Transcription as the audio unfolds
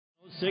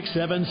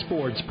6-7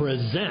 Sports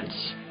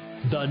presents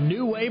the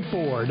New Wave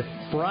Ford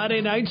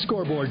Friday Night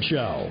Scoreboard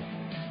Show.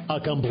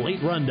 A complete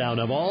rundown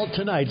of all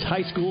tonight's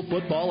high school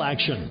football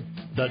action.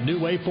 The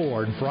New Wave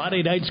Ford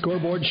Friday Night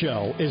Scoreboard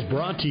Show is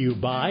brought to you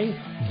by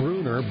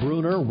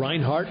Bruner,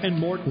 Reinhardt, and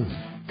Morton,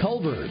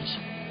 Culver's,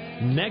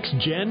 Next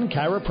Gen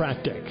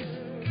Chiropractic,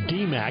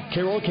 DMAC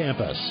Carroll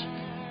Campus,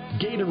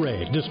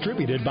 Gatorade,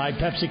 distributed by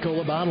Pepsi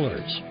Cola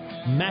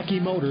Bottlers, Mackey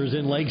Motors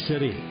in Lake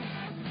City,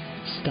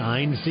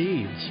 Stein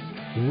Seeds,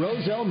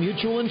 Roselle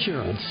Mutual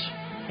Insurance,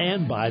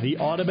 and by the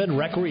Audubon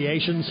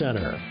Recreation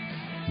Center.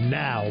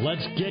 Now,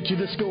 let's get you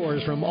the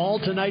scores from all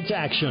tonight's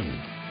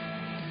action.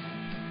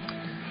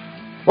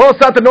 Well, it's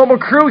not the normal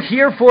crew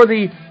here for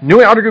the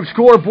New Outer Group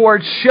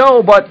Scoreboard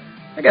Show, but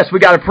I guess we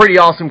got a pretty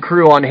awesome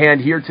crew on hand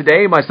here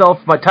today. Myself,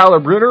 Tyler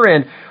Bruner,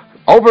 and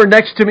over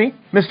next to me,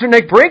 Mr.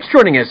 Nick Brakes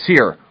joining us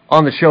here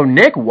on the show.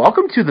 Nick,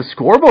 welcome to the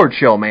Scoreboard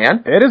Show,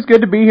 man. It is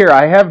good to be here.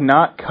 I have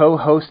not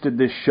co-hosted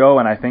this show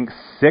in, I think,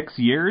 6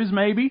 years,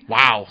 maybe.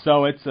 Wow.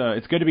 So it's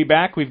good to be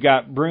back. We've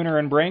got Bruner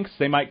and Brinks.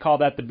 They might call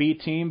that the B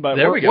team, but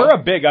we're a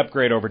big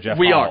upgrade over Jeff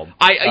Arnold.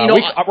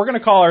 We're going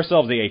to call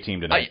ourselves the A team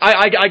tonight.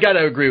 I got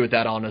to agree with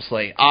that,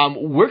 honestly.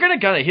 We're going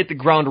to kind of hit the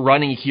ground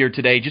running here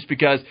today just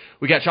because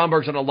we got Sean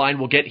Burks on the line.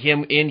 We'll get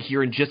him in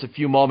here in just a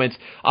few moments.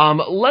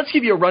 Let's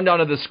give you a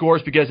rundown of the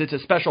scores because it's a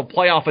special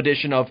playoff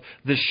edition of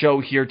the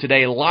show here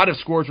today. A lot of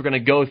scores we're going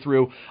to go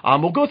through.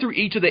 We'll go through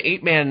each of the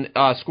 8-man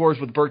scores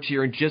with Burks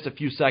here in just a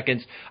few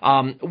seconds.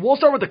 We'll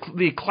start with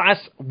the Class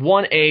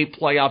 1A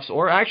playoffs,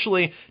 or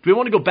actually, do we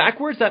want to go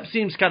backwards? That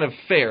seems kind of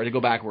fair to go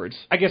backwards.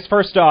 I guess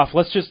first off,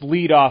 let's just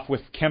lead off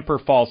with Kemper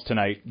Falls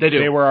tonight. They do.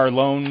 They were our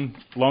lone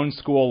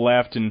school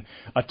left, and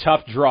a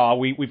tough draw.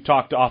 We've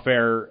talked off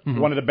air. Mm-hmm.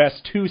 One of the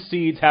best 2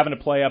 seeds having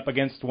to play up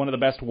against one of the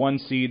best 1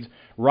 seeds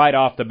right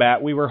off the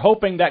bat. We were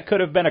hoping that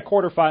could have been a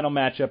quarterfinal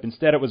matchup.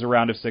 Instead, it was a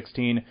round of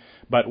 16.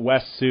 But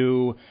West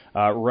Sioux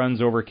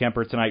runs over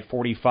Kemper tonight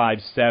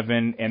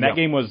 45-7, and that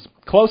game was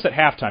close at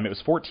halftime. It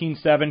was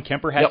 14-7.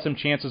 Kemper had some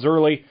chances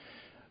early.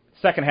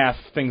 Second half,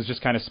 things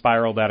just kind of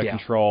spiraled out of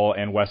control,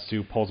 and West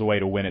Sioux pulls away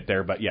to win it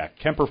there. But,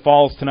 Kemper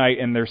falls tonight,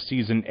 and their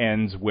season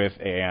ends with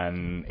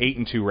an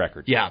 8-2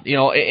 record. Yeah,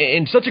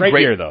 in such a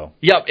great year, though.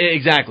 Yep,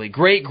 exactly.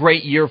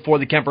 Great year for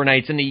the Kemper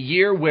Knights. In a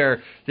year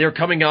where they're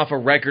coming off a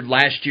record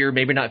last year,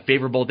 maybe not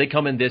favorable. They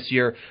come in this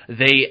year.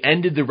 They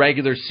ended the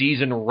regular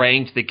season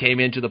ranked. They came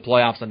into the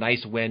playoffs, a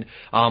nice win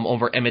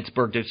over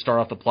Emmitsburg to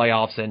start off the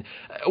playoffs. And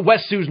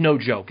West Sioux's no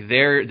joke.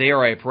 They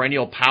are a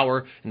perennial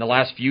power in the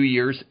last few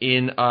years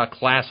in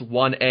Class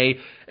 1A.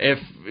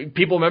 If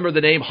people remember the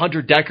name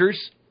Hunter Deckers,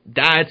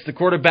 that's the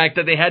quarterback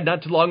that they had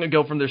not too long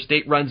ago from their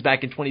state runs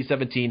back in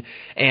 2017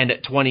 and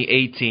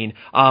 2018.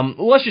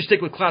 Let's just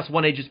stick with Class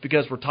 1A just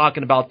because we're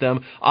talking about them.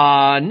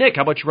 Nick,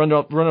 how about you run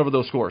over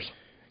those scores?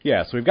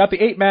 Yeah, so we've got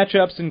the 8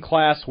 matchups in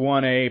Class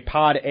 1A.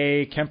 Pod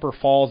A, Kemper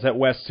Falls at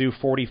West Sioux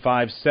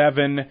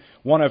 45-7.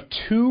 One of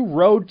 2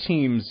 road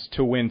teams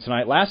to win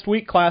tonight. Last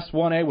week, Class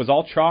 1A was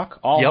all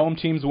chalk, all home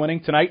teams winning.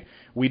 Tonight,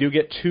 we do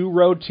get 2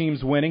 road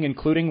teams winning,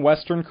 including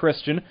Western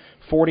Christian,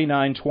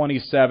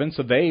 49-27.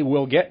 So they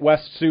will get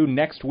West Sioux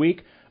next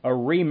week. A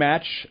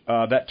rematch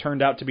that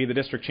turned out to be the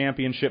district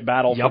championship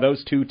battle for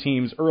those 2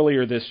 teams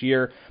earlier this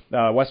year.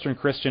 Western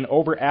Christian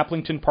over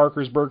Applington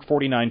Parkersburg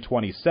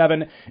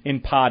 49-27. In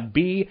Pod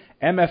B,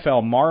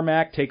 MFL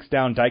Marmac takes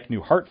down Dyke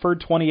New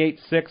Hartford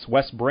 28-6.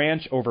 West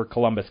Branch over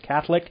Columbus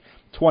Catholic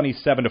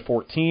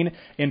 27-14.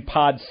 In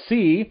Pod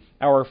C,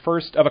 our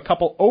first of a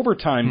couple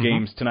overtime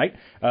games tonight,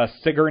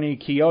 Sigourney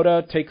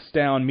Keota takes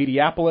down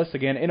Mediapolis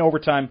again in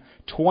overtime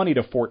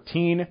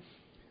 20-14.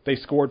 They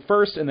scored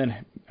first and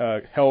then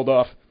held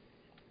off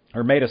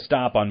or made a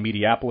stop on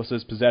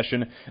Mediapolis'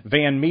 possession.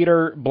 Van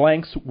Meter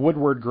blanks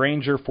Woodward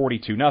Granger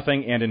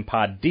 42-0. And in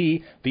Pod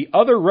D, the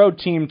other road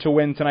team to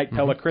win tonight,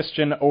 Pella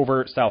Christian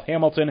over South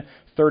Hamilton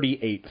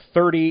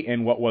 38-30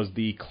 in what was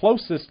the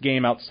closest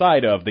game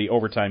outside of the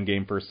overtime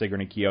game for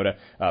Sigourney Keota.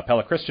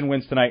 Pella Christian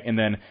wins tonight, and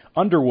then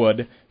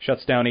Underwood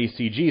shuts down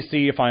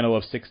ACGC, a final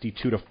of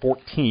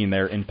 62-14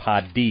 there in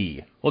Pod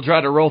D. We'll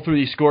try to roll through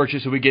these scores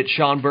just so we get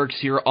Sean Burks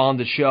here on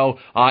the show.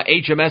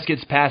 HMS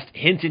gets past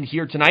Hinton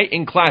here tonight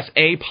in Class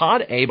A,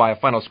 Pod A, by a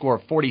final score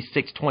of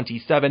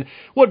 46-27.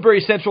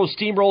 Woodbury Central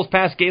steamrolls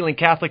past Galen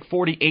Catholic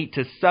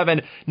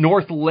 48-7.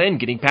 North Lynn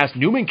getting past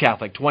Newman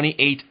Catholic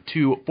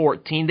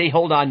 28-14. They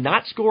hold on,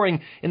 not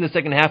scoring in the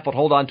second half, but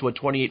hold on to a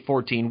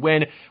 28-14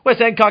 win. West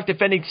Hancock,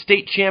 defending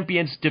state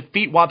champions,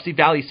 defeat Wapsie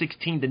Valley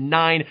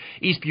 16-9.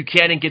 East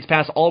Buchanan gets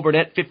past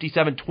Alburnett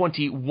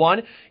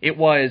 57-21. It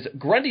was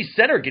Grundy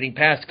Center getting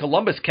past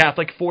Columbus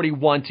Catholic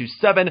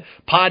 41-7.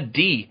 Pod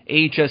D,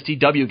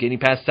 AHSTW getting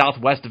past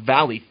Southwest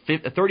Valley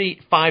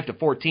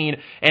 35-14.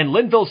 And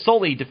Linville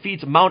Sully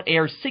defeats Mount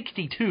Ayr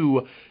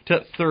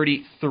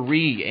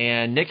 62-33.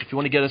 And Nick, if you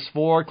want to get us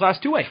for Class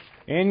 2A.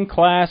 In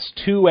Class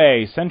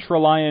 2A,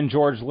 Central Lyon,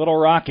 George Little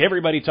Rock.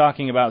 Everybody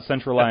talking about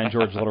Central Lyon,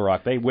 George Little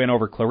Rock. They win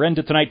over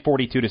Clarinda tonight,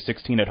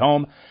 42-16 at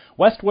home.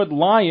 Westwood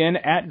Lyon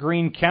at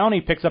Greene County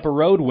picks up a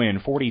road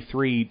win,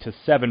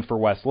 43-7 for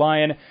West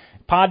Lyon.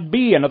 Pod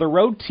B, another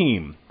road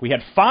team. We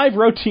had 5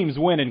 road teams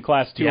win in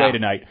Class 2A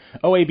tonight.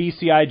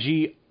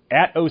 OABCIG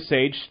at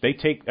Osage. They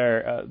take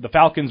the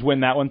Falcons win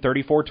that one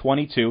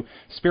 34-22.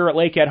 Spirit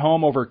Lake at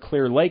home over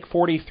Clear Lake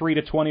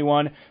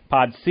 43-21.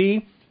 Pod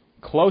C,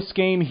 close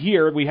game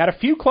here. We had a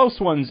few close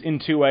ones in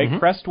 2A.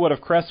 Crestwood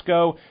of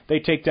Cresco, they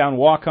take down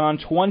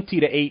Waukon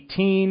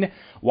 20-18.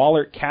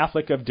 Wahlert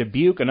Catholic of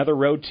Dubuque, another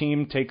road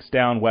team, takes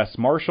down West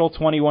Marshall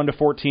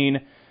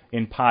 21-14.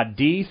 In Pod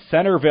D,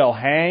 Centerville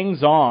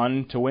hangs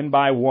on to win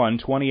by 1,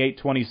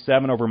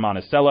 28-27 over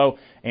Monticello,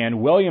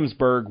 and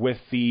Williamsburg with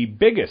the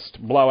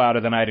biggest blowout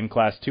of the night in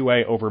Class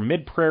 2A over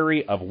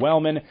Mid-Prairie of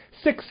Wellman,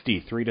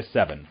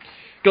 63-7.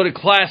 Go to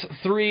Class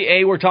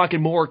 3A. We're talking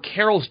more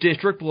Carroll's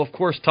district. We'll, of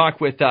course, talk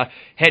with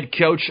head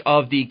coach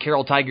of the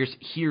Carroll Tigers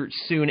here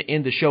soon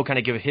in the show, kind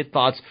of give his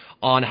thoughts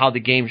on how the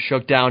game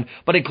shook down.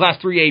 But in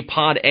Class 3A,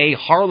 Pod A,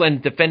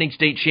 Harlan, defending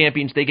state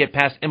champions, they get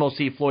past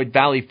MLC Floyd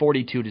Valley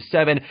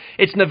 42-7.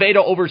 It's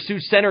Nevada over Sioux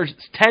Centers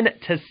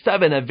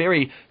 10-7, a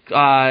very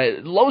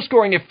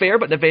low-scoring affair,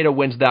 but Nevada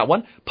wins that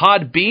one.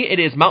 Pod B, it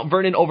is Mount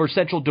Vernon over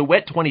Central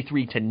DeWitt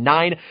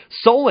 23-9.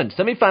 Solon,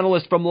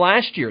 semifinalist from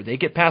last year, they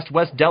get past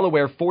West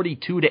Delaware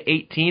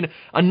 42-18.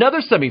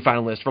 Another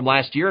semifinalist from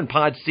last year in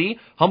Pod C,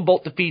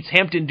 Humboldt defeats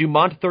Hampton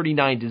Dumont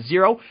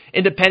 39-0.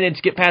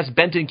 Independence get past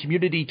Benton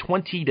Community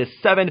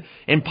 20-7.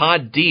 In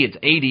Pod D, it's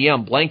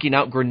ADM blanking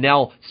out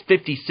Grinnell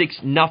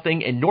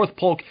 56-0, and North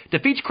Polk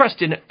defeats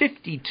Creston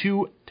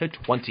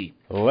 52-20.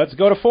 Let's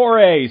go to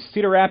 4A.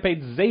 Cedar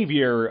Rapids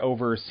Xavier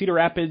over Cedar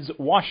Rapids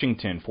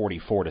Washington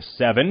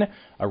 44-7.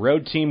 A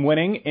road team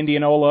winning.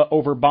 Indianola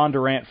over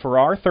Bondurant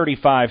Farrar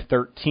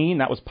 35-13.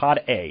 That was Pod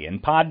A.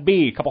 And Pod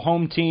B, a couple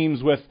home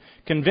teams with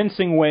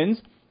convincing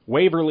wins.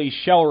 Waverly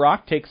Shell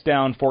Rock takes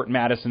down Fort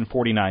Madison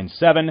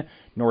 49-7.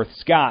 North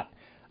Scott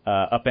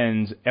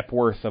upends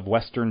Epworth of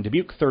Western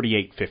Dubuque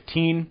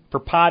 38-15. For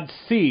Pod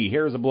C,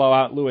 here's a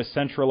blowout. Lewis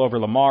Central over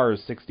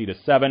Lamar's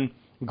 60-7.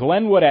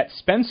 Glenwood at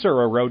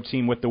Spencer, a road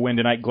team with the win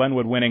tonight.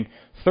 Glenwood winning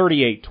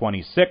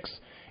 38-26.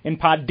 In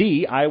Pod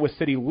D, Iowa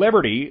City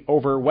Liberty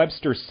over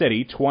Webster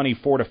City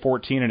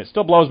 24-14, and it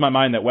still blows my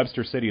mind that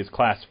Webster City is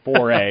Class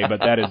 4A,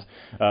 but that is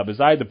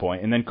beside the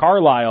point. And then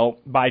Carlisle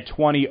by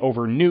 20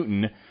 over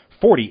Newton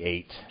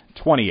 48-28.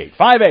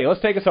 5A,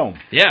 let's take us home.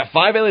 Yeah,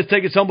 5A, let's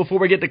take us home before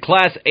we get to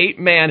Class 8,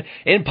 man.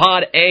 In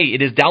Pod A,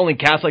 it is Dowling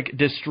Catholic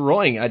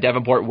destroying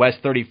Davenport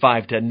West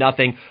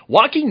 35-0.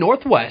 Walking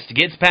Northwest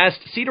gets past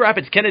Cedar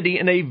Rapids Kennedy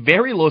in a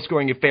very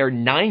low-scoring affair,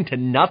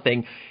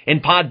 9-0.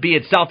 In Pod B,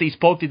 it's Southeast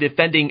Polk, the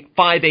defending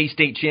 5A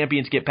state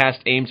champions, get past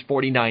Ames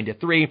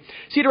 49-3.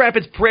 Cedar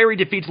Rapids Prairie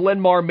defeats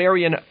Linmar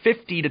Marion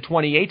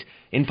 50-28.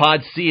 In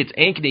Pod C, it's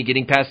Ankeny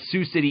getting past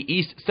Sioux City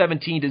East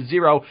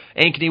 17-0.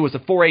 Ankeny was the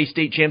 4A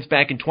state champs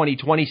back in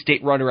 2020,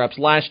 state runner-ups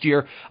last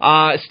year.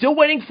 Still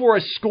waiting for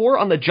a score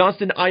on the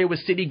Johnston-Iowa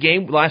City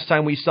game. Last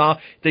time we saw,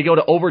 they go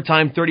to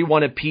overtime,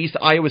 31 apiece.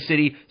 Iowa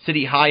City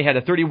High had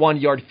a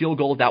 31-yard field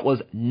goal. That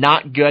was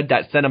not good.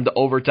 That sent them to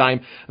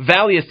overtime.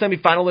 Valley, a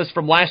semifinalist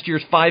from last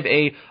year's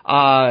 5A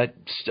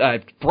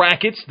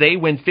brackets. They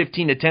win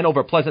 15-10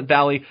 over Pleasant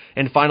Valley.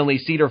 And finally,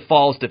 Cedar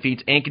Falls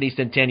defeats Ankeny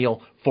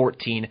Centennial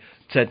 14-10.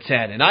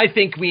 And I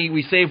think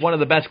we saved one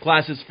of the best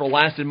classes for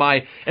last in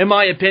my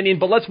opinion.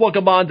 But let's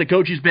welcome on the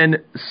coach who's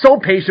been so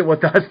patient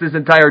with us this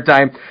entire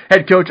time,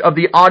 head coach of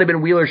the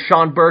Audubon Wheelers,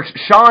 Sean Burks.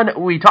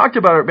 Sean, we talked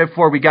about it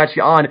before we got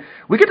you on.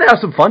 We get to have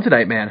some fun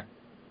tonight, man.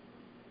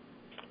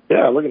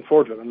 Yeah, looking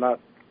forward to it. I'm not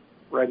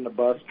riding the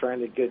bus trying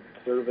to get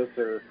service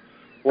or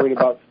worried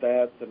about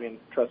stats. I mean,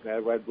 trust me, I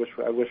wish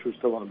we were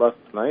still on the bus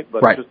tonight,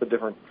 but right. It's just a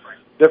different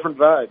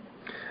vibe.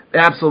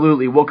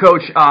 Absolutely. Well,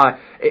 Coach,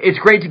 it's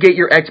great to get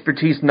your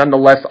expertise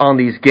nonetheless on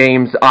these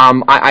games.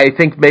 I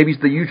think maybe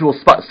the usual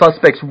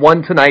suspects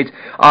won tonight,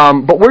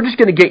 but we're just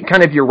going to get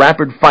kind of your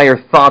rapid-fire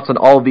thoughts on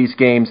all of these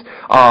games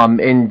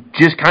and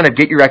just kind of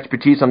get your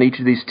expertise on each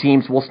of these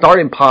teams. We'll start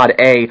in Pod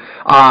A.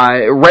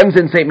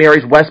 Remsen St.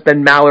 Mary's, West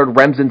Bend Mallard.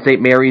 Remsen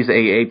St. Mary's,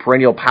 a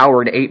perennial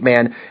power, an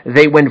 8-man.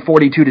 They win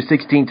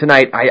 42-16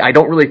 tonight. I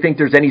don't really think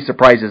there's any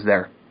surprises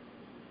there.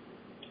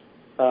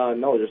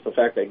 No, just the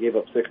fact they gave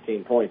up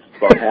 16 points. It's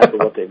about half of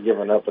what they've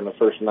given up in the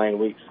first 9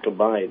 weeks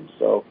combined.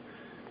 So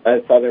I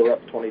thought they were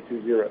up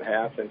 22-0 at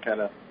half and kind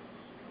of,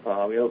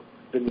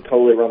 didn't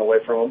totally run away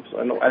from them.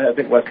 So I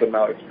think West Bend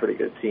Mallard's a pretty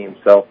good team.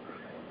 So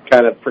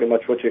kind of pretty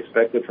much what you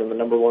expected from the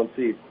number 1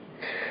 seed.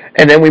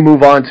 And then we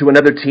move on to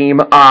another team,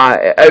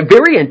 a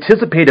very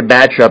anticipated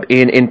matchup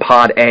in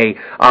Pod A.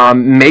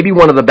 Maybe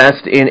one of the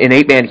best in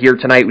 8-man here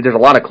tonight. There's a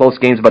lot of close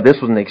games, but this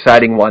was an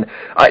exciting one.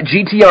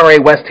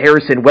 GTRA West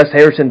Harrison. West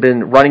Harrison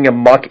been running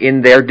amok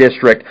in their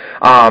district,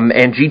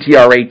 and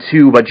GTRA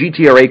too, but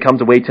GTRA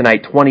comes away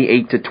tonight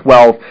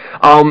 28-12.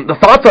 The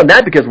thoughts on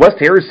that, because West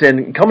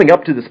Harrison, coming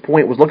up to this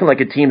point, was looking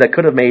like a team that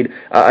could have made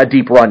a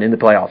deep run in the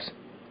playoffs.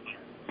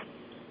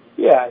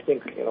 Yeah, I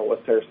think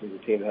West Harrison's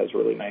a team that has a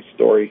really nice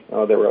story.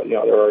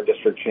 They're our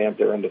district champ.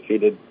 They're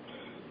undefeated,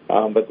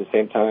 but at the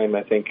same time,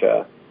 I think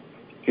if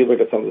you look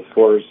at some of the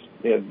scores,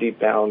 deep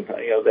down,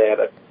 they had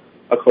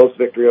a close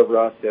victory over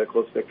us. They had a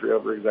close victory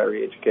over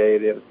Exari HK.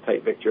 They had a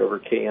tight victory over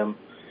KM.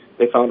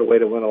 they found a way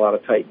to win a lot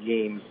of tight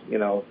games,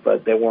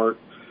 but they weren't,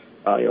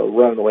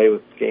 running away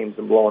with games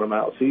and blowing them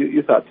out. So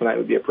you thought tonight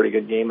would be a pretty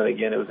good game, and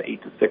again, it was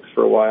 8-6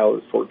 for a while,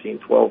 it was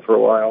 14-12 for a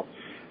while.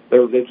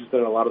 They've just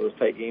been in a lot of those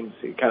tight games,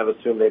 so you kind of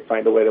assume they'd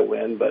find a way to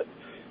win, but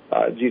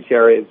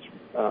GTRA is,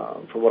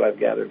 from what I've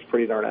gathered, is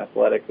pretty darn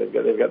athletic.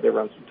 They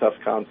run some tough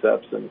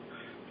concepts, and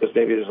just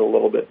maybe there's a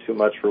little bit too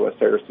much for West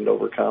Harrison to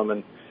overcome,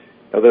 and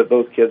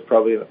those kids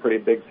probably in a pretty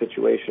big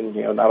situation.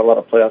 Not a lot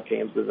of playoff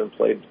games have been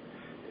played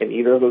in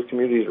either of those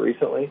communities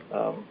recently.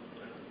 So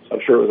I'm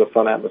sure it was a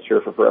fun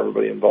atmosphere for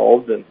everybody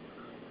involved, and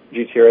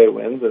GTRA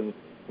wins, and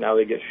now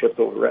they get shipped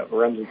over to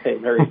Rems and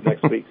St. Mary's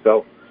next week.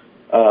 So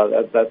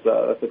that's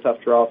a tough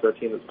draw for a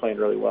team that's playing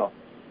really well.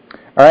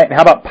 All right,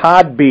 how about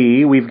Pod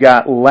B? We've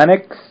got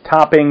Lennox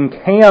topping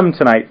Cam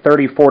tonight,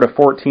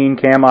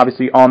 34-14. Cam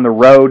obviously on the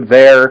road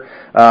there,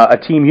 a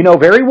team you know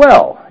very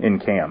well in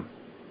Cam.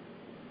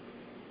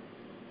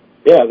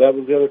 Yeah, that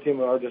was the other team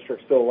in our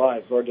district still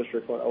alive. So our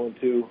district went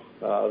 0-2.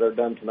 They're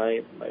done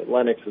tonight.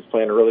 Lennox is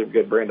playing a really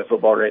good brand of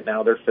football right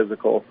now. They're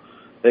physical.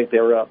 I think they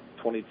were up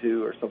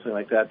 22 or something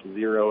like that to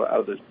 0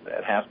 at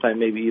halftime,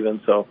 maybe even.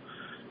 So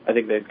I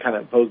think they've kind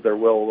of imposed their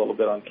will a little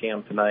bit on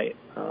Cam tonight.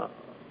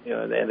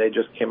 And they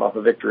just came off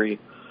a victory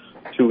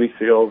 2 weeks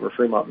ago over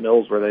Fremont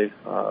Mills where they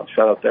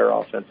shut out their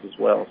offense as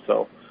well.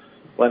 So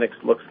Lennox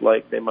looks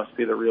like they must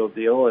be the real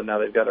deal, and now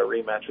they've got a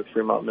rematch with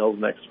Fremont Mills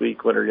next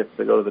week. Winner gets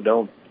to go to the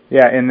Dome.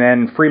 Yeah, and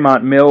then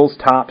Fremont Mills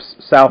tops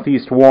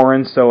Southeast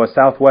Warren, so a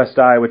Southwest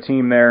Iowa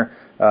team there.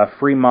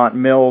 Fremont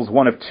Mills,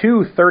 one of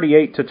two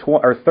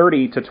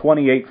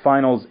 30-28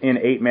 finals in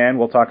 8-man.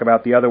 We'll talk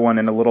about the other one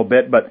in a little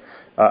bit, but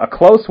a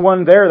close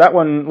one there. That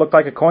one looked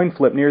like a coin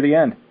flip near the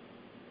end.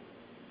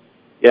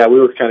 Yeah, I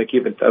was kind of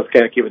keeping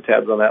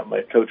tabs on that in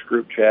my coach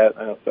group chat.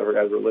 I don't know if several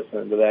guys were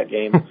listening to that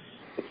game.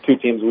 It's two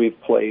teams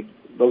we've played.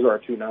 Those are our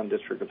two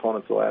non-district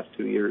opponents the last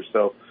 2 years,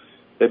 so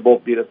they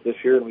both beat us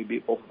this year, and we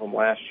beat both of them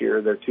last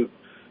year. They're two,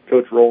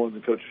 Coach Rollins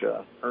and Coach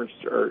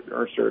Ernst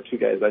are two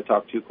guys I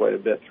talked to quite a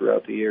bit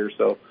throughout the year.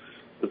 So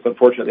it's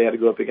unfortunate they had to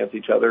go up against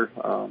each other.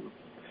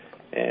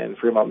 And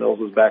Fremont Mills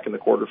was back in the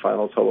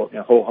quarterfinals, ho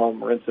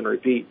hum, rinse and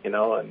repeat, and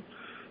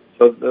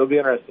so it'll be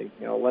interesting.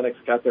 Lennox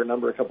got their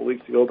number a couple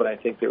weeks ago, but I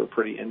think they were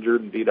pretty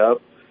injured and beat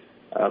up.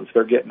 If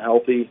they're getting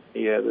healthy,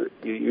 those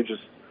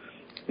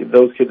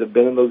kids have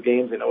been in those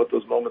games. They know what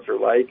those moments are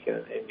like,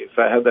 and if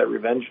I have that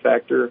revenge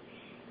factor.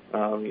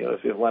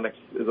 If Lennox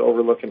is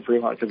overlooking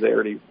Fremont because they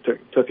already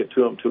took it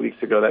to them 2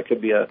 weeks ago, that could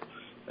be a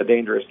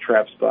dangerous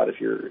trap spot if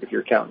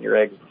you're counting your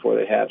eggs before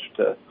they hatch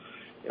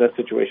in a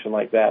situation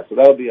like that. So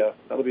that'll be a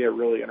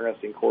really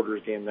interesting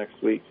quarters game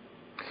next week.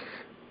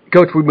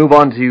 Coach, we move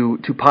on to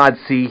Pod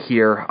C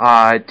here.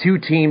 Two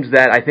teams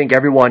that I think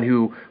everyone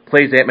who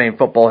plays 8-man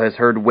football has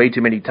heard way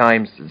too many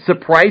times.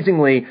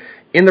 Surprisingly,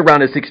 in the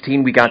round of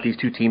 16, we got these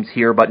two teams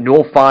here, but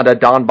Newell Fonda,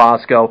 Don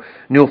Bosco.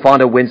 Newell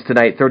Fonda wins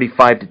tonight,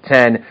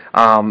 35-10.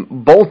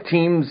 Both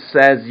teams,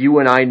 as you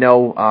and I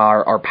know,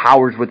 are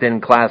powers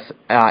within Class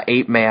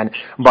 8-man,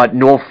 but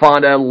Newell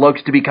Fonda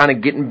looks to be kind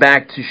of getting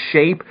back to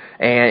shape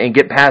and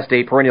get past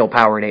a perennial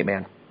power in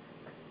 8-man.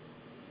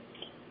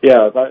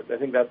 Yeah, I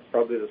think that's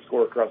probably the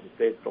score across the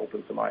state to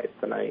open some eyes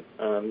tonight.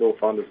 Newell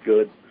Fonda's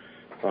good.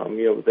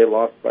 They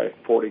lost by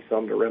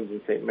 40-some to Rems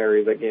and St.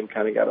 Mary's. That game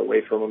kind of got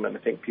away from them, and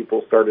I think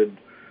people started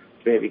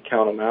to maybe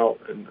count them out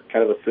and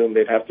kind of assumed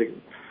they'd have to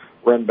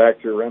run back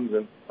through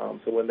Remsen.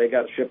 So when they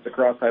got shipped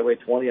across Highway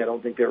 20, I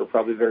don't think they were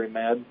probably very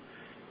mad.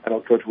 I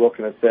know Coach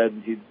Wilkin has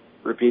said he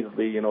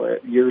repeatedly,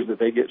 years that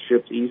they get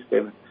shipped east,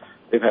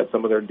 they've had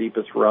some of their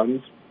deepest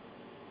runs,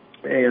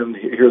 and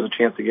here's a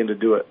chance again to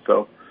do it.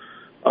 So,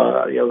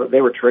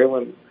 they were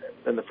trailing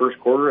in the first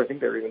quarter. I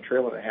think they were even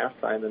trailing at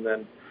halftime, and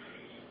then,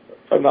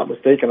 if I'm not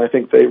mistaken, I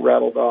think they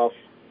rattled off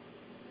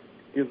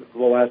either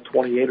the last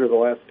 28 or the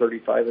last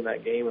 35 in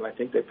that game, and I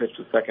think they pitched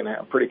the second half.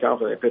 I'm pretty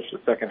confident they pitched the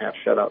second half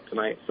shutout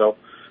tonight. So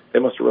they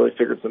must have really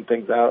figured some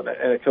things out.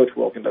 And Coach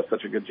Wilkin does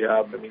such a good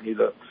job. I mean, he's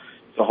a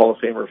Hall of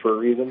Famer for a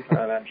reason,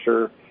 and I'm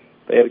sure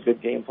they had a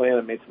good game plan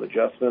and made some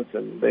adjustments,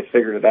 and they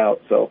figured it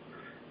out. So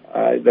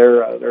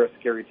they're a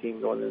scary team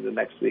going into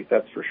next week,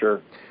 that's for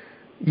sure.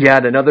 Yeah,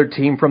 and another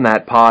team from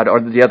that pod, or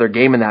the other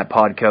game in that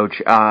pod,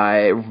 Coach.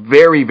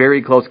 Very,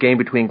 very close game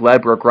between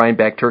Gladbrook,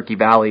 Rhinebeck, Turkey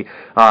Valley.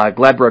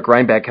 Gladbrook,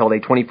 Rhinebeck held a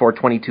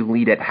 24-22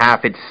 lead at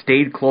half. It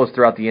stayed close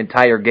throughout the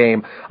entire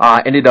game.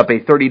 Ended up a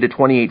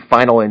 30-28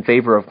 final in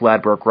favor of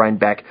Gladbrook,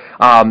 Rhinebeck.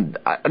 I'm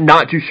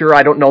not too sure.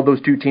 I don't know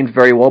those two teams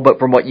very well, but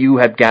from what you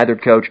have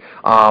gathered, Coach,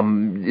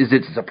 is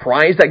it a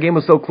surprise that game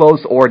was so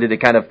close, or did it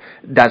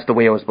that's the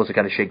way it was supposed to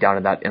kind of shake down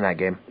in that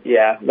game?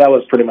 Yeah, that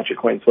was pretty much a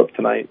coin flip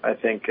tonight. I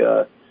think,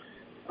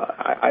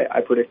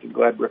 I predicted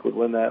Gladbrook would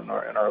win that in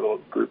our little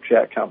group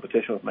chat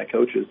competition with my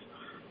coaches.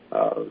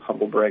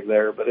 Humble brag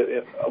there. But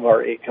of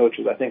our 8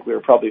 coaches, I think we were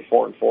probably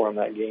 4-4 in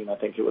that game. I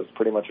think it was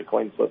pretty much a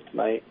coin flip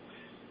tonight.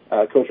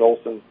 Coach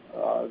Olson,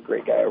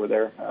 great guy over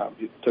there.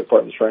 He took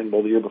part in the Shrine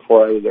Bowl the year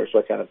before I was there, so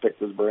I kind of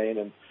picked his brain.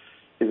 And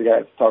he's a guy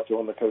I've talked to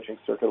on the coaching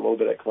circuit a little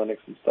bit at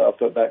clinics and stuff.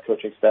 So that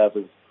coaching staff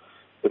is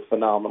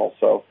phenomenal.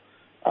 So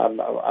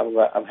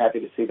I'm happy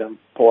to see them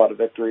pull out a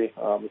victory.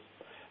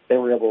 they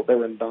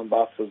were in Don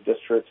Bosco's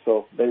district,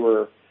 so they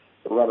were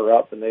the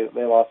runner-up, and they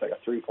lost like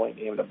a 3-point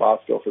game to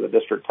Bosco for the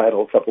district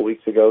title a couple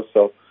weeks ago.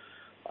 So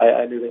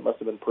I knew they must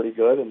have been pretty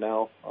good, and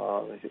now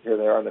here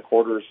they are in the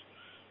quarters.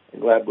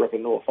 And Gladbrook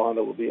and Newell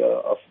Fonda will be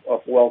a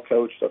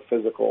well-coached, a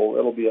physical.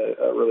 It'll be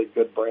a really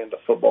good brand of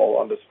football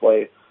on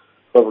display.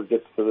 Whoever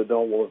gets to the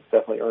Dome will have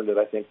definitely earned it,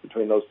 I think,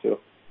 between those two.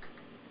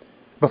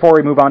 Before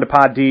we move on to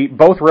Pod D,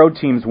 both road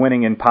teams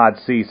winning in Pod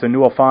C, so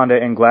Newell Fonda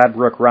and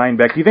Gladbrook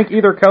Rhinebeck. Do you think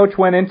either coach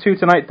went into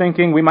tonight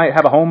thinking we might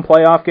have a home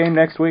playoff game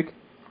next week?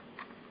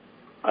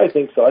 I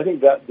think so. I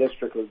think that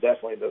district was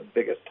definitely the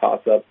biggest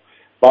toss-up.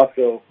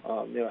 Bosco,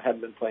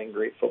 hadn't been playing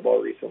great football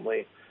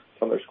recently.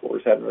 Some of their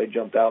scores hadn't really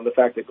jumped out. And the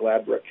fact that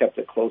Gladbrook kept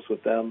it close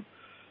with them,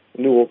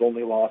 Newell's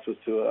only loss was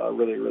to a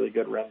really, really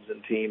good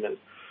Remsen team, and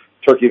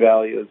Turkey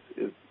Valley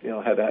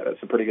had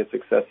some pretty good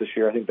success this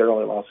year. I think their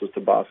only loss was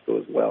to Bosco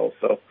as well.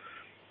 So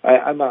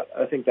I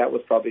think that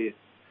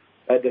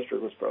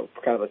district was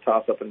kind of a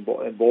toss-up in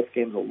both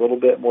games a little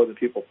bit more than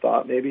people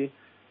thought maybe.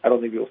 I don't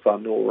think people saw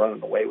Newell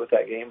running away with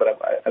that game, but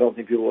I don't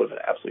think people would have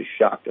been absolutely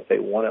shocked if they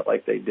won it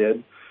like they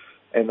did.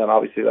 And then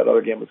obviously that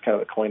other game was kind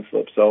of a coin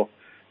flip. So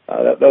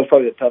that was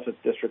probably the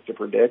toughest district to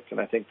predict, and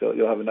I think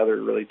you'll have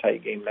another really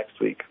tight game next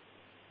week.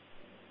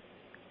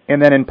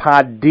 And then in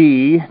Pod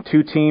D,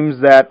 two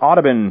teams that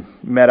Audubon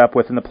met up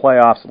with in the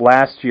playoffs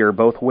last year,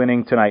 both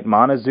winning tonight.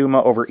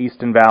 Montezuma over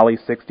Easton Valley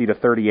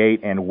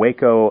 60-38, and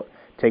Waco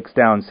takes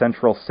down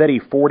Central City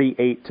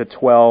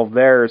 48-12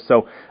 there.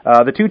 So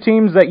the two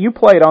teams that you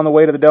played on the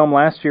way to the Dome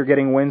last year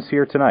getting wins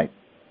here tonight.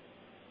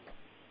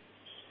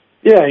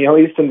 Yeah,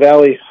 Easton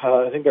Valley,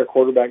 I think their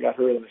quarterback got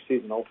hurt in their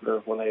season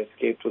opener when they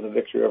escaped with a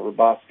victory over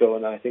Bosco,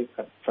 and I think,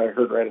 if I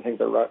heard right, I think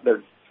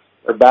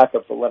their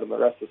backup that led them the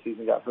rest of the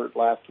season got hurt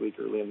last week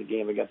early in the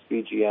game against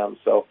BGM,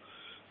 so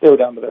they were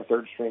down to their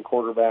third-string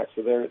quarterback,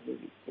 so they're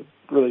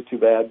really too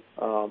bad.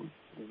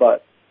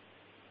 But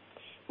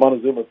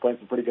Montezuma's playing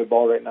some pretty good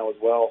ball right now as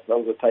well. That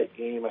was a tight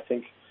game. I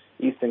think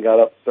Easton got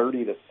up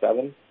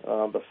 30-7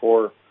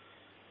 before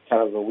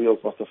kind of the wheels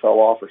must have fell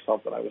off or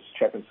something. I was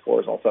checking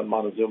scores. All of a sudden,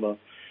 Montezuma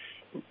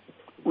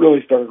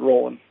really started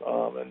rolling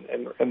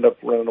and ended up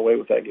running away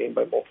with that game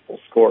by multiple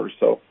scores.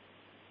 So,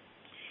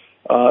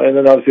 and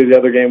then obviously the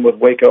other game with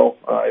Waco,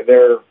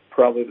 they're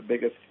probably the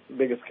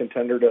biggest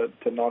contender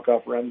to knock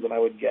off Remsen, I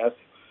would guess.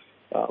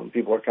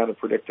 People are kind of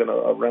predicting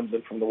a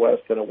Remsen from the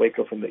west and a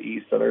Waco from the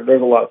east. And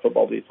there's a lot of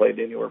football to be played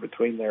anywhere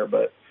between there.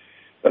 But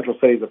Central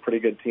City's a pretty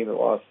good team that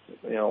lost,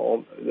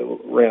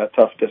 ran a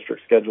tough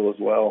district schedule as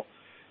well.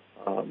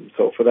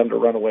 So for them to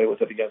run away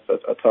with it against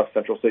a tough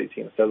Central City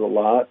team says a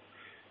lot.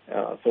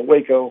 So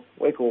Waco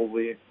will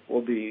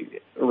be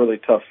a really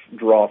tough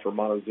draw for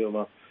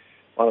Montezuma.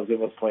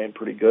 Montezuma's playing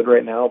pretty good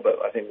right now, but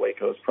I think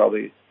Waco is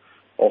probably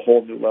a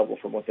whole new level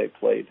from what they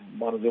played.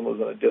 Montezuma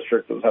was in a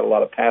district that had a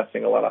lot of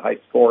passing, a lot of high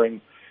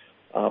scoring.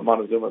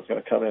 Montezuma's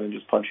going to come in and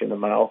just punch you in the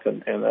mouth,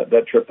 and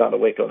that trip down to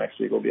Waco next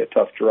week will be a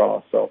tough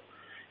draw. So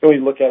when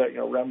you look at it,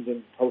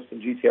 Remsen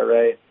hosting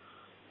GTRA,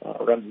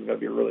 Remsen's going to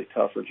be really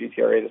tough for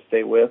GTRA to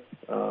stay with.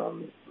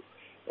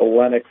 The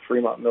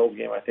Lennox-Fremont Mills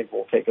game, I think,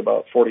 will take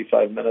about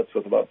 45 minutes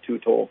with about 2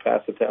 total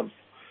pass attempts.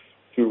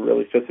 2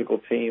 really physical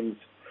teams.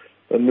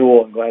 The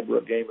Newell and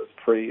Gladbrook game is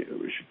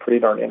pretty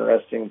darn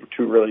interesting.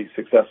 2 really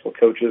successful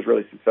coaches,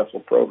 really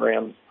successful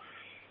programs.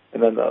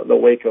 And then the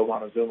Waco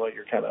Montezuma,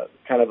 you're kind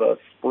of a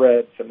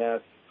spread,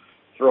 finesse,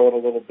 throw it a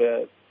little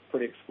bit,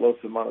 pretty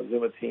explosive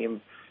Montezuma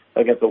team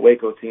against the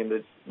Waco team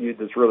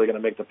that's really going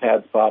to make the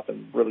pads pop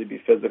and really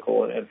be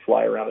physical and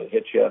fly around and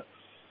hit you.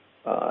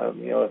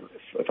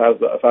 If I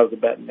was a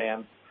betting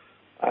man,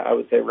 I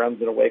would say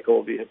Remsen and Waco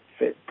will be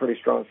pretty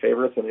strong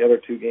favorites. In the other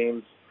 2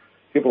 games,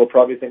 people will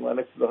probably think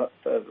Lennox is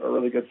a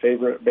really good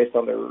favorite based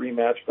on their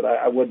rematch, but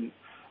I wouldn't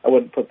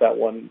put that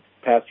one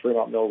past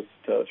Fremont Mills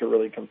to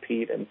really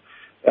compete. And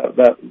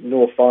that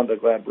Newell Fonda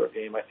Gladbrook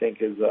game, I think,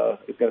 is going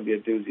to be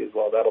a doozy as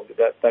well.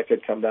 That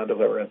could come down to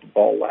whoever has the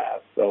ball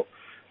last. So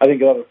I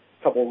think you'll have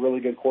a couple of really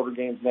good quarter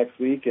games next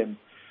week, and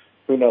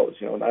who knows?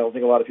 I don't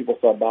think a lot of people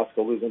saw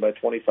Bosco losing by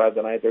 25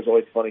 tonight. There's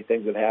always funny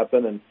things that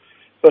happen, and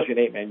especially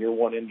in 8-man, you're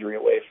one injury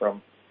away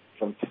from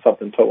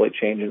something totally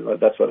changing.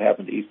 That's what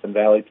happened to Easton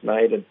Valley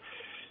tonight, and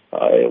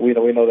we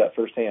know that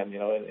firsthand.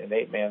 In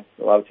 8-man,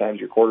 a lot of times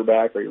your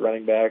quarterback or your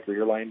running back or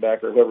your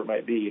linebacker or whoever it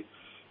might be,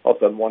 all of a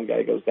sudden one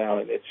guy goes down,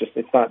 and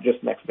it's not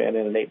just next man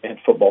in an 8-man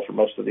football for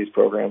most of these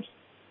programs.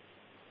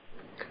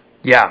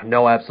 Yeah,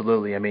 no,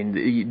 absolutely. I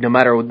mean, no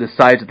matter the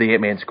size of the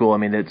 8-man school, I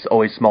mean, it's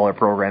always smaller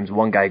programs.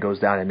 One guy goes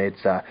down, and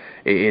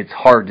it's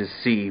hard to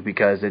see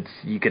because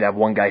you could have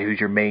one guy who's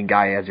your main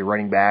guy as your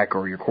running back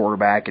or your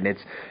quarterback, and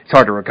it's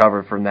hard to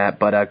recover from that.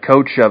 But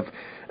Coach,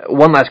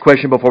 one last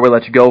question before we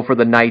let you go for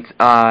the night.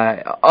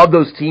 Of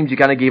those teams, you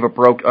kind of gave a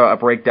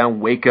breakdown.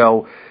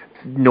 Waco,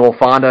 Newell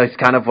Fonda is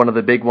kind of one of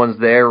the big ones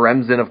there.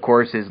 Remsen, of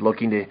course, is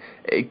looking to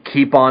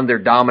keep on their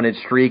dominant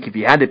streak. If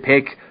you had to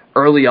pick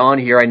early on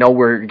here, I know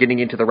we're getting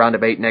into the round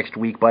of 8 next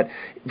week, but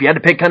if you had to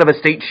pick kind of a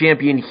state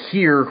champion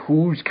here,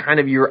 who's kind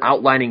of your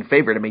outlining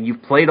favorite? I mean,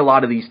 you've played a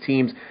lot of these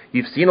teams,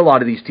 you've seen a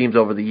lot of these teams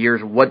over the years.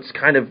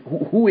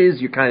 Who is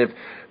your kind of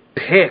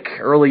pick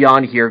early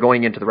on here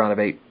going into the round of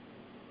 8?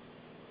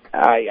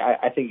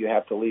 I think you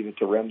have to leave it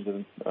to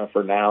Remsen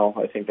for now.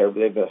 I think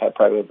they've had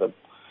probably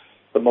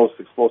the most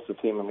explosive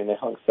team. I mean, they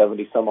hung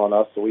 70-some on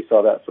us, so we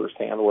saw that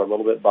firsthand. We're a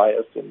little bit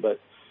biased, but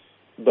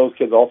those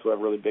kids also have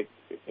really big,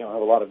 have a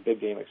lot of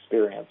big game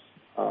experience.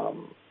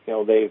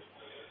 They've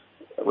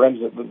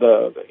Remsen,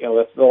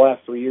 that's the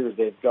last 3 years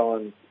they've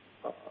gone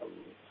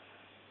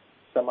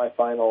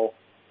semifinal,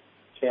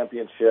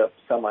 championship,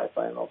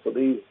 semifinal. So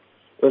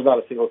there's not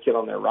a single kid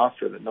on their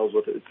roster that knows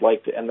what it's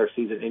like to end their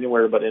season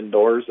anywhere but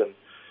indoors, and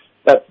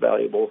that's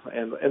valuable.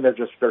 And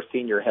they're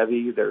senior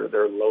heavy. They're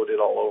loaded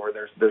all over.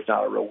 There's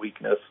not a real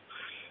weakness.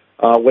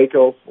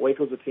 Waco's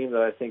a team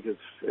that I think is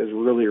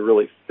really,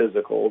 really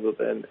physical,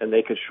 and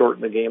they could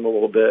shorten the game a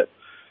little bit.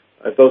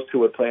 If those two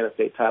would play in a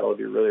state title, it would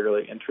be really,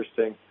 really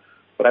interesting.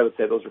 But I would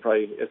say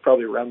it's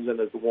probably Remsen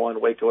as the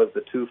 1, Waco as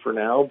the 2 for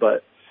now,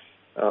 but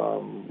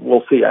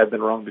we'll see. I've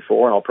been wrong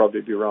before, and I'll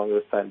probably be wrong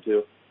this time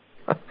too.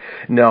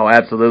 No,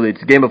 absolutely.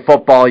 It's a game of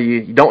football.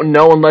 You don't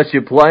know unless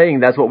you're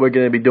playing. That's what we're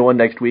going to be doing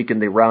next week in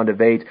the round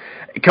of 8.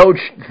 Coach,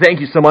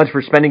 thank you so much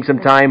for spending some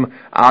time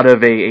out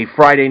of a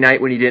Friday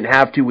night when you didn't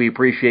have to. We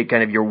appreciate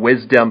kind of your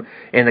wisdom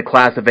in the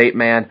class of 8,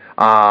 man.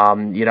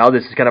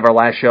 This is kind of our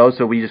last show,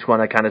 so we just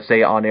want to kind of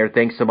say on air,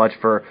 thanks so much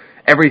for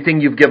everything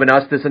you've given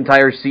us this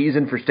entire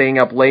season, for staying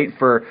up late,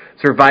 for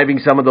surviving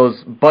some of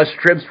those bus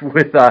trips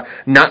with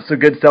not so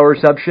good cell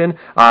reception.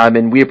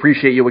 And we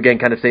appreciate you again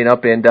kind of staying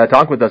up and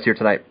talking with us here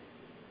tonight.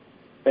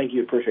 Thank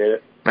you. Appreciate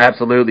it.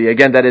 Absolutely.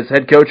 Again, that is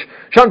head coach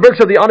Sean Burks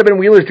of the Audubon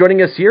Wheelers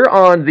joining us here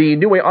on the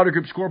New Way Auto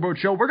Group Scoreboard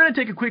Show. We're going to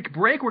take a quick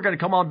break. We're going to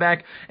come on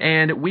back,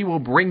 and we will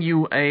bring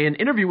you an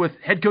interview with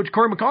head coach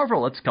Corey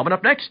McCarville. It's coming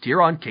up next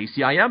here on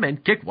KCIM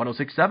and Kick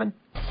 106.7.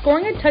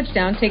 Scoring a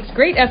touchdown takes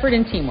great effort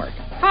and teamwork.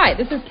 Hi,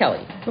 this is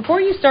Kelly. Before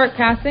you start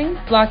passing,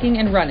 blocking,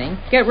 and running,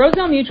 get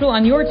Roselle Mutual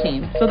on your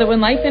team so that when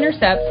life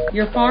intercepts,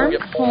 your farm,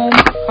 home,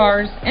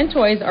 cars, and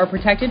toys are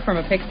protected from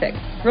a pick six.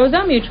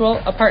 Roselle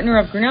Mutual, a partner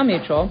of Grinnell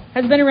Mutual,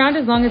 has been around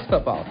as long as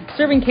football,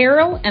 serving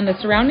Carroll and the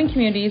surrounding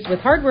communities with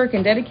hard work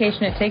and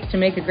dedication it takes to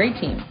make a great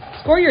team.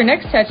 Score your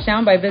next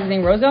touchdown by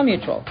visiting Roselle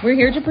Mutual. We're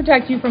here to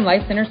protect you from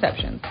life's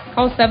interceptions.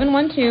 Call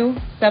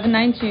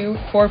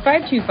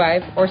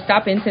 712-792-4525 or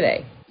stop in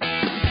today.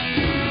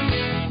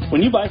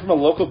 When you buy from a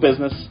local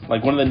business,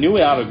 like one of the New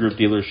Way Auto Group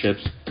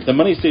dealerships, the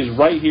money stays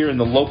right here in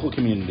the local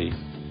community.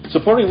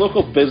 Supporting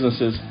local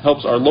businesses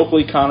helps our local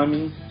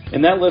economy,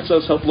 and that lets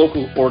us help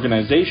local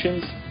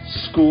organizations,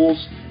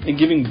 schools, and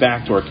giving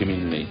back to our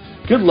community.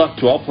 Good luck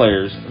to all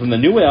players from the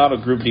New Way Auto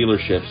Group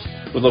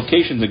dealerships with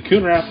locations in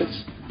Coon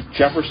Rapids,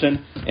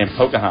 Jefferson, and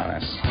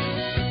Pocahontas.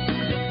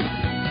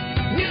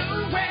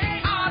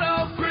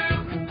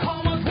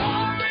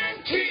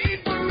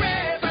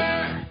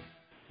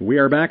 We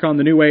are back on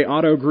the New Way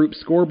Auto Group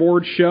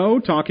Scoreboard Show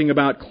talking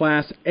about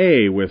Class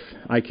A with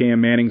IKM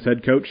Manning's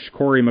head coach,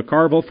 Corey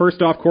McCarville.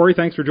 First off, Corey,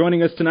 thanks for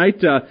joining us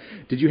tonight.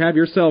 Did you have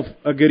yourself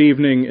a good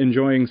evening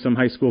enjoying some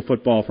high school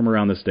football from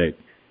around the state?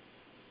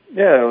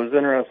 Yeah, it was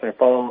interesting. I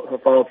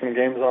followed some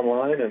games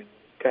online and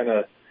kind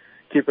of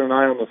keeping an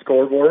eye on the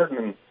scoreboard.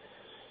 And,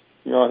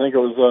 I think it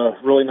was a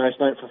really nice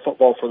night for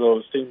football for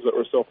those teams that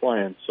were still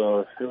playing.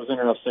 So it was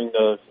interesting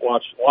to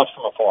watch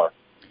from afar.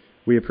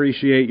 We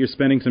appreciate you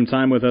spending some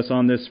time with us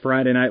on this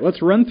Friday night.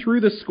 Let's run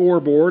through the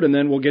scoreboard, and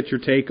then we'll get your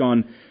take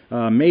on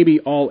maybe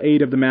all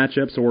 8 of the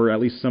matchups, or at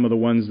least some of the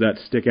ones that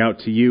stick out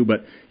to you.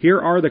 But here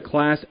are the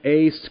Class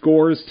A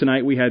scores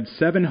tonight. We had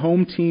 7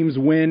 home teams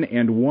win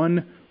and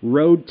 1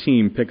 road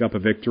team pick up a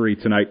victory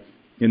tonight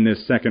in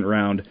this second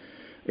round.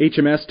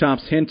 HMS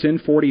tops Hinton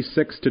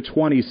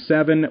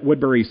 46-27.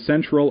 Woodbury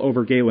Central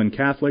over Galen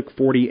Catholic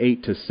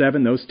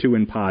 48-7. Those two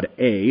in Pod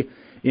A.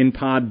 In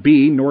Pod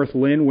B, North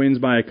Lynn wins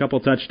by a couple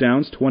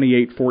touchdowns,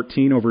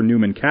 28-14 over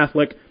Newman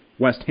Catholic.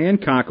 West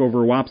Hancock over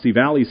Wapsie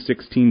Valley,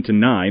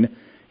 16-9.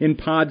 In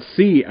Pod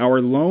C, our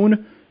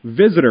lone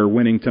visitor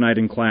winning tonight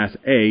in Class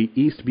A,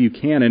 East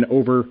Buchanan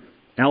over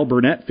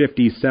Alburnett,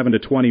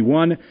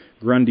 57-21.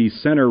 Grundy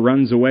Center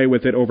runs away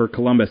with it over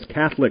Columbus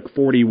Catholic,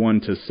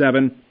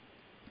 41-7.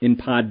 In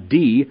Pod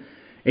D,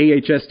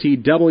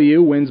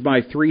 AHSTW wins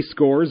by 3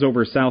 scores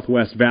over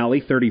Southwest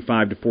Valley,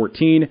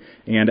 35-14.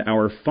 And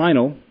our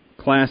final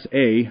Class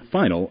A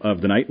final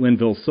of the night,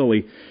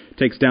 Linville-Sully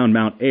takes down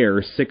Mount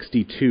Ayr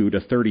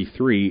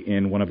 62-33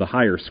 in one of the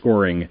higher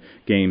scoring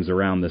games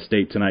around the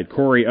state tonight.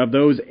 Corey, of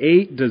those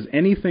 8, does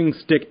anything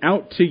stick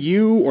out to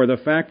you, or the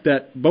fact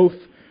that both,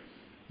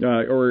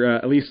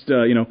 at least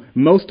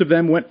most of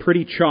them went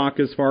pretty chalk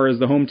as far as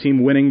the home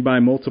team winning by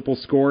multiple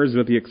scores,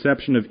 with the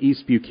exception of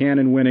East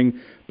Buchanan winning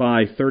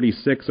by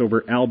 36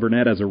 over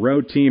Alburnett as a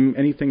road team?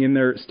 Anything in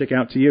there stick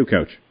out to you,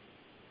 Coach?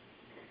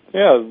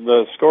 Yeah,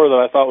 the score that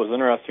I thought was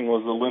interesting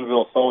was the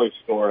Linville-Sully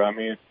score. I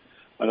mean,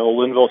 I know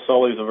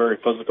Linville-Sully is a very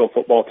physical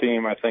football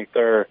team. I think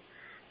they're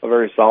a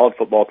very solid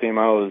football team.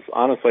 I was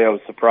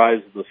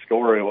surprised at the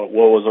score. What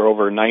was there,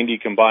 over 90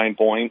 combined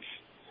points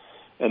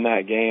in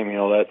that game?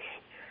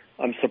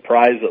 I'm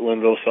surprised that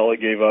Linville-Sully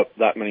gave up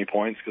that many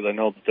points, because I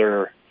know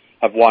that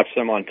I've watched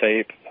them on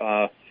tape.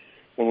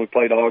 when we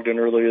played Ogden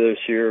earlier this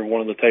year,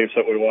 one of the tapes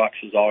that we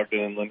watched is Ogden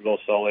and Linville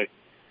Sully.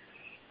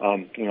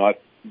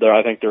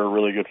 I think they're a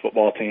really good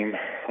football team.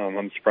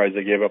 I'm surprised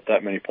they gave up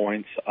that many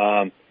points.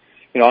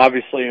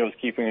 Obviously it was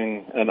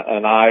keeping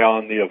an eye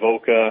on the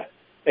Avoca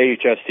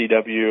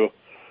AHSTW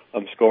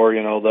score.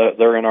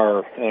 They're in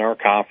our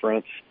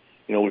conference.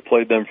 We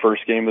played them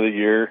first game of the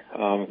year.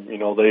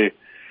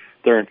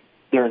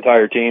 Their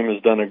entire team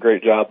has done a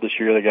great job this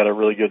year. They got a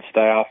really good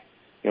staff.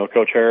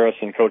 Coach Harris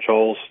and Coach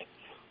Holst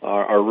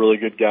are really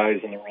good guys,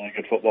 and they're really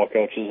good football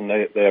coaches, and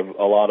they have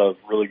a lot of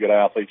really good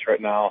athletes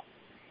right now.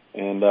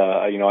 And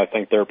I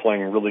think they're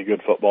playing really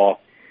good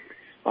football.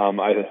 I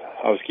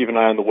was keeping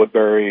an eye on the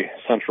Woodbury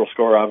Central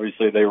score.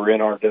 Obviously, they were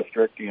in our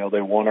district.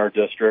 They won our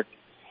district.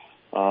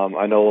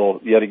 I know,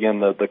 yet again,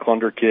 the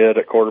Clunder kid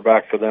at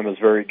quarterback for them is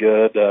very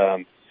good.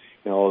 The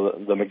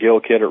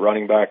McGill kid at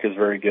running back is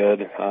very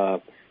good.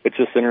 It's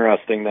just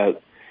interesting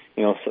that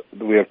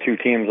we have two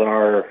teams on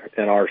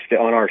our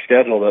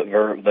schedule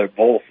that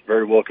both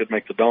very well could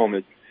make the Dome.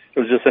 It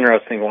was just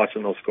interesting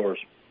watching those scores.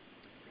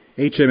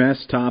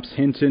 HMS tops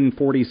Hinton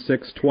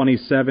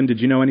 46-27.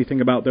 Did you know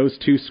anything about those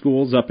two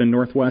schools up in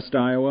northwest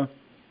Iowa?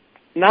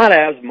 Not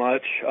as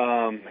much.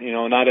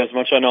 Not as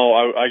much. I know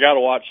I got to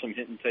watch some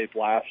Hinton tape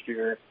last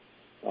year.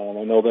 I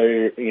know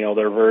they're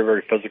very,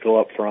 very physical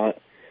up front.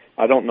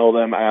 I don't know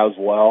them as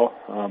well.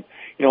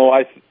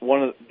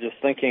 Just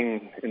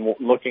thinking and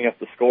looking at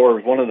the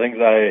scores, one of the things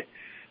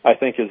I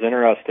think is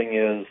interesting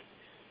is,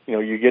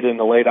 you get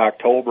into late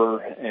October,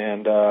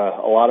 and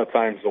a lot of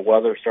times the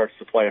weather starts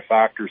to play a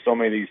factor. So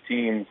many of these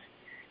teams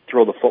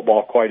throw the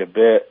football quite a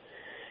bit.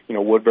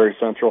 Woodbury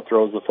Central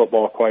throws the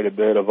football quite a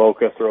bit.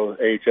 Avoca throws,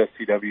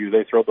 AHSTW,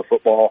 they throw the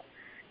football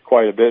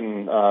quite a bit,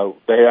 and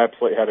they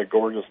absolutely had a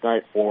gorgeous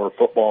night for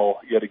football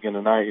yet again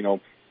tonight. No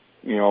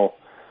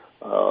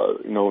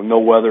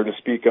weather to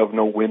speak of,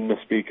 no wind to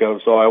speak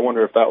of. So I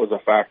wonder if that was a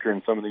factor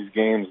in some of these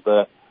games,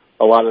 that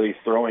a lot of these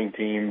throwing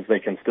teams, they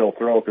can still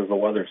throw because the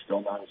weather's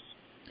still nice.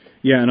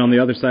 Yeah, and on the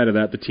other side of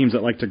that, the teams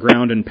that like to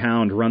ground and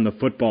pound, run the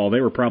football,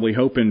 they were probably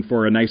hoping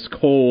for a nice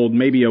cold,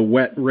 maybe a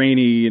wet,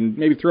 rainy, and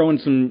maybe throw in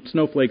some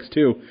snowflakes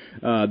too.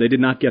 They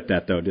did not get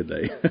that, though, did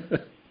they?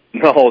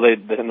 No, they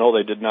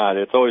did not.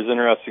 It's always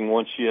interesting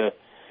once you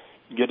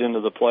get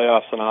into the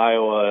playoffs in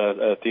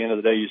Iowa. At the end of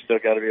the day, you still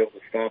got to be able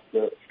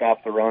to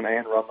stop the run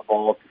and run the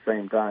ball at the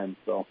same time.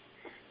 So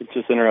it's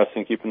just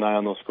interesting keeping an eye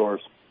on those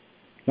scores.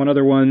 One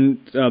other one,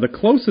 the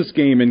closest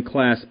game in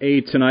Class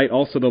A tonight,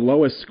 also the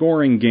lowest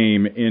scoring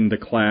game in the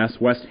class,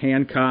 West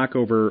Hancock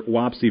over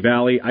Wapsie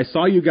Valley. I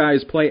saw you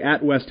guys play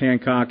at West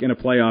Hancock in a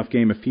playoff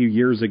game a few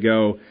years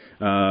ago.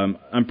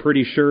 I'm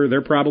pretty sure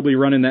they're probably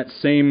running that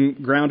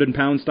same ground and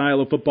pound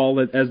style of football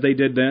as they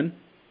did then.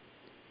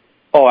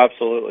 Oh,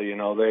 absolutely.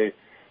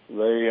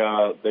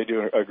 They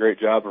do a great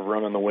job of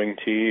running the wing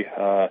tee.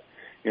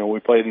 We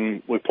played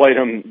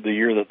them the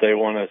year that they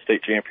won a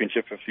state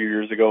championship a few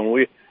years ago, and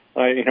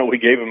we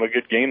gave them a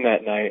good game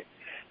that night.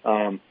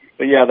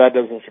 But yeah, that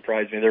doesn't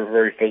surprise me. They're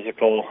very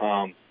physical.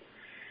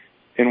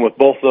 And with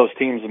both those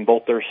teams and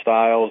both their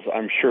styles,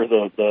 I'm sure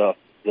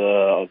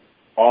the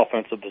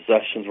offensive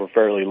possessions were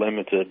fairly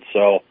limited.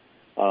 So,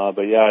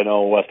 but yeah, I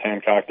know West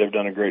Hancock, they've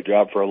done a great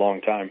job for a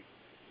long time.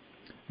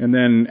 And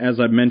then, as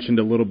I've mentioned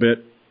a little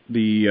bit,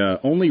 the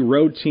only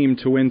road team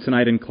to win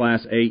tonight in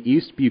Class A,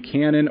 East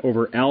Buchanan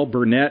over Al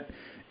Burnett.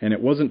 And it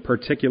wasn't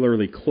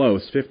particularly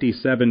close,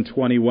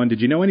 57-21.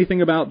 Did you know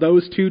anything about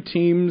those two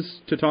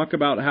teams to talk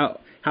about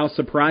how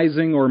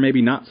surprising or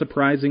maybe not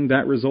surprising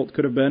that result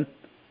could have been?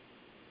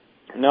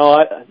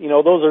 No,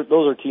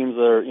 those are teams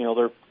that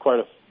are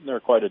they're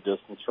quite a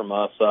distance from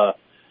us. I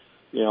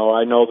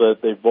know that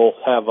they both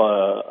have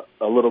a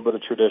little bit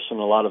of tradition,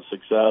 a lot of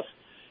success.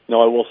 I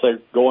will say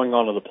going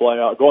on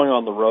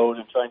the road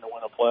and trying to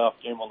win a playoff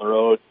game on the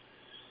road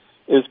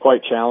is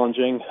quite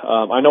challenging.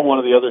 I know one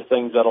of the other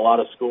things that a lot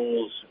of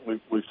schools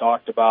we've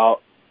talked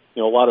about,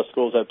 a lot of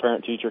schools have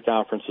parent-teacher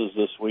conferences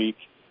this week,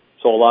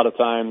 so a lot of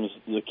times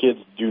the kids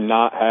do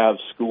not have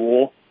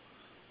school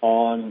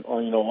on a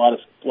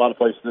lot of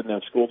places didn't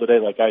have school today.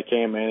 Like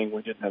IKM Manning,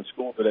 we didn't have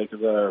school today because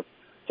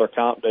it's our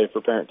comp day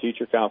for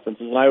parent-teacher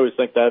conferences, and I always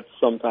think that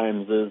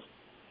sometimes is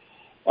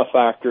a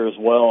factor as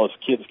well as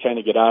kids kind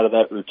of get out of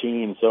that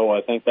routine. So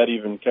I think that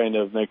even kind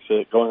of makes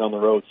it going on the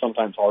road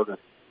sometimes harder.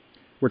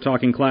 We're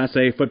talking Class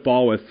A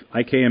football with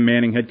IKM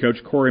Manning head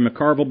coach Corey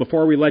McCarville.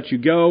 Before we let you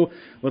go,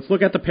 let's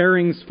look at the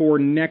pairings for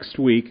next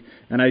week.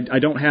 And I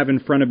don't have in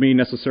front of me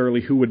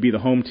necessarily who would be the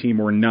home team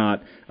or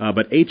not,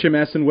 but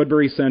HMS and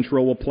Woodbury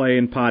Central will play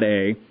in Pod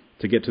A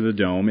to get to the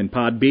Dome. In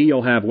Pod B,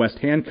 you'll have West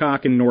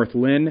Hancock and North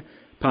Lynn.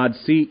 Pod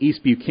C,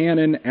 East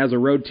Buchanan as a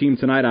road team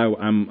tonight.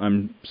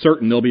 I'm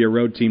certain there'll be a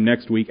road team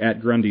next week at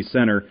Grundy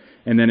Center.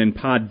 And then in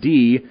Pod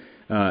D,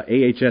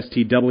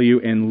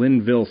 AHSTW and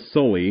Linville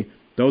Sully.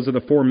 Those are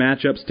the four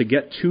matchups to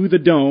get to the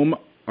Dome.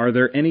 Are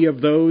there any of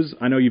those?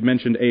 I know you've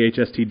mentioned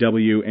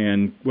AHSTW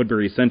and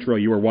Woodbury Central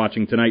you were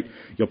watching tonight.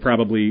 You'll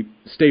probably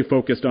stay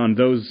focused on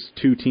those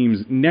two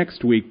teams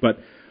next week. But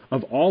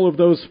of all of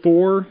those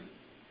four,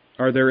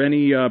 are there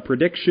any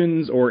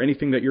predictions or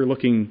anything that you're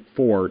looking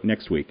for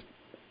next week?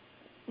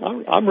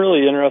 I'm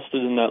really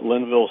interested in that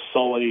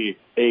Linville-Sully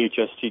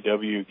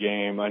AHSTW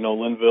game. I know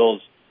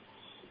Linville's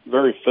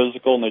very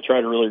physical, and they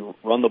try to really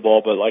run the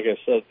ball, but like I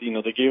said,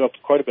 they gave up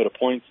quite a bit of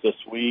points this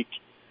week.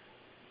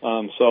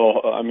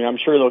 So, I'm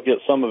sure they'll get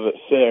some of it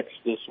fixed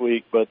this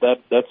week, but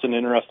that's an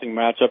interesting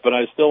matchup. And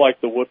I still like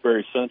the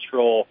Woodbury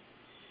Central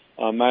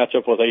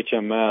matchup with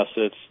HMS.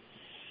 It's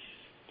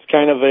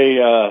kind of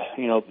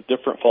a,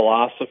 different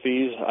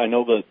philosophies. I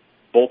know that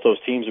both those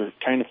teams are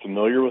kind of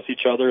familiar with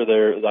each other.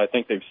 I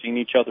think they've seen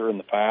each other in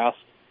the past.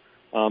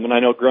 And I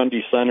know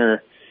Grundy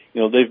Center,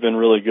 they've been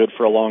really good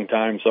for a long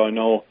time. So I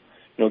know,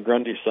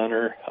 Grundy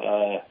Center,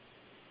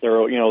 they're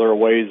a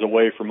ways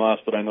away from us,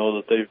 but I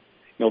know that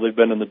they've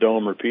been in the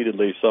Dome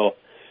repeatedly. So,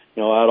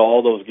 out of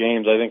all those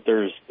games, I think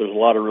there's a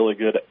lot of really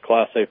good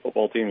Class A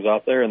football teams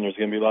out there, and there's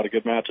going to be a lot of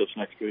good matchups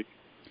next week.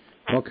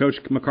 Well, Coach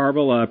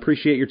McCarville,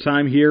 appreciate your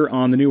time here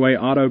on the New Way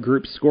Auto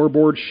Group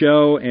Scoreboard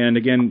Show, and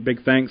again,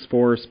 big thanks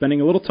for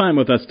spending a little time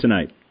with us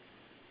tonight.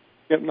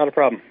 Yep, not a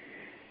problem.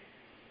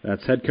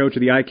 That's head coach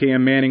of the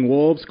IKM Manning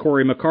Wolves,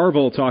 Corey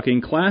McCarville,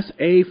 talking Class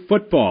A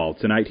football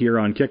tonight here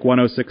on Kick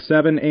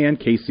 106.7 and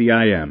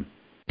KCIM.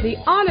 The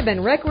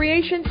Audubon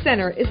Recreation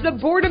Center is the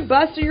boredom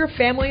buster your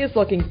family is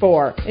looking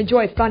for.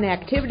 Enjoy fun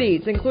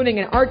activities, including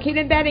an arcade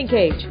and batting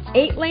cage,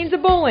 8 lanes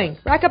of bowling,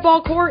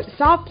 racquetball court,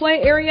 soft play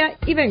area,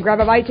 even grab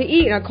a bite to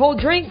eat and a cold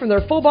drink from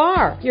their full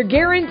bar. You're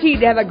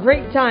guaranteed to have a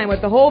great time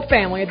with the whole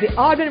family at the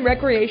Audubon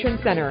Recreation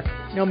Center.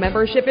 No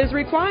membership is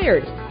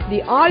required.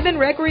 The Audubon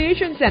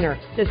Recreation Center,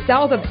 just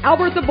south of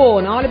Albert the Bull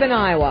in Audubon,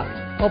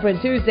 Iowa. Open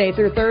Tuesday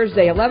through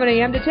Thursday, 11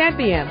 a.m. to 10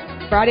 p.m.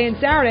 Friday and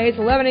Saturdays,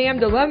 11 a.m.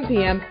 to 11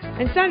 p.m.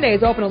 And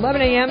Sundays open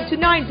 11 a.m. to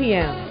 9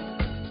 p.m.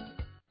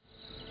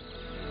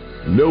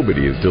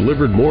 Nobody has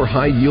delivered more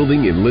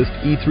high-yielding Enlist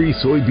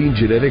E3 soybean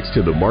genetics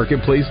to the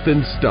marketplace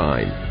than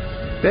Stein.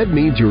 That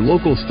means your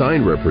local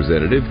Stein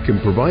representative can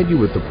provide you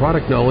with the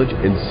product knowledge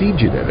and seed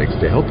genetics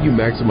to help you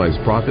maximize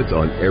profits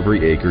on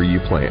every acre you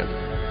plant.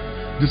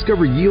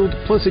 Discover yield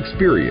plus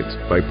experience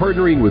by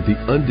partnering with the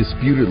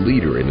undisputed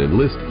leader in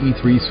Enlist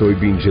E3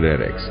 soybean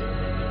genetics.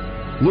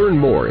 Learn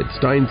more at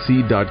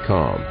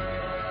steinseed.com.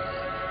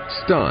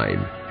 Stein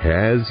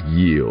has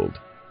yield.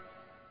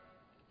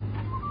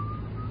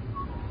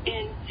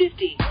 In 50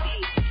 feet.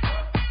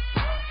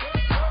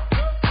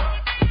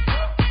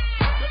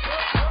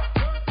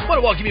 I want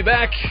to welcome you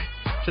back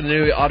to the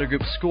New Auto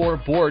Group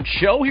Scoreboard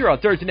Show here on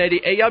Thursday night,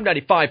 AM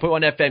 95.1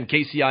 FM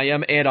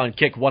KCIM and on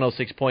Kick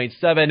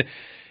 106.7.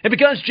 And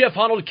because Jeff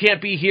Honnold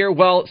can't be here,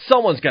 well,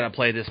 someone's got to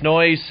play this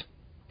noise.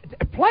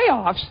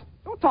 Playoffs?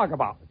 Don't talk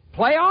about it.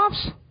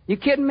 Playoffs? You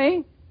kidding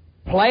me?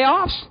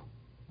 Playoffs?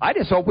 I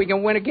just hope we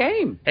can win a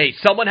game. Hey,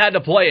 someone had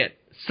to play it.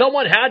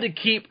 Someone had to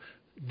keep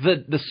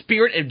the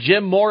spirit of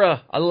Jim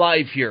Mora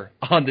alive here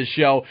on the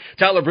show.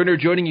 Tyler Brunner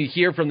joining you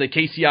here from the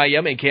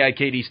KCIM and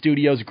KIKD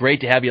studios. Great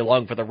to have you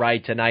along for the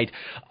ride tonight.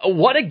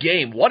 What a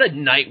game. What a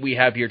night we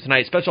have here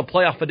tonight. Special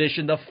playoff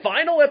edition, the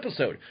final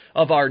episode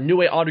of our New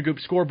Way Auto Group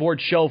Scoreboard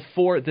Show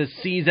for the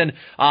season.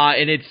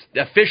 And it's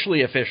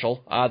officially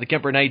official. The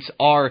Kemper Knights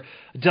are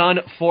done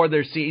for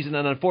their season.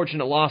 An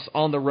unfortunate loss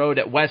on the road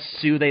at West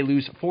Sioux. They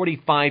lose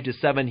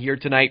 45-7 here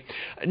tonight.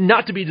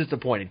 Not to be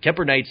disappointed.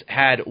 Kemper Knights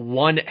had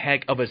one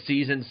heck of a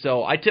season.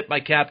 So I tip my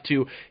cap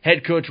to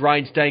head coach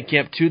Ryan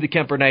Steinkamp, to the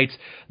Kemper Knights.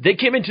 They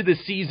came into the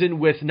season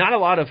with not a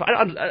lot of,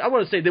 I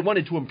want to say they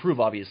wanted to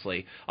improve,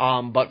 obviously.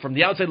 But from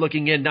the outside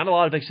looking in, not a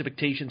lot of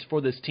expectations for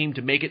this team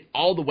to make it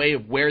all the way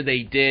of where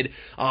they did.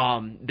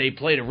 They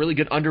played a really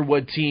good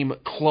Underwood team,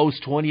 close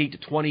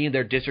 28-20 in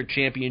their district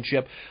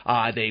championship.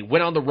 They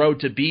went on the road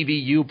to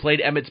BVU,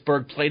 played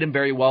Emmitsburg, played them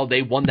very well.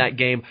 They won that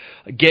game.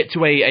 Get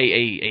to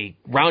a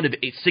round of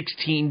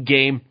 16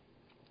 game.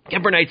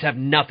 Kemper Knights have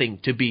nothing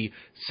to be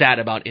sad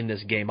about in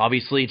this game.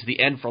 Obviously, it's the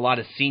end for a lot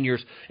of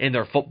seniors in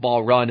their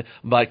football run,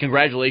 but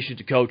congratulations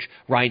to Coach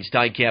Ryan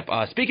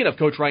Steinkamp. Speaking of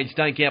Coach Ryan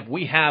Steinkamp,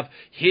 we have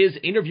his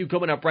interview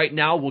coming up right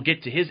now. We'll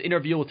get to his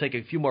interview. We'll take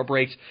a few more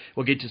breaks.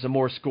 We'll get to some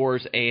more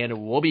scores,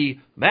 and we'll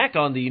be back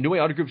on the New Way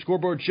Auto Group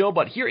Scoreboard Show.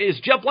 But here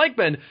is Jeff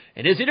Blankman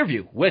and his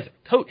interview with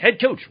head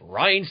coach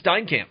Ryan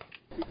Steinkamp.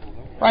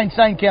 Ryan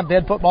Steinkamp, the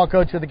head football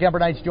coach of the Kemper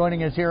Knights,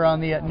 joining us here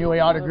on the New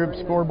Way Auto Group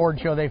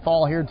Scoreboard Show. They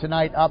fall here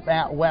tonight up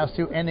at West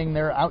Sioux, ending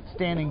their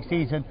outstanding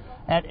season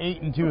at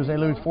 8-2 as they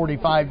lose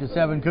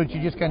 45-7. Coach,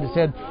 you just kind of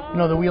said,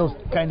 the wheels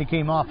kind of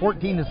came off.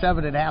 14-7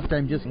 at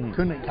halftime, just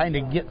couldn't kind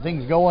of get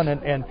things going,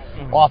 and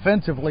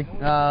offensively,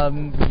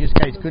 you just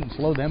guys couldn't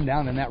slow them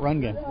down in that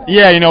run game.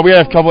 Yeah, we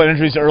had a couple of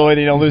injuries early.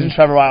 Losing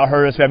Trevor Weil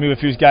hurt us. We had to move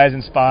a few guys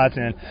in spots,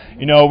 and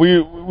we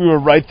were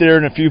right there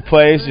in a few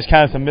plays, just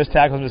kind of some missed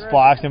tackles, missed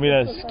blocks, and we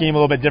had to scheme a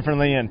little bit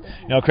differently. And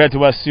credit to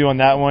West Sioux on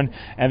that one.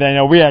 And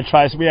then we had to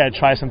try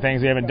some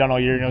things we haven't done all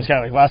year. It's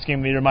kind of like last game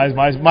of the year. Might as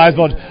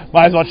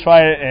well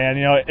try it. And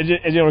and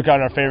it didn't work out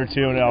in our favor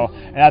too.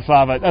 And that's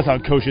how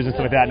coaches and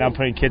stuff like that now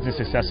putting kids in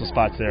successful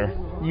spots there.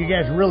 You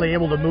guys really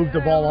able to move the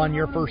ball on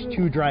your first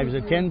 2 drives.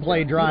 A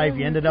 10-play drive,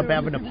 you ended up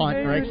having to punt,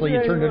 or actually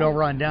you turned it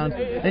over on downs.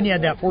 Then you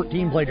had that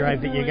 14-play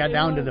drive that you got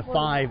down to the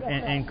 5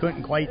 and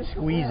couldn't quite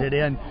squeeze it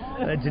in.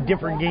 It's a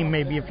different game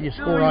maybe if you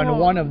score on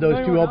one of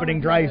those 2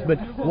 opening drives. But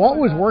what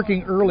was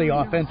working early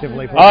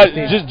offensively for the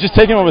team? Just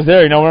taking what was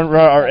there.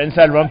 Our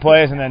inside run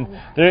plays, and then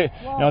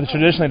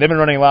traditionally they've been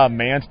running a lot of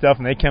man stuff,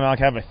 and they came out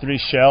having a 3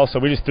 shell. So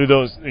we just threw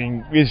those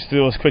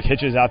quick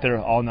hitches out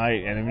there all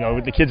night,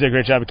 and the kids did a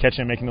great job of catching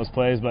and making those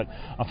plays. But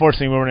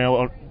unfortunately, we weren't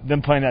able.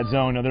 Them playing that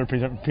zone, they were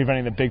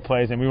preventing the big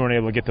plays, and we weren't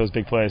able to get those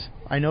big plays.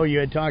 I know you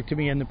had talked to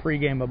me in the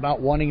pregame about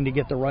wanting to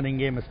get the running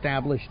game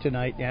established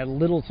tonight. You had a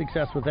little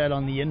success with that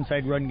on the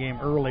inside run game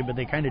early, but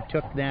they kind of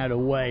took that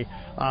away.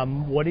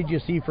 What did you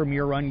see from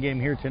your run game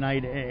here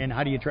tonight, and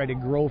how do you try to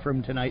grow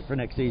from tonight for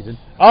next season?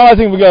 I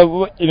think we got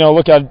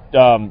look at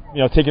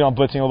taking on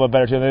blitzing a little bit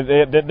better too.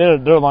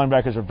 Their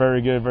linebackers are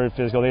very good, very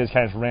physical. They just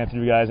kind of ran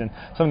through guys, and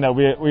something that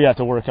we have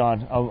to work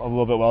on a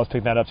little bit. Well, let's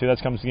pick that up too.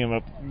 That comes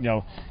to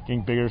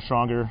getting bigger,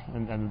 stronger,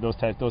 and those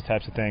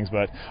types of things.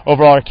 But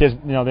overall, our kids,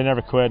 they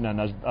never quit, and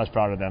I was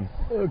proud of them.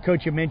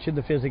 Coach, you mentioned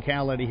the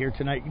physicality here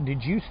tonight.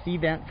 Did you see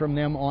that from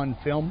them on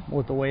film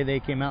with the way they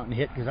came out and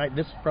hit? Because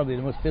this is probably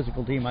the most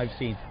physical team I've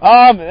seen.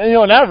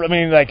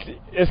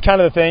 It's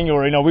kind of the thing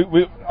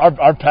where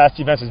our pass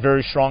defense is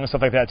very strong and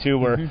stuff like that too.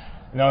 Where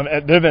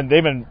they've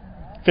been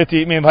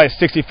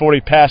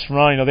 60-40 pass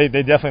run. They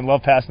definitely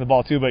love passing the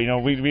ball too. But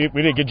we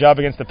did a good job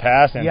against the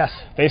pass, and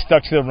they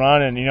stuck to the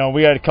run. And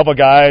we had a couple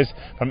guys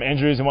from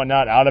injuries and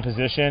whatnot out of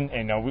position,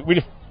 and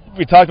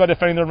we talked about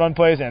defending their run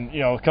plays, and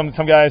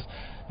some guys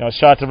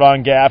shot the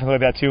wrong gap and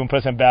stuff like that too, and put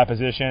us in bad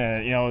position.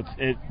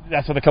 And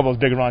that's what a couple of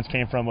those big runs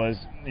came from was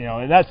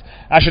and that's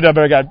I should have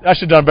done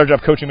a better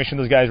job coaching, making sure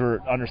those guys were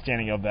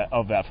understanding of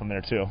that from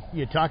there too.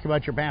 You talk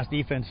about your pass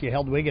defense. You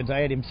held Wiggins. I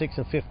had him 6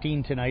 of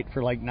 15 tonight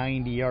for like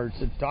 90 yards.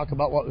 So talk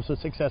about what was so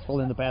successful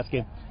in the pass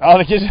game. Oh,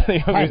 the kids,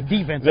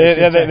 defense.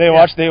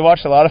 They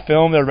watched a lot of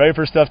film. They're ready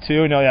for stuff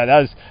too.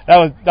 That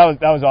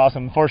was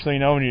awesome. Unfortunately,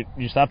 when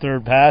you stop their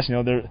pass,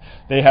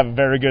 they have a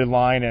very good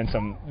line and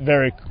some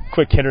very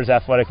quick hitters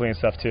athletically and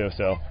stuff too.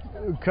 So,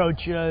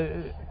 Coach,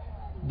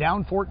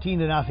 down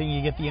 14-0,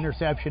 you get the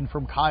interception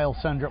from Kyle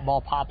Sundrup. Ball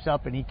pops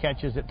up and he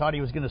catches it. Thought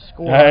he was going to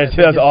score.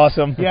 That's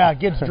awesome. Yeah,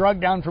 gets drugged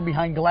down from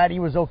behind. Glad he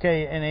was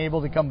okay and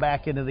able to come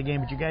back into the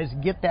game. But you guys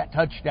get that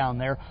touchdown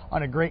there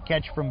on a great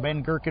catch from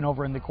Ben Gherkin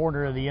over in the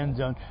corner of the end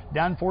zone.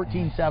 Down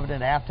 14-7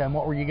 at halftime.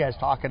 What were you guys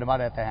talking about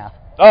at the half?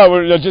 Oh,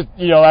 we're just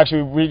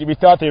actually we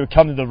thought they would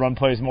come to the run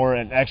plays more,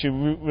 and actually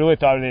we really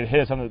thought they'd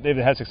hit us they'd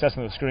had success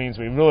on the screens.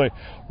 We really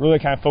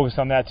kind of focused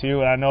on that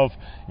too. And I know if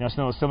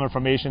some of those similar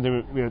formations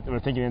we were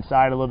thinking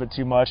inside a little bit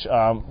too much,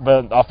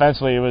 but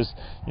offensively it was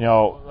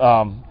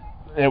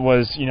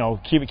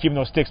keeping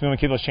those sticks moving,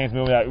 keep those chains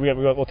moving.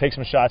 We'll take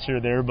some shots here or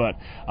there, but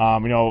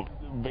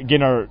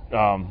getting our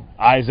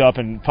eyes up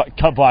and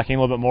cut blocking a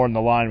little bit more in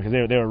the line because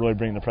they were really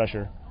bringing the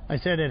pressure. I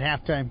said at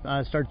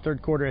halftime, start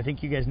third quarter, I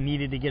think you guys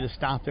needed to get a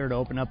stop there to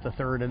open up the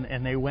third,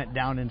 and they went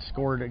down and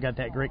scored. Got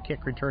that great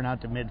kick return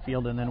out to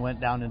midfield, and then went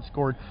down and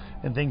scored,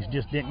 and things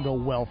just didn't go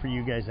well for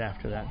you guys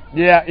after that.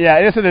 Yeah.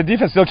 The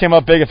defense still came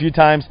up big a few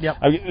times. Yep.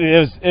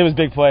 It was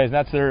big plays,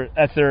 and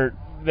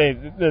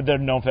they're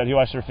known for that. You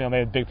watch their film; they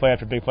had big play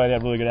after big play. They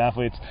have really good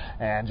athletes,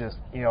 and just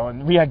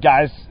and we had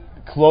guys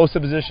close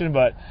to position,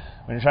 but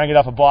when you're trying to get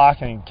off a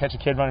block and catch a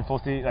kid running full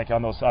speed, like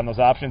on those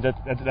options,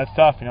 that's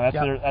tough.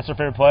 That's their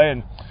favorite play,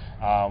 and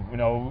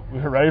we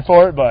were ready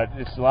for it, but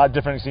it's a lot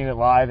different seeing it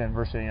live and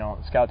versus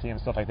scout team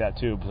and stuff like that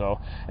too. So,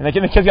 and the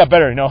kids got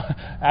better.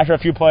 After a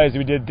few plays,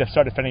 we did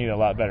start defending it a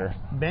lot better.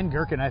 Ben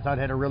Gherkin, I thought,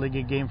 had a really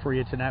good game for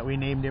you tonight. We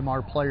named him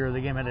our player of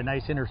the game. Had a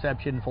nice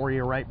interception for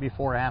you right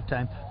before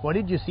halftime. What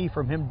did you see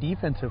from him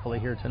defensively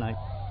here tonight?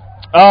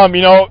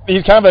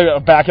 He's kind of a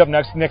backup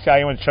next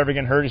guy. When Trevor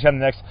getting hurt, he's having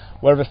the next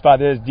whatever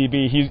spot is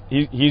DB.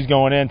 He's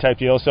going in type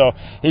deal. So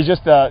he's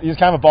just he's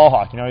kind of a ball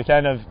hawk.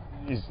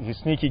 He's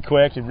sneaky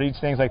quick. He reads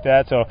things like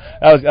that. So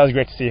that was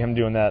great to see him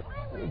doing that.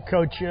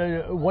 Coach,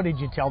 what did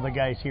you tell the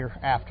guys here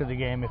after the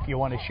game? If you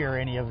want to share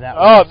any of that.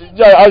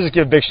 I'll just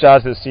give big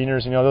shout out to the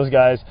seniors. Those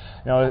guys.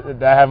 I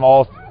have them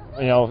all.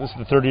 This is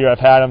the third year I've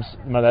had them.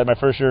 My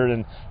first year,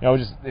 and I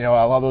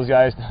love those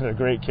guys. They're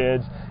great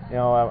kids.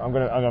 I'm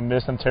gonna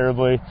miss them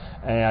terribly,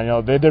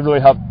 and they did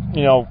really help.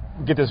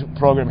 Get this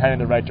program heading in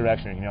the right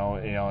direction. And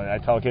I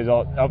tell kids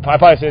I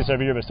probably say this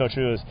every year, but it's so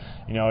true. Is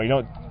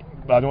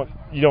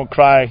you don't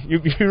cry.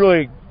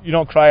 You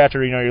don't cry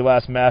after your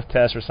last math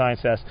test or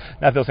science test.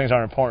 Not that those things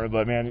aren't important,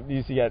 but man,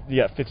 you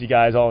got 50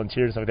 guys all in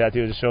tears and stuff like that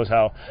too. It just shows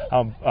how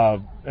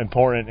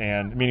important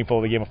and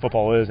meaningful the game of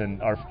football is,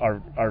 and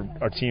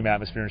our team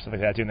atmosphere and stuff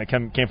like that too. And they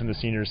came from the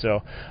seniors,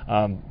 so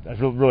I was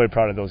really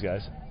proud of those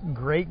guys.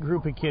 Great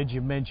group of kids.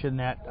 You mentioned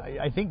that.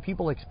 I think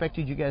people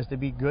expected you guys to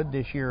be good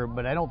this year,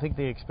 but I don't think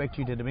they expect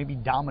you to maybe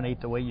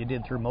dominate the way you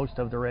did through most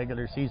of the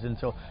regular season.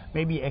 So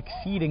maybe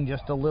exceeding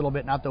just a little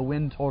bit, not the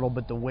win total,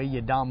 but the way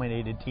you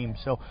dominated teams.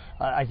 So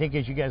I I think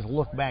as you guys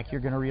look back, you're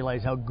going to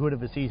realize how good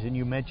of a season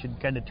you mentioned,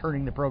 kind of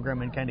turning the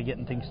program and kind of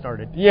getting things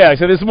started. Yeah,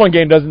 so this one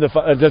game doesn't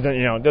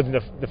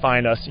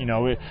define us.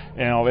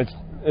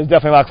 It's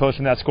definitely a lot closer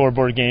than that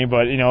scoreboard game,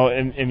 but in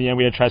the end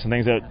we had to try some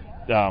things that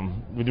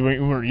we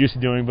weren't used to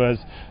doing, but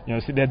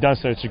they've done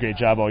such a great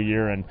job all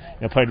year, and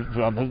played.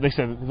 Like I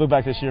said, look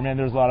back this year, man.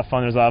 There was a lot of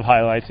fun. There's a lot of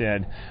highlights,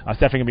 and it's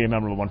definitely gonna be a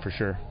memorable one for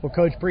sure. Well,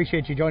 Coach,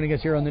 appreciate you joining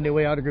us here on the New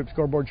Way Auto Group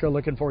Scoreboard Show.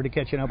 Looking forward to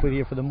catching up with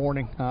you for the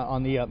morning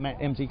on the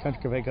MC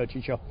Country Cafe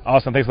Coaching Show.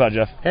 Awesome, thanks a lot,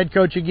 Jeff. Head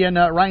coach again,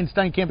 Ryan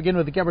Steinkamp again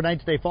with the Kemper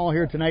Knights. They fall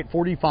here tonight,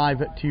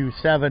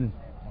 45-7.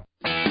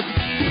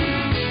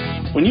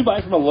 When you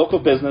buy from a local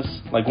business,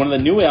 like one of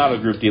the New Way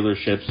Auto Group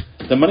dealerships,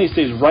 the money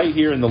stays right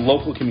here in the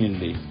local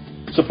community.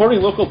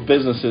 Supporting local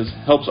businesses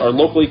helps our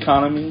local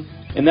economy,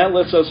 and that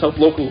lets us help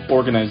local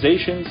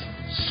organizations,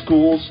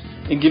 schools,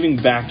 and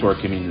giving back to our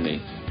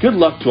community. Good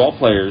luck to all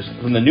players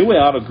from the New Way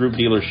Auto Group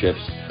dealerships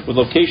with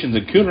locations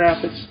in Coon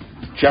Rapids,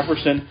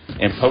 Jefferson,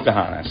 and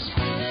Pocahontas.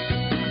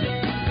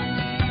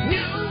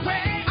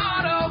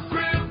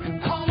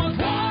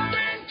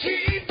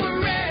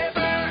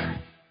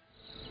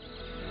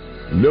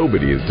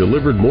 Nobody has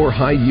delivered more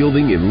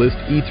high-yielding Enlist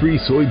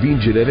E3 soybean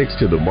genetics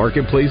to the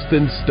marketplace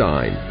than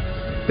Stein.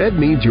 That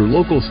means your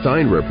local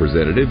Stein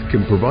representative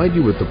can provide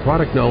you with the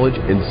product knowledge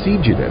and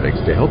seed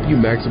genetics to help you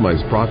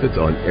maximize profits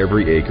on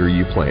every acre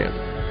you plant.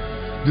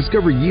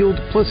 Discover yield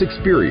plus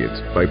experience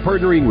by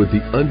partnering with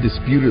the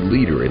undisputed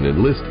leader in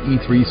Enlist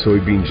E3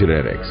 soybean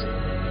genetics.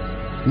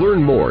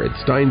 Learn more at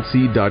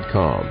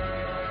steinseed.com.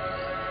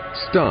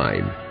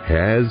 Stein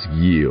has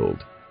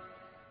yield.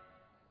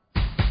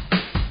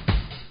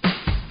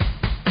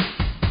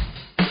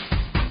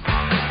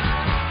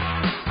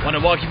 Want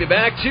to welcome you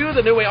back to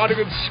the New Way Auto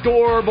Group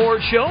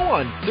Scoreboard Show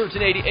on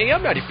 1380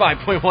 AM,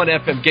 95.1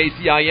 FM,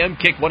 KCIM,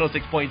 Kick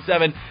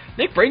 106.7.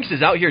 Nick Brinks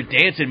is out here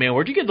dancing, man.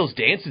 Where'd you get those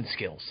dancing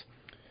skills?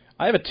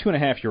 I have a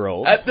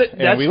 2.5-year-old,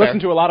 and we listen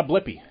to a lot of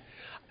Blippy.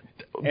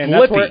 And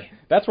Blippy?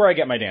 That's where I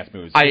get my dance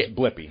moves.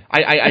 Blippy.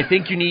 I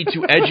think you need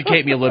to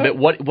educate me a little bit.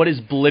 What is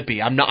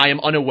Blippy? I am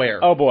unaware.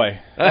 Oh boy.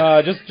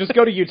 Just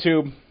go to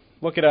YouTube,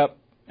 look it up,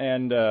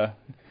 and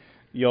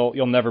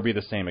you'll never be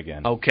the same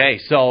again. Okay,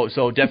 so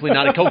definitely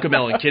not a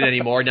Cocomelon kid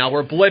anymore. Now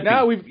we're Blippy.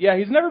 No,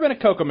 he's never been a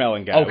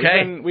Cocomelon guy.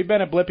 Okay, we've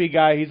been a Blippy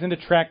guy. He's into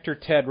Tractor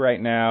Ted right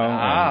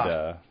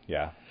now,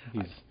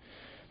 and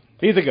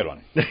he's a good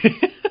one.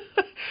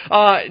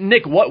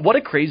 Nick, what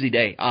a crazy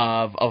day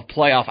of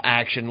playoff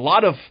action. A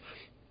lot of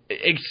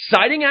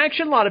exciting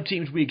action. A lot of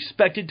teams we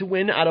expected to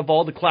win out of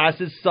all the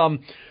classes. Some,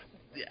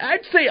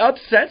 I'd say,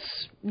 upsets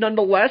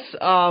nonetheless.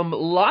 A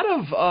lot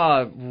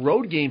of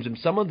road games in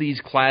some of these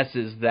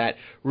classes that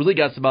really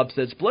got some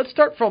upsets. But let's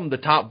start from the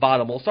top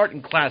bottom. We'll start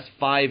in Class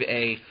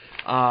 5A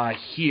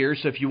here.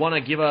 So if you want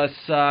to give us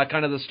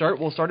kind of the start,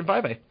 we'll start in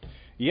 5A.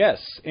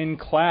 Yes, in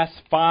Class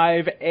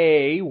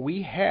 5A,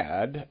 we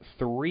had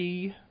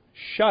 3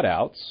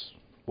 shutouts.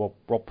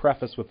 We'll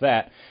preface with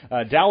that.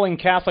 Dowling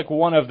Catholic,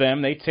 one of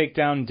them. They take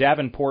down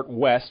Davenport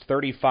West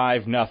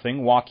 35-0.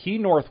 Waukee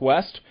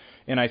Northwest,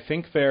 and I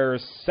think their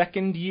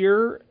second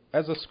year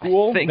as a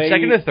school.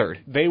 Second or third.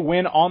 They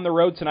win on the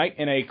road tonight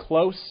in a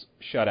close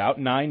shutout,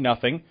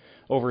 9-0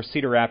 over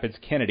Cedar Rapids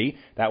Kennedy.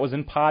 That was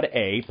in Pod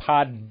A.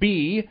 Pod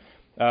B,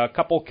 a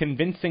couple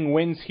convincing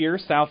wins here.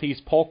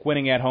 Southeast Polk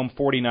winning at home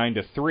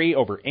 49-3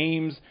 over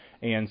Ames,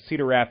 and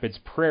Cedar Rapids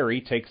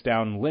Prairie takes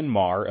down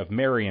Linmar of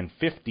Marion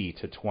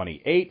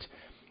 50-28.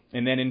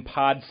 And then in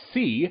Pod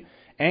C,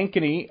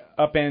 Ankeny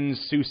upends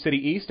Sioux City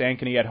East.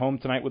 Ankeny at home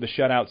tonight with a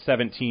shutout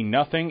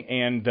 17-0.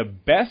 And the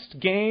best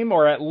game,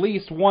 or at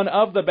least one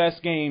of the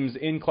best games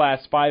in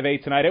Class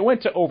 5A tonight, it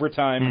went to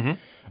overtime.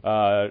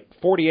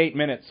 48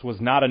 minutes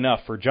was not enough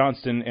for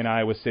Johnston and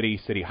Iowa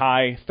City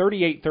High.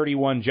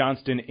 38-31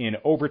 Johnston in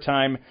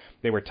overtime.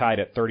 They were tied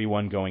at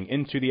 31 going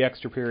into the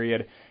extra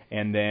period.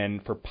 And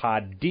then for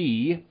Pod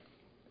D,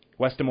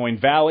 West Des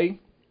Moines Valley,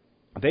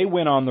 they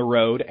win on the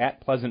road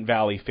at Pleasant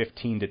Valley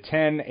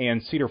 15-10.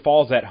 And Cedar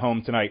Falls at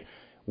home tonight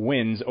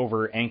wins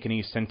over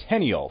Ankeny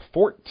Centennial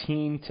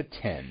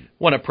 14-10.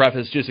 Want to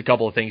preface just a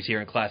couple of things here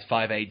in Class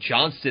 5A.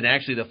 Johnston,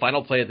 actually, the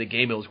final play of the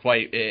game, it was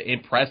quite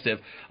impressive.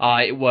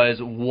 It was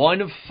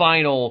one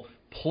final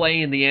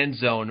play in the end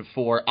zone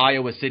for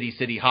Iowa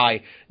City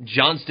High.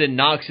 Johnston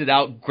knocks it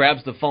out,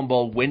 grabs the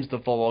fumble, wins the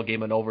football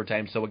game in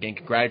overtime. So again,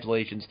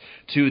 congratulations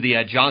to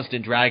the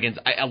Johnston Dragons.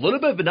 A little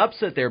bit of an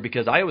upset there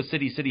because Iowa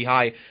City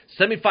High,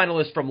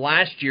 semifinalists from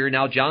last year.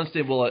 Now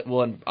Johnston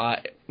will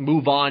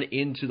move on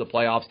into the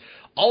playoffs.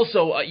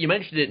 Also, you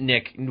mentioned it,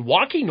 Nick,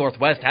 Waukee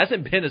Northwest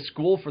hasn't been a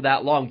school for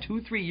that long,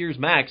 2-3 years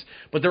max,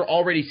 but they're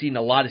already seeing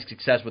a lot of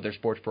success with their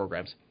sports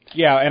programs.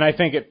 Yeah, and I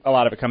think a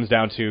lot of it comes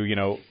down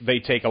to, they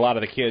take a lot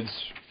of the kids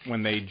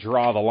when they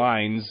draw the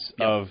lines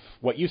of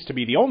what used to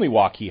be the only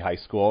Waukee high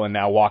school, and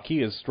now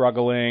Waukee is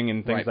struggling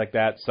and things like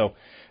that. So,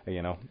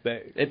 you know,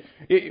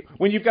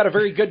 when you've got a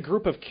very good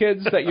group of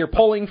kids that you're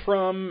pulling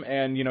from,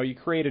 and you know, you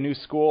create a new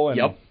school, and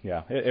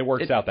it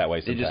works out that way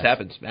sometimes. It just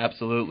happens,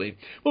 absolutely.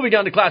 Moving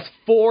on to Class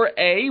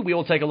 4A, we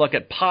will take a look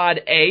at Pod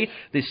A.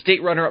 The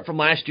state runner-up from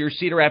last year,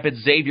 Cedar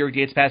Rapids Xavier,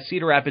 gets past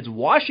Cedar Rapids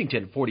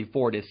Washington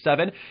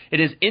 44-7. It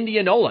is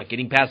Indianola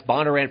getting past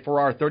Bonnarant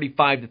Farrar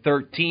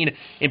 35-13.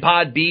 In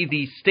Pod B,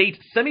 the state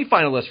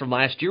semifinalists from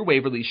last year,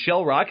 Waverly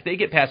Shell Rock, they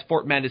get past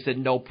Fort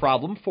Madison no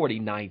problem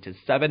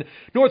 49-7.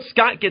 North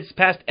Scott gets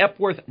past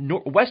Epworth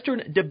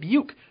Western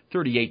Dubuque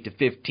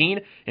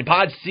 38-15. In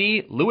Pod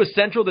C, Lewis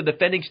Central, the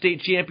defending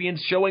state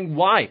champions, showing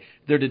why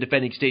they're the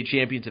defending state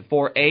champions at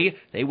 4A.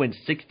 They win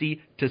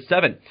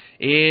 60-7.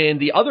 In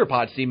the other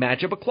Pod C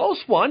matchup, a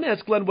close one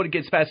as Glenwood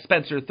gets past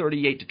Spencer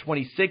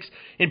 38-26.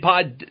 In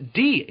Pod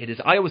D, it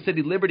is Iowa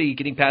City Liberty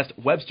getting past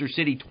Webster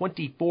City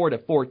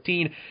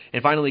 24-14.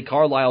 And finally,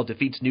 Carlisle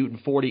defeats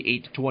Newton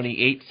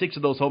 48-28. 6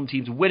 of those home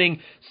teams winning,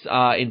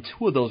 and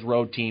 2 of those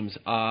road teams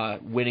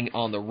winning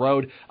on the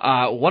road.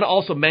 I want to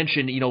also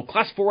mention, you know,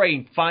 Class 4A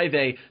and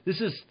 5A,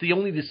 this is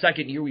only the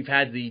second year we've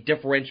had the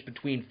differential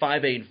between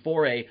 5A and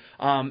 4A.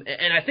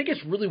 And I think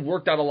it's really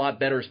worked out a lot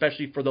better,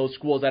 especially for those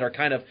schools that are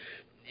kind of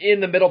in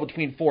the middle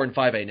between 4 and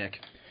 5A, Nick.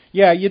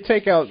 Yeah, you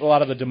take out a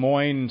lot of the Des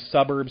Moines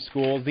suburb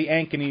schools, the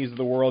Ankeneys of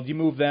the world, you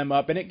move them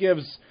up, and it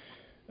gives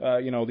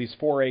these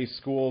 4A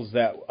schools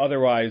that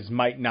otherwise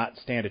might not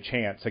stand a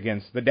chance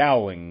against the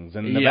Dowlings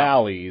and the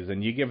Valleys,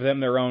 and you give them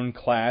their own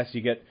class.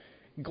 You get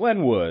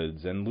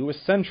Glenwoods and Lewis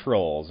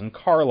Centrals and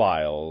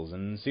Carlisles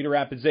and Cedar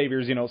Rapids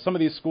Xaviers, you know, some of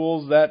these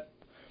schools that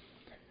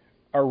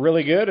are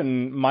really good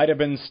and might have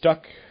been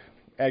stuck.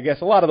 I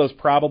guess a lot of those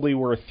probably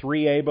were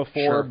 3A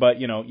before, but,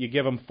 you know, you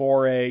give them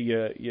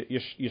 4A,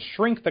 you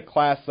shrink the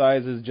class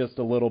sizes just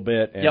a little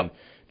bit and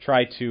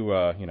try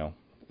to,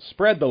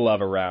 spread the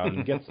love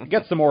around,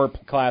 get some more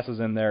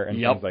classes in there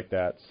and things like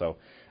that. So,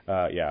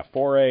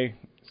 4A,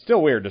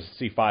 still weird to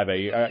see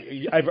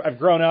 5A. I've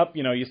grown up,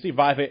 you know, you see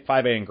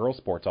 5A in girls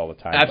sports all the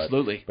time.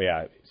 Absolutely. But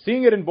yeah,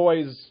 seeing it in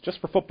boys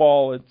just for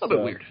football, it's a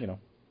little bit weird. You know.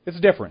 It's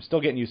different.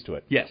 Still getting used to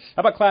it. Yes. How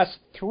about Class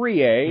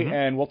 3A?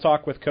 And we'll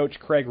talk with Coach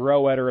Craig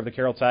Rowetter of the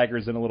Carroll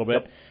Tigers in a little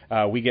bit.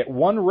 We get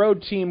 1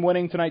 road team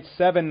winning tonight,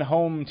 7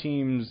 home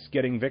teams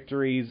getting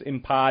victories in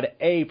Pod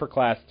A for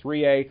Class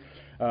 3A.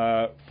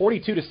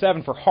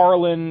 42-7 for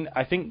Harlan.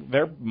 I think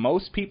they're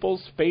most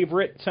people's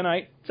favorite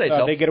tonight. Say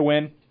so. They get a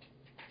win.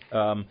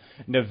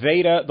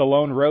 Nevada, the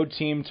lone road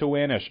team to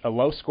win, a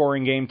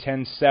low-scoring game,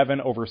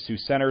 10-7 over Sioux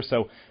Center.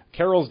 So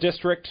Carroll's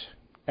district,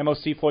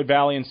 MOC Floyd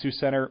Valley and Sioux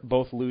Center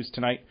both lose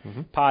tonight.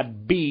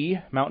 Pod B,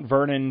 Mount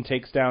Vernon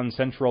takes down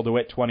Central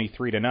DeWitt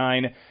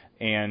 23-9,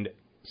 and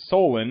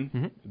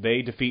Solon,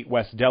 they defeat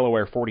West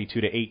Delaware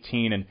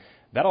 42-18, and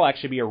that'll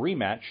actually be a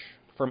rematch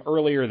from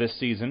earlier this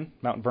season.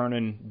 Mount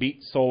Vernon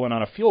beat Solon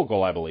on a field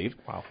goal, I believe.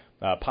 Wow.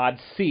 Pod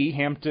C,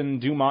 Hampton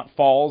Dumont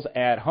Falls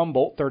at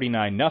Humboldt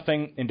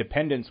 39-0.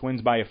 Independence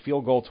wins by a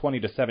field goal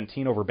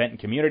 20-17 over Benton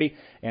Community.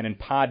 And in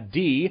Pod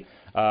D,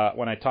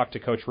 when I talked to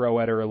Coach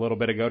Rowetter a little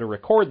bit ago to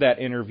record that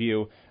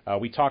interview,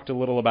 we talked a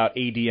little about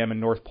ADM and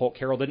North Polk.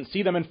 Carroll didn't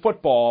see them in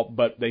football,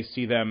 but they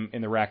see them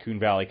in the Raccoon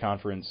Valley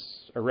Conference,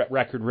 or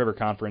Raccoon River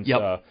Conference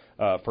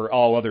for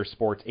all other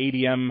sports.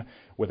 ADM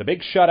with a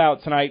big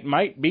shutout tonight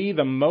might be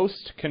the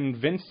most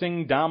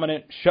convincing,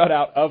 dominant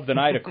shutout of the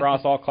night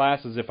across all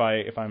classes, if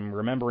I'm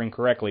remembering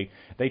correctly.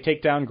 They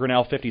take down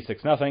Grinnell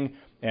 56-0,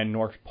 and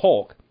North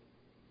Polk,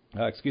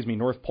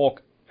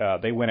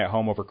 they win at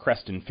home over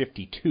Creston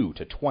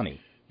 52-20.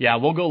 Yeah,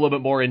 we'll go a little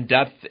bit more in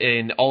depth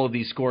in all of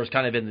these scores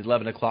kind of in the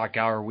 11 o'clock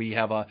hour. We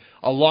have a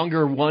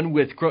longer one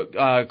with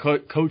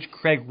Coach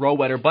Craig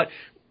Rowetter, but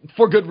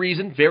for good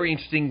reason. Very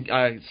interesting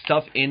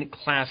stuff in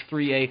Class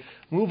 3A.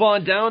 Move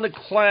on down to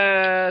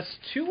Class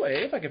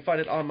 2A, if I can find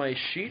it on my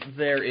sheet.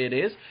 There it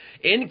is.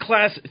 In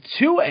Class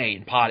 2A,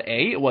 in Pod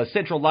A, it was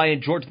Central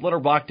Lyon, George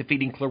Little Rock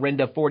defeating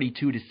Clarinda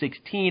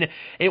 42-16.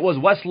 It was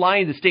West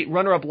Lyon, the state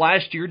runner-up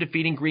last year,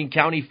 defeating Greene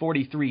County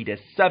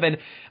 43-7.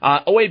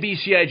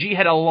 OAB-CIG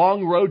had a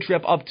long road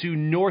trip up to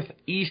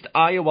northeast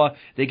Iowa.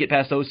 They get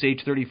past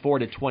Osage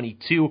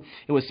 34-22.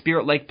 It was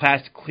Spirit Lake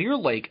past Clear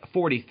Lake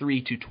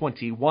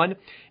 43-21.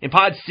 In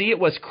Pod C, it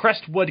was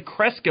Crestwood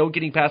Cresco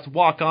getting past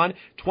Walk-On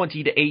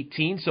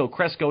 20-18. So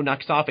Cresco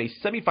knocks off a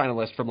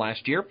semifinalist from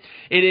last year.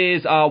 It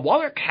is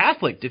Waller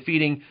Catholic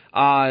defeating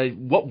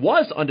what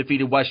was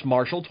undefeated West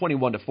Marshall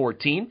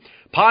 21-14.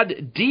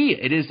 Pod D,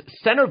 it is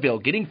Centerville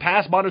getting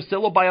past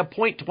Monticello by a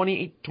point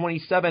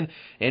 28-27,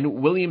 and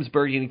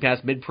Williamsburg getting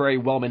past Mid-Prairie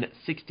Wellman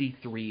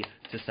 63-7.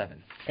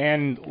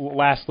 And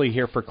lastly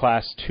here for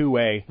Class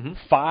 2A,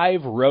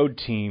 5 road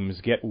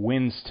teams get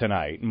wins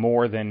tonight,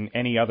 more than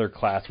any other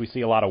class. We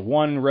see a lot of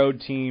 1 road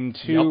team,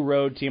 2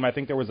 road team. I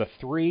think there was a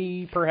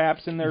 3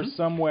 perhaps in there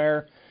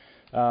somewhere.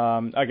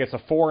 I guess a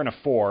 4 and a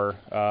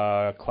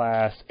 4.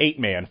 Class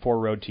 8-man, 4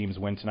 road teams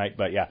win tonight.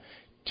 But yeah,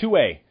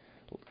 2A,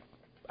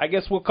 I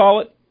guess we'll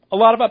call it a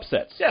lot of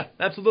upsets. Yeah,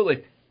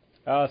 absolutely.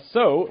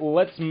 So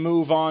let's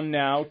move on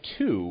now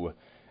to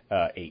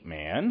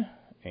 8-man,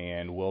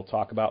 and we'll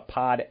talk about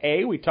Pod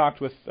A. We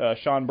talked with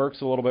Sean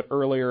Burks a little bit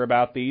earlier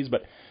about these,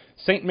 but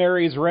St.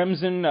 Mary's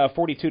Remsen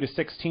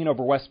 42-16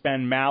 over West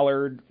Bend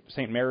Mallard.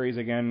 St. Mary's,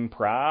 again,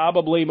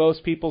 probably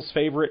most people's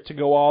favorite to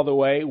go all the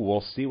way.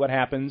 We'll see what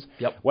happens.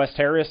 Yep. West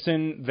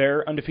Harrison,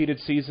 their undefeated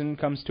season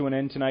comes to an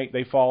end tonight.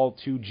 They fall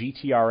to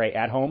GTRA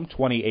at home,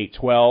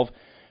 28-12.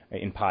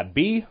 In Pod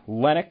B,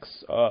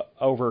 Lennox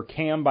over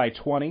Cam by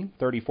 20,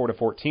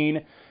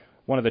 34-14.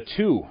 One of the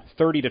two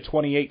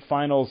 30-28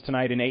 finals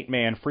tonight in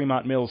 8-man.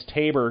 Fremont Mills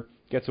Tabor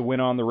gets a win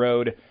on the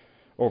road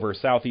over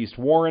Southeast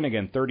Warren,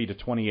 again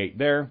 30-28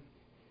 there.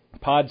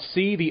 Pod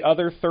C, the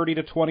other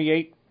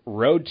 30-28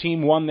 road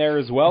team won there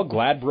as well.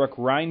 Gladbrook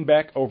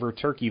Rhinebeck over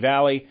Turkey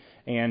Valley.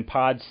 And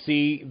Pod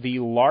C, the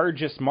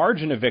largest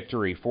margin of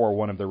victory for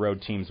one of the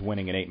road teams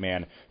winning an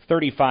 8-man,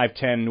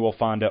 35-10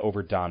 Newell-Fonda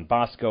over Don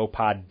Bosco.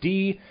 Pod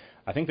D,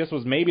 I think this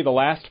was maybe the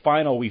last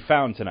final we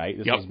found tonight.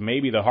 This was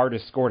maybe the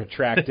hardest score to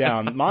track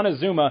down.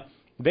 Montezuma,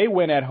 they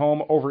win at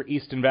home over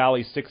Easton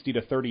Valley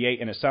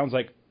 60-38, and it sounds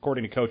like,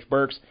 according to Coach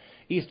Burks,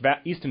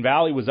 Easton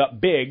Valley was up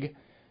big,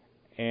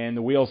 and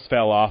the wheels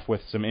fell off with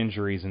some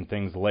injuries and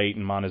things late,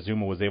 and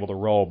Montezuma was able to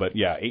roll. But,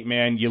 yeah,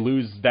 8-man, you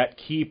lose that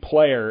key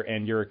player,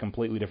 and you're a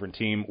completely different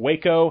team.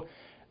 Waco,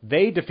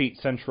 they defeat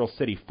Central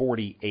City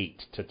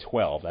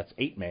 48-12. That's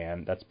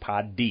 8-man. That's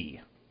Pod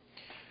D.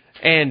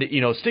 And,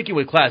 sticking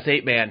with Class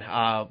 8-man,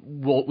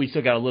 we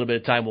still got a little bit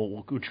of time.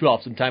 We'll chew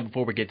off some time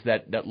before we get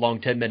to that long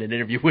 10-minute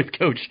interview with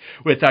Coach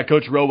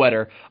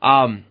Rowetter.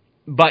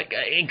 But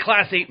in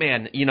Class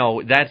 8-man,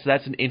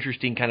 that's an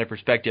interesting kind of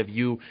perspective.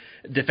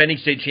 Defending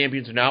state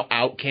champions are now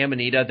out. Cam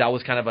Anita, that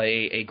was kind of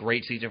a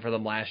great season for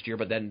them last year,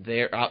 but then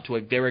they're out to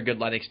a very good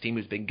Lennox team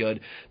who's been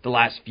good the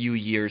last few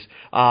years.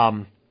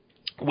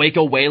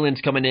 Waco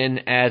Wayland's coming in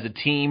as a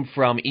team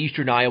from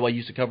Eastern Iowa. I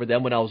used to cover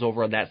them when I was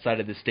over on that side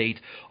of the state.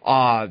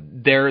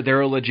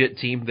 They're a legit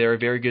team. They're a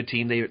very good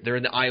team. They're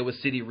in the Iowa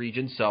City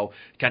region, so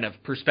kind of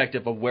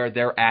perspective of where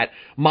they're at.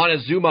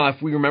 Montezuma,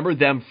 if we remember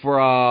them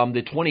from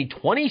the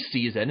 2020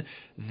 season,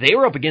 they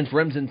were up against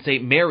Remsen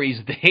St.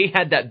 Mary's. They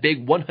had that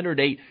big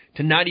 108-94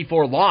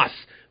 loss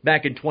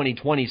back in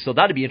 2020, so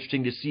that'd be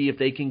interesting to see if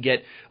they can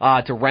get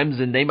to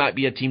Remsen. They might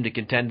be a team to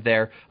contend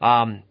there.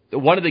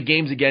 One of the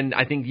games, again,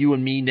 I think you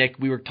and me, Nick,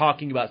 we were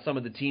talking about some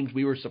of the teams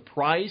we were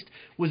surprised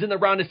was in the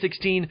round of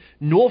 16.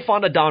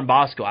 Newell-Fonda Don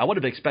Bosco. I would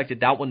have expected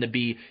that one to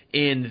be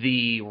in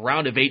the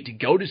round of 8 to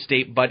go to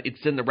state, but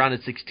it's in the round of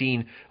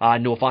 16.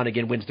 Newell-Fonda,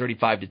 again, wins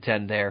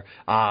 35-10 there.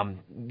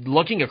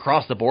 Looking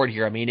across the board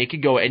here, I mean, it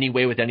could go any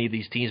way with any of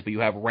these teams, but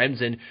you have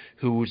Remsen,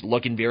 who's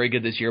looking very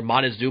good this year.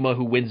 Montezuma,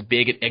 who wins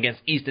big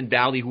against Easton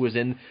Valley, who was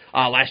in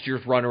last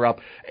year's runner-up.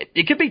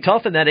 It could be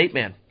tough in that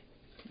 8-man.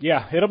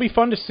 Yeah, it'll be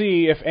fun to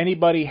see if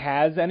anybody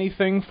has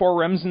anything for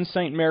Remsen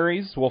St.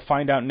 Mary's. We'll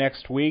find out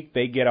next week.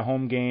 They get a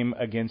home game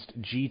against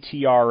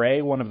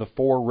GTRA, one of the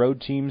 4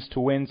 road teams to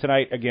win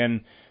tonight.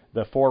 Again,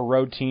 the 4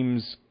 road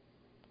teams,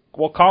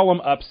 we'll call them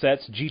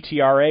upsets.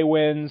 GTRA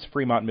wins,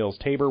 Fremont Mills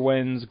Tabor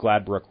wins,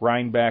 Gladbrook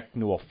Rhinebeck,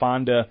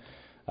 Newell-Fonda.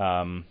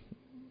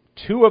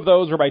 2 of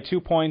those were by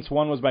 2 points.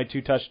 1 was by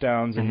 2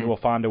 touchdowns, and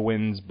Newell-Fonda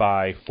wins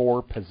by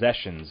 4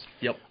 possessions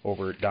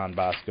over Don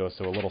Bosco,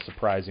 so a little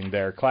surprising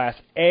there. Class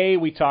A,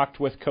 we talked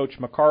with Coach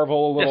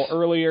McCarville a little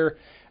earlier.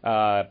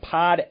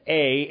 Pod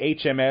A,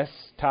 HMS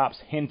tops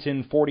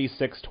Hinton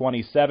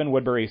 46-27.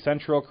 Woodbury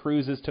Central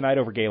cruises tonight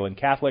over Galen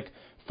Catholic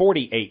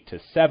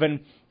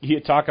 48-7.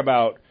 You talk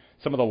about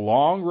some of the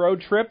long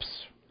road trips.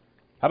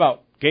 How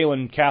about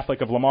Galen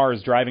Catholic of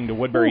Lamar's driving to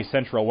Woodbury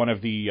Central, one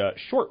of the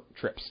short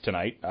trips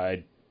tonight?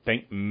 I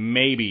think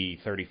maybe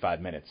 35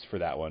 minutes for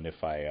that one,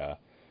 if I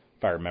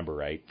remember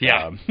right.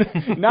 Yeah,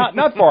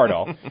 not far at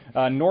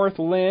all. North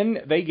Lynn,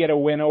 they get a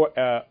win.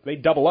 They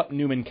double up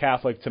Newman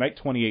Catholic tonight,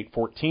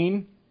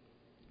 28-14.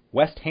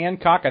 West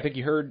Hancock, I think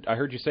I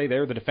heard you say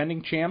they're the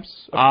defending champs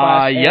of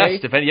Class A.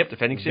 Yes,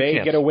 defending champs. They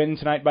get a win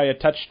tonight by a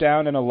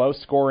touchdown in a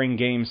low-scoring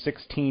game,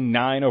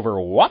 16-9 over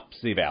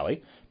Wapsie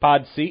Valley.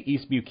 Pod C,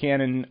 East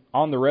Buchanan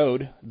on the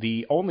road,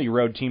 the only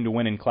road team to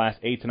win in Class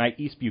A tonight.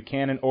 East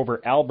Buchanan over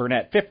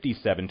Alburnett,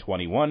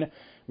 57-21.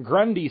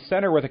 Grundy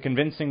Center with a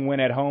convincing win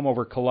at home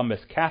over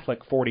Columbus Catholic,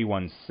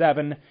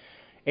 41-7.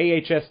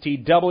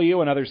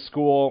 AHSTW, another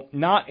school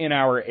not in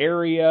our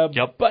area,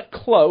 but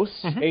close.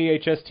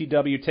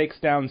 AHSTW takes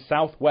down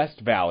Southwest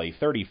Valley,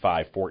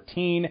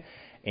 35-14.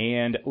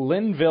 And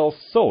Linville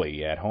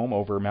Sully at home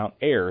over Mount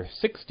Ayr,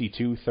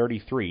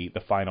 62-33, the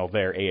final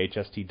there.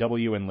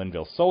 AHSTW and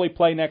Linville Sully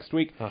play next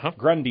week.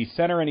 Grundy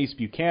Center and East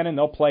Buchanan,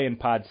 they'll play in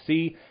Pod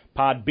C.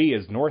 Pod B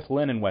is North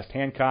Lynn and West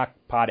Hancock.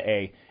 Pod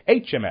A,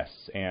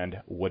 HMS and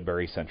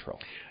Woodbury Central.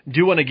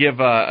 Do want to give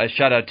a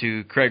shout-out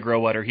to Craig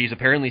Rowetter. He's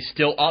apparently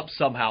still up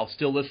somehow,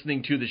 still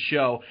listening to the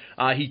show.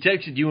 He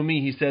texted you and me.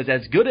 He says,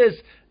 as good as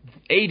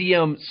the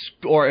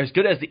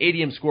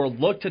ADM score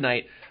looked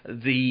tonight,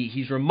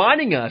 he's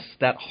reminding us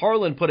that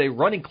Harlan put a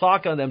running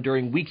clock on them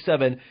during Week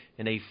 7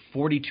 in a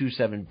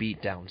 42-7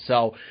 beatdown.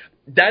 So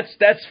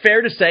that's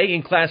fair to say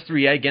in Class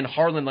 3A. Again,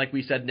 Harlan, like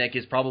we said, Nick,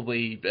 is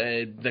probably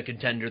the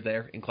contender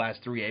there in Class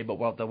 3A, but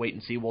we'll have to wait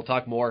and see. We'll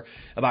talk more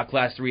about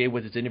Class 3A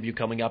with its interview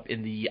coming up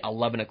in the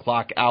 11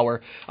 o'clock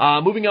hour.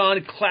 Moving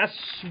on, Class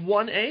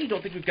 1A.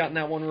 Don't think we've gotten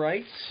that one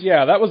right.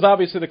 Yeah, that was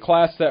obviously the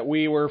class that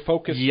we were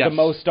focused the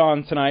most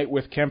on tonight,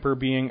 with Kemper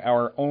being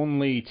our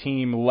only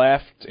team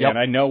left. Yep. And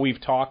I know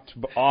we've talked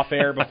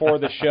off-air before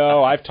the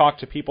show. I've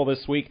talked to people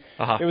this week.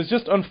 It was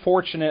just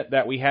unfortunate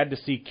that we had to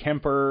see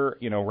Kemper,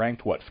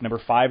 ranked, number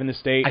 5 in the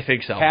state? I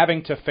think so.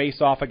 Having to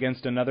face off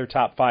against another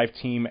top 5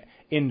 team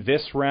in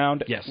this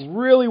round. Yes.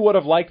 Really would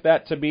have liked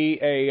that to be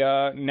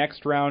a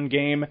next round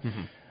game.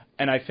 Mm-hmm.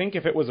 And I think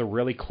if it was a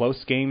really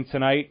close game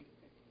tonight,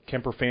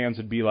 Kemper fans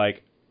would be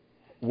like,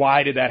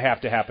 why did that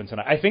have to happen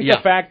tonight? I think the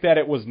fact that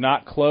it was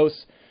not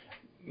close,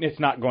 it's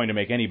not going to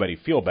make anybody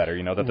feel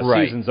better, that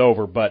the season's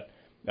over. But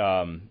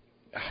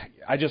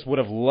I just would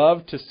have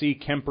loved to see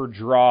Kemper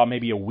draw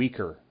maybe a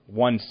weaker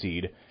 1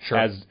 seed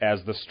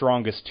as the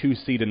strongest 2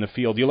 seed in the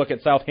field. You look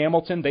at South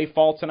Hamilton, they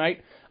fall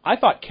tonight. I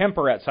thought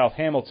Kemper at South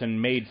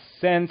Hamilton made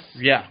sense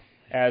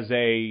as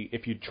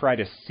if you try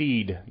to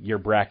seed your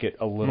bracket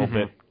a little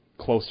bit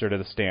closer to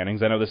the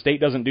standings. I know the state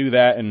doesn't do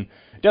that, and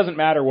it doesn't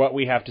matter what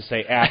we have to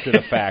say after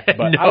the fact,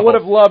 but I would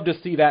have loved to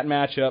see that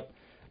matchup.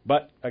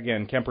 But,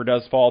 again, Kemper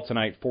does fall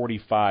tonight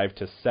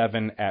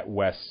 45-7 at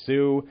West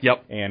Sioux.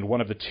 Yep. And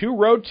one of the 2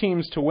 road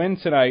teams to win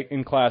tonight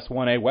in Class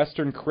 1A,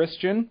 Western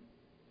Christian.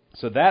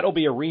 So that'll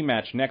be a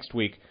rematch next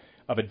week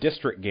of a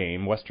district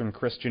game, Western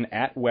Christian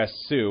at West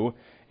Sioux.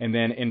 And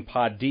then in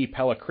Pod D,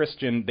 Pella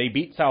Christian, they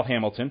beat South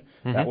Hamilton.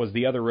 Mm-hmm. That was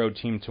the other road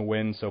team to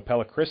win. So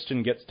Pella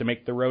Christian gets to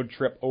make the road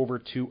trip over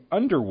to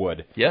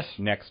Underwood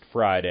next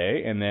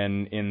Friday. And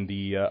then in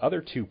the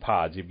other 2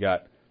 pods, you've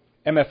got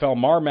MFL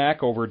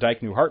Marmac over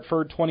Dyke New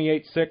Hartford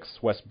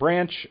 28-6, West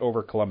Branch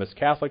over Columbus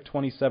Catholic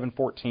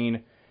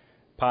 27-14.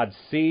 Pod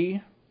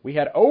C, we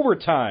had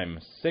overtime.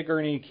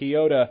 Sigourney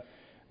Keota,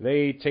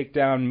 they take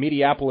down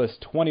Mediapolis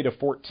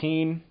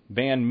 20-14.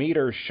 Van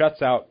Meter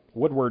shuts out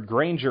Woodward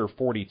Granger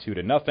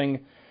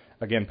 42-0.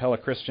 Again, Pella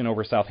Christian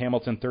over South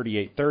Hamilton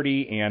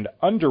 38-30, and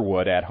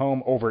Underwood at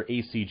home over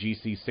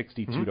ACGC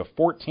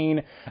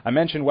 62-14. I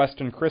mentioned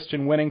Western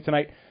Christian winning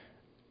tonight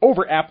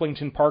over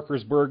Applington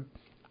Parkersburg.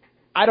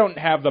 I don't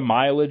have the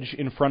mileage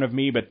in front of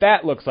me, but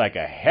that looks like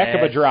a heck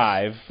of a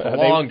drive. A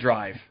long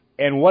drive.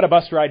 And what a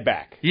bus ride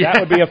back. Yeah. That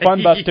would be a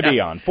fun bus to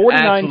be on.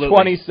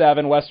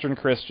 49-27, Western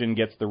Christian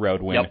gets the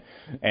road win. Yep.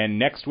 And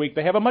next week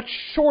they have a much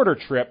shorter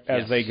trip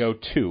as they go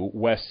to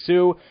West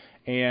Sioux.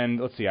 And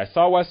let's see, I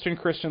saw Western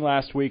Christian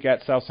last week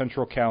at South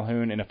Central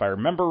Calhoun, and if I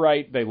remember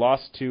right, they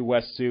lost to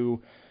West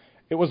Sioux.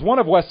 It was one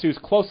of West Sioux's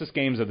closest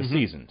games of the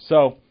season.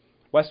 So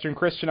Western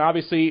Christian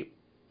obviously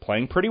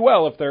playing pretty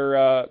well if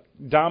they're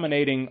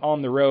dominating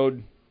on the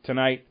road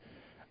tonight.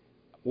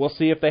 We'll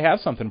see if they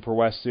have something for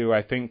West Sioux.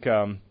 I think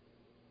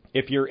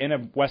if you're in a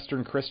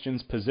Western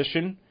Christian's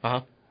position,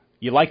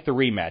 you like the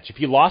rematch. If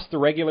you lost the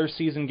regular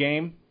season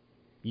game,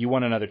 you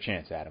want another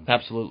chance at them.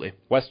 Absolutely.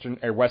 West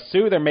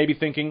Sioux, they're maybe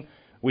thinking,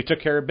 we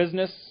took care of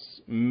business.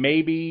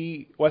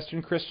 Maybe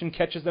Western Christian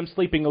catches them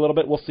sleeping a little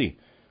bit. We'll see.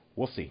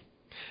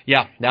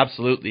 Yeah,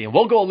 absolutely. And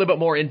we'll go a little bit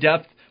more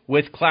in-depth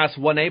with Class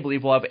 1A. I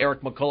believe we'll have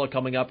Eric McCullough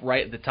coming up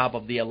right at the top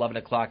of the 11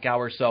 o'clock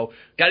hour. So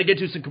got to get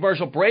to some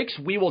commercial breaks.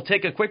 We will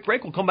take a quick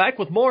break. We'll come back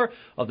with more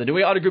of the New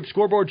Way Auto Group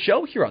Scoreboard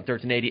Show here on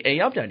 1380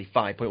 AM,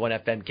 95.1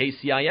 FM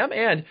KCIM,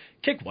 and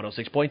Kick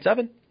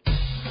 106.7.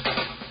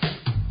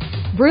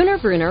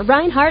 Bruner,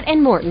 Reinhardt &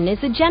 Morton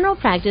is a general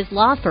practice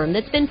law firm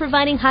that's been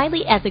providing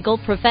highly ethical,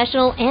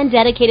 professional, and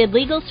dedicated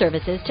legal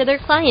services to their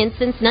clients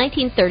since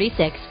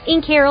 1936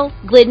 in Carroll,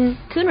 Glidden,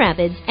 Coon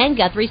Rapids, and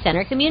Guthrie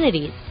Center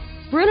communities.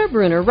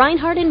 Bruner,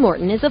 Reinhardt &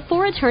 Morton is a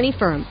 4-attorney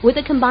firm with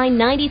a combined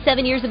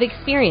 97 years of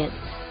experience.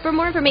 For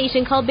more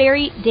information, call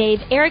Barry,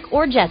 Dave, Eric,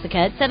 or Jessica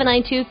at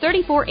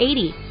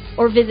 792-3480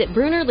 or visit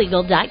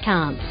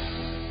brunerlegal.com.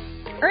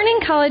 Earning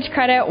college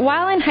credit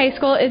while in high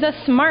school is a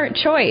smart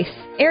choice.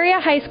 Area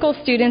high school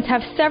students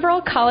have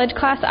several college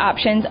class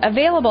options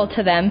available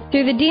to them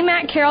through the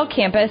DMAC Carroll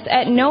campus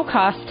at no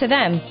cost to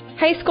them.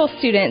 High school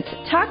students,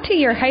 talk to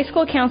your high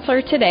school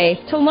counselor today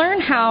to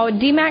learn how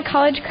DMAC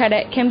College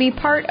Credit can be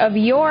part of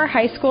your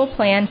high school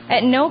plan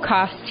at no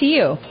cost to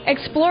you.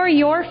 Explore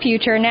your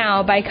future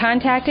now by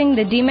contacting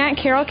the DMAC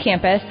Carroll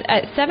campus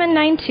at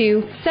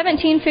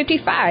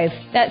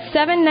 792-1755. That's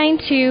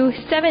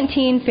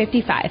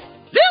 792-1755.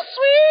 Little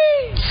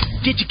Sweet!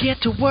 Did you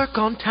get to work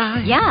on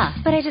time? Yeah,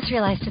 but I just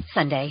realized it's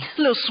Sunday.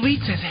 Little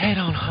Sweet says head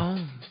on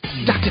home.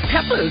 Dr.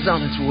 Pepper's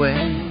on its way.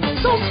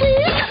 So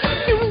sweet,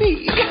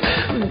 unique.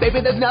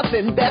 Baby, there's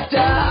nothing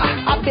better.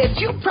 I bet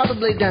you've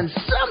probably done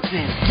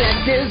something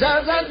that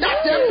deserves a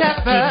Dr.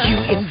 Pepper. Did you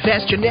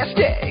invest your nest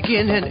egg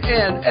in an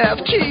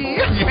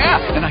NFT?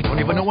 Yeah, and I don't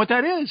even know what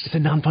that is. It's a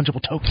non-fungible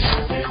token.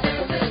 Everyone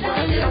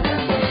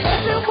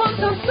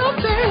wants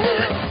something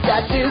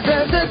that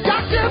deserves a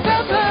Dr.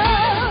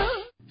 Pepper.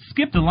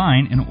 Skip the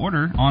line and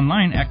order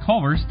online at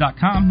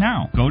Culvers.com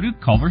now. Go to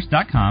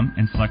Culvers.com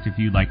and select if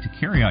you'd like to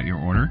carry out your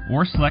order,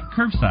 or select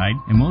curbside,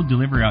 and we'll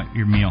deliver out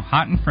your meal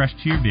hot and fresh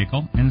to your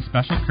vehicle in a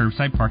special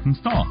curbside parking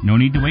stall. No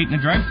need to wait in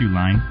a drive-thru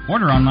line.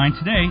 Order online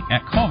today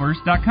at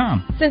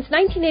Culvers.com. Since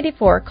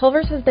 1984,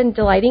 Culver's has been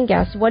delighting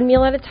guests one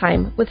meal at a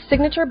time with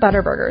signature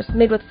butter burgers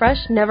made with fresh,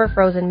 never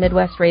frozen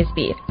Midwest raised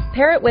beef.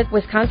 Pair it with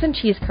Wisconsin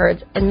cheese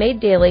curds and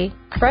made daily,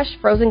 fresh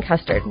frozen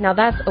custard. Now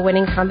that's a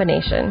winning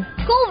combination.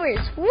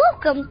 Culver's,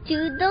 welcome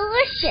to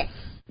Delicious.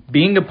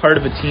 Being a part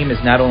of a team is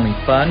not only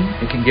fun,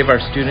 it can give our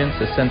students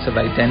a sense of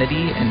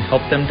identity and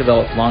help them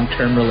develop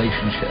long-term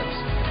relationships.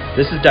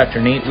 This is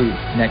Dr. Nate Luke,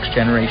 Next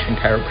Generation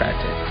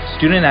Chiropractic.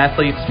 Student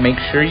athletes, make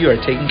sure you are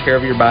taking care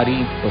of your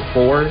body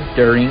before,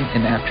 during,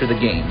 and after the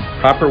game.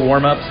 Proper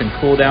warm-ups and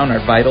cool-down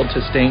are vital to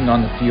staying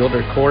on the field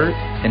or court,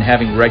 and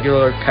having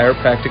regular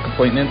chiropractic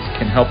appointments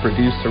can help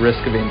reduce the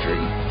risk of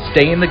injury.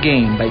 Stay in the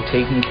game by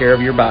taking care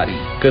of your body.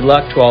 Good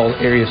luck to all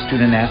area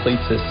student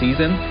athletes this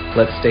season.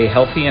 Let's stay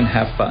healthy and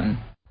have fun.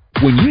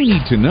 When you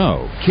need to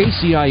know,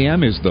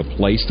 KCIM is the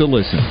place to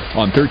listen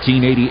on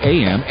 1380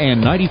 AM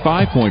and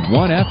 95.1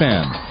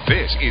 FM.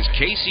 This is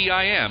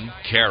KCIM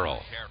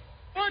Carroll.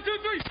 1, 2,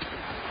 3.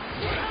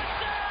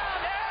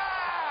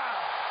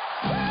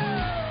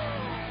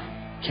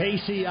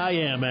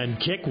 KCIM and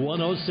Kick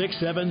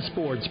 106.7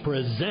 Sports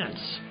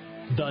presents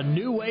the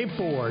New Wave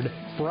Ford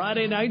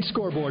Friday Night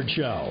Scoreboard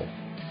Show.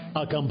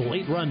 A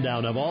complete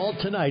rundown of all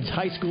tonight's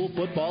high school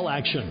football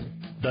action.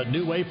 The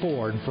New Way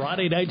Ford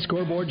Friday Night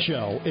Scoreboard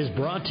Show is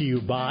brought to you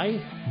by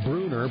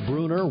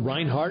Bruner,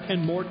 Reinhardt,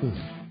 and Morton,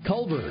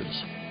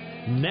 Culver's,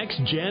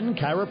 Next Gen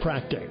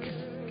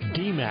Chiropractic,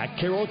 DMAC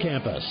Carroll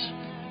Campus,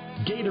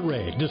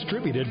 Gatorade,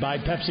 distributed by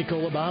Pepsi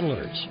Cola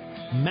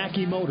Bottlers,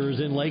 Mackey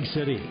Motors in Lake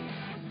City,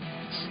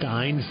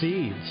 Stein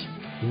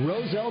Seeds,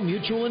 Roselle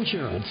Mutual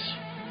Insurance,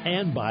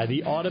 and by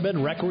the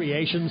Audubon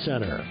Recreation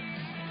Center.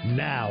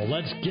 Now,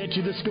 let's get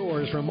you the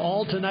scores from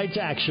all tonight's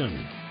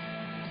action.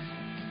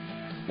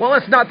 Well,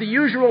 it's not the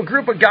usual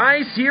group of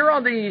guys here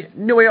on the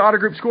New Way Auto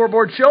Group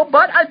Scoreboard Show,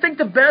 but I think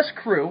the best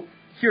crew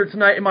here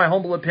tonight, in my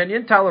humble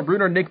opinion. Tyler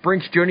Bruner, Nick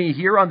Brinks joining you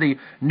here on the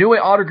New Way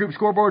Auto Group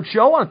Scoreboard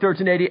Show on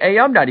 1380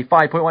 AM,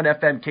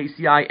 95.1 FM,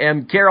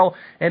 KCIM Carroll,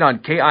 and on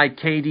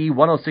KIKD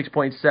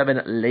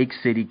 106.7 Lake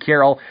City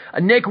Carroll.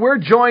 Nick, we're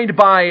joined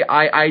by,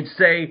 I'd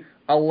say,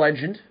 a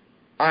legend.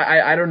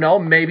 I don't know,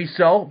 maybe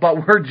so, but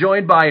we're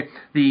joined by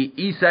the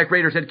ESAC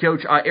Raiders head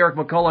coach, Eric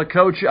McCullough.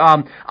 Coach,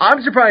 I'm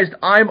surprised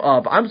I'm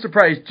up. I'm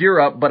surprised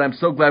you're up, but I'm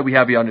so glad we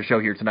have you on the show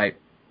here tonight.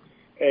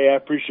 Hey, I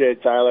appreciate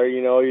it, Tyler.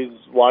 You know, he's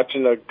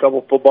watching a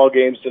couple football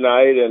games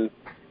tonight and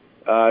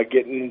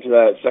getting into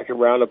that second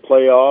round of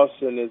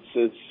playoffs, and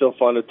it's still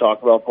fun to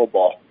talk about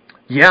football.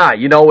 Yeah,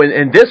 you know,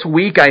 and this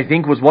week I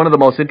think was one of the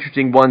most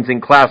interesting ones in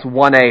Class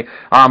 1A,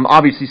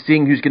 obviously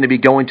seeing who's going to be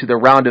going to the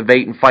round of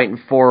 8 and fighting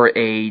for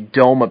a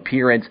dome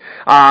appearance.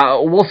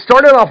 We'll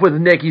start it off with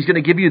Nick. He's going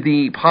to give you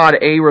the Pod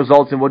A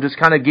results, and we'll just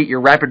kind of get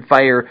your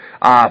rapid-fire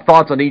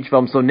thoughts on each of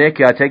them. So, Nick,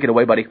 take it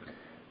away, buddy.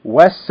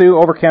 West Sioux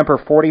over Kemper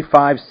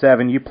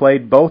 45-7. You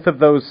played both of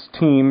those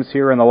teams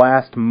here in the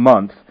last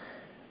month.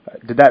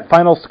 Did that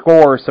final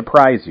score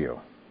surprise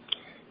you?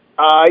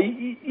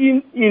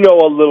 You know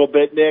a little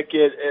bit, Nick.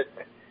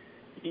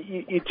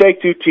 You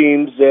take two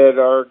teams that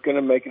are going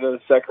to make it to the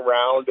second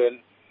round,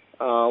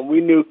 and we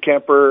knew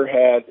Kemper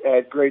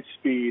had great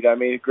speed. I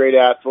mean, great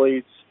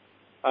athletes.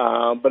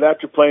 But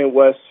after playing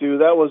West Sioux,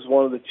 that was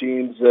one of the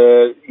teams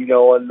that, you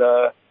know, in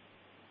the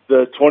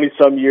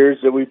 20-some years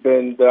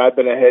that I've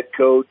been a head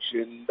coach,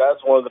 and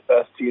that's one of the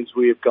best teams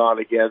we have gone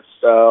against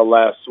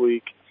last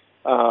week.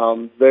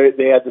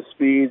 They had the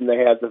speed and they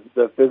had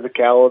the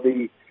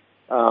physicality.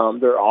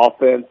 Their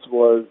offense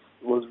was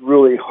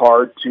really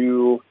hard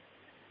to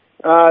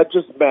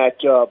just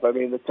match up. I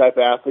mean, the type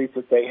of athletes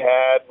that they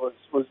had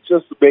was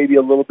just maybe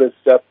a little bit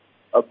step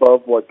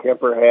above what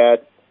Kemper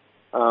had.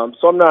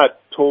 So I'm not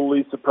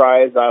totally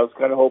surprised. I was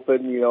kind of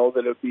hoping, you know,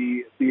 that it'd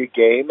be a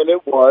game, and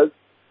it was.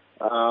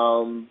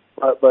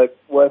 But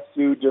West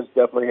Sioux just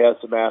definitely has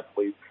some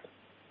athletes.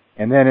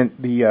 And then in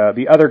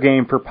the other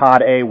game for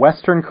Pod A,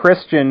 Western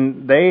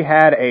Christian, they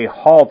had a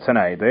haul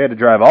tonight. They had to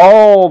drive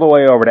all the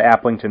way over to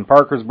Applington,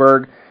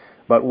 Parkersburg.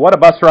 But what a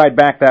bus ride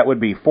back that would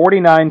be.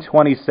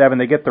 49-27.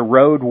 They get the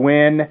road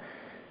win.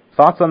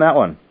 Thoughts on that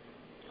one?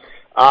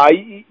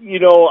 You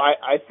know,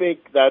 I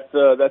think that's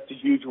a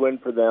huge win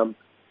for them.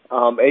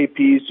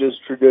 AP's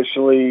just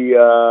traditionally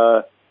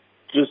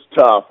just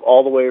tough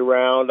all the way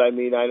around. I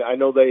mean, I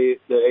know the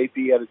AP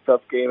had a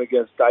tough game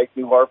against Dyke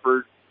New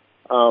Hartford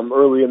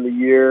early in the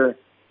year.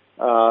 It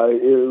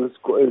was,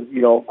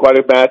 you know, quite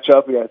a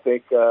matchup. I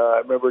think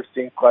I remember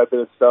seeing quite a bit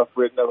of stuff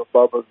written up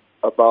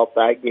about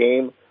that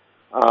game.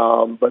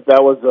 But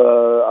that was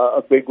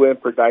a big win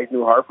for Dyke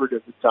New Hartford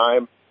at the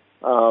time.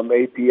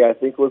 AP, I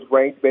think, was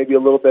ranked maybe a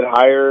little bit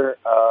higher.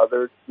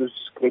 They're just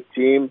a good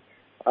team.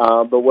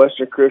 But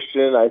Western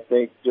Christian, I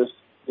think, just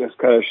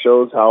kind of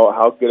shows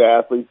how good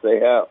athletes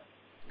they have.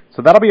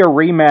 So that'll be a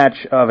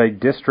rematch of a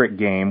district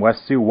game.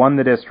 West Sioux won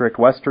the district.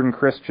 Western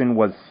Christian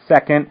was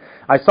second.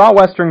 I saw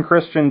Western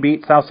Christian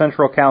beat South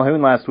Central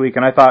Calhoun last week,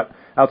 and I thought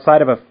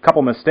outside of a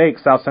couple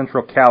mistakes, South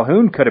Central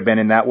Calhoun could have been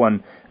in that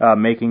one,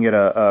 making it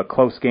a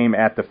close game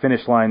at the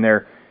finish line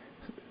there.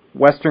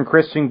 Western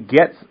Christian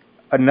gets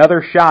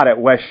another shot at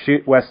West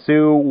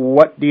Sioux.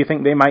 What do you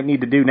think they might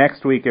need to do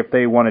next week if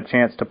they want a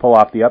chance to pull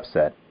off the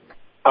upset?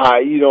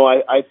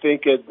 I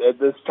think at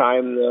this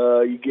time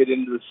you get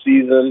into the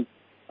season,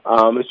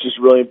 it's just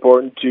really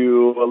important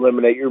to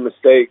eliminate your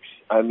mistakes.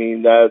 I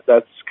mean,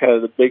 that's kind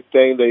of the big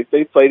thing.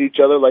 They played each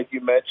other, like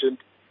you mentioned.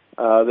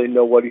 They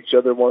know what each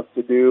other wants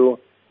to do.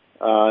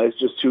 It's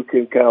just who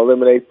can kind of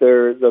eliminate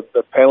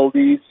the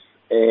penalties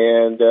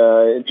and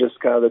just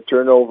kind of the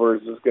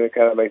turnovers is going to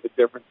kind of make the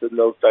difference in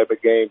those type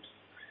of games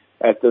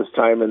at this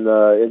time in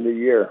the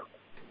year.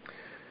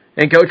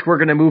 And, Coach, we're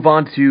going to move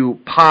on to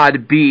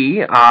Pod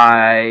B.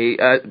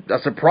 A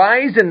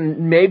surprise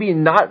and maybe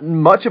not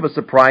much of a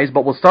surprise,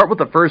 but we'll start with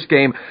the first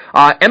game.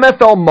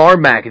 MFL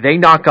Marmac, they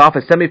knock off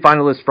a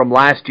semifinalist from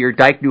last year,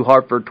 Dyke New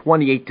Hartford,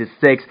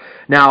 28-6.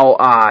 Now,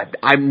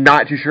 I'm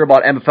not too sure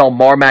about MFL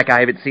Marmac.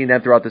 I haven't seen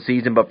them throughout the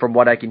season, but from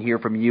what I can hear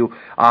from you,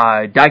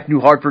 Dyke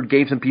New Hartford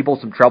gave some people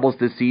some troubles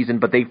this season,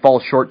 but they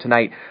fall short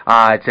tonight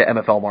to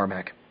MFL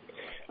Marmac.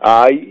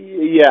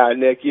 Yeah,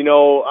 Nick,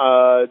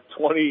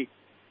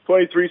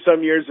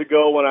 23-some years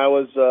ago when I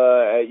was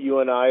at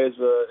UNI as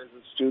a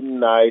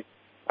student, I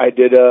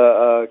did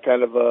a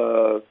kind of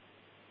a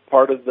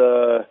part of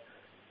the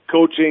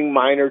coaching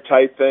minor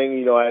type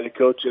thing. I had to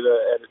coach at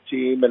a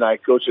team, and I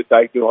coached at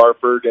Dyke New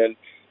Hartford, and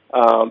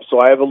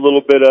so I have a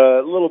little bit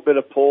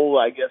of pull,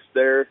 I guess,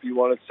 there, if you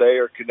want to say,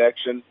 or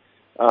connection.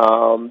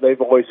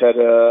 They've always had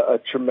a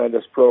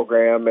tremendous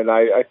program, and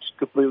I just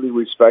completely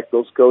respect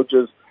those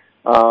coaches.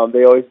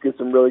 They always get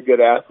some really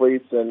good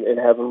athletes and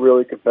have a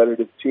really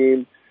competitive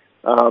team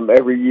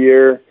every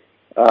year,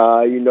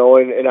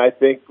 and I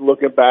think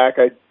looking back,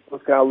 I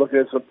was kind of looking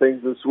at some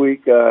things this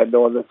week,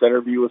 knowing this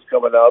interview was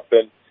coming up,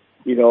 and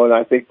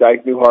I think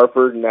Dyke New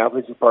Hartford and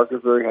Athletes of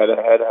Parkersburg had a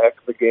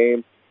heck of a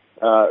game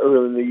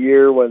early in the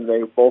year when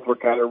they both were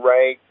kind of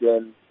ranked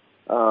and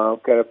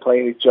kind of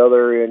playing each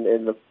other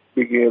in the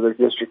beginning of their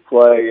district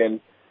play, and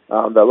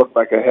that looked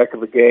like a heck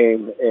of a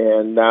game.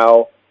 And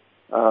now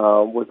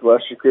with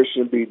Western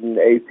Christian beating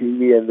AP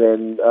and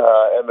then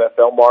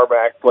MFL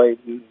Marmac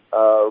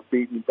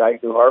beating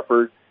Dyke New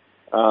Hartford,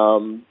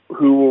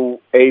 who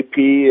AP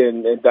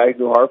and Dyke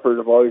New Hartford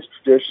have always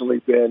traditionally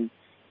been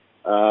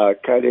kind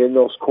of in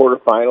those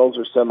quarterfinals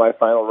or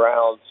semifinal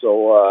rounds.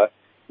 So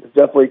it's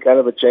definitely kind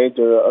of a change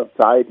of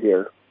tide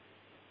here.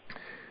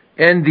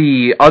 And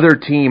the other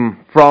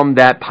team from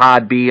that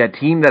Pod B, a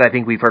team that I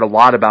think we've heard a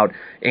lot about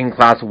in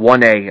Class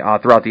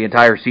 1A throughout the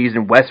entire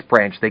season, West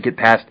Branch. They get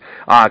past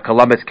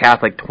Columbus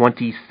Catholic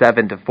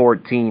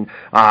 27-14.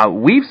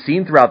 We've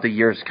seen throughout the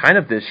years kind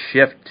of this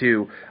shift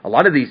to a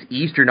lot of these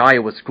eastern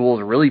Iowa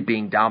schools really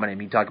being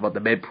dominant. You talk about the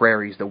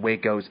Mid-Prairies, the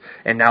Wacos,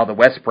 and now the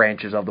West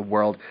Branches of the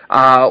world.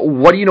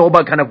 What do you know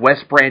about kind of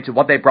West Branch and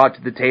what they brought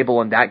to the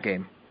table in that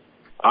game?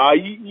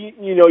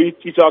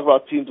 You talk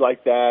about teams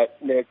like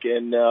that, Nick,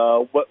 and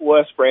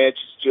West Branch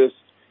is just,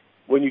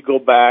 when you go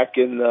back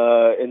in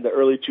the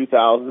early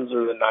 2000s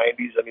or the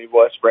 90s, I mean,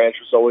 West Branch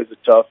was always a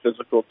tough,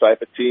 physical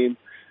type of team.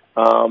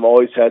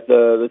 Always had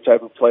the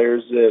type of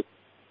players that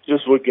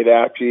just would get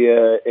after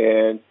you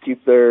and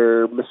keep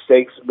their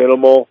mistakes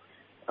minimal,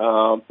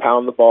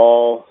 pound the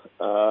ball,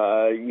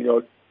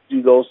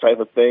 do those type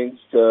of things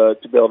to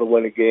be able to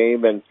win a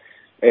game. And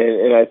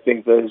I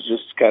think that is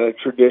just kind of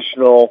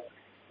traditional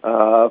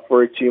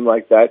for a team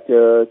like that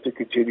to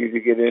continue to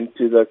get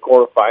into the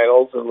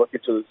quarterfinals and look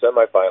into the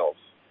semifinals.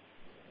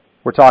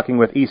 We're talking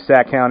with East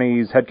Sac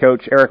County's head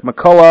coach Eric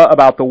McCullough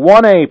about the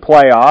 1A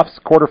playoffs,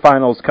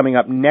 quarterfinals coming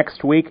up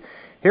next week.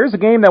 Here's a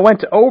game that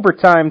went to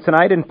overtime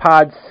tonight in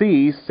Pod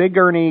C.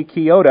 Sigourney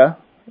Keota,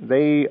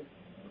 they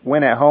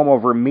win at home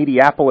over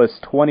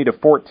Mediapolis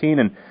 20-14,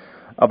 and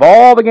of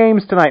all the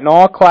games tonight in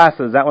all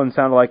classes, that one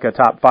sounded like a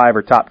top 5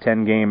 or top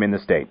 10 game in the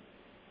state.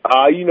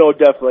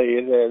 Definitely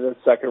in the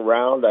second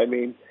round. I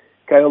mean,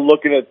 kind of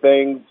looking at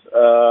things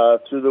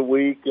through the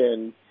week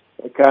and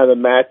kind of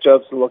the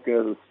matchups and looking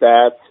at the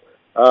stats,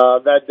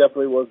 that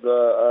definitely was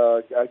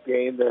a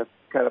game that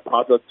kind of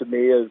popped up to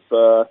me as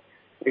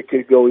it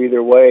could go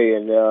either way,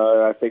 and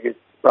I think it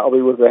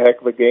probably was a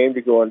heck of a game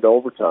to go into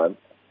overtime.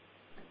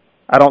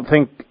 I don't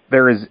think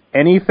there is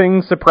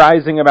anything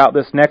surprising about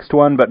this next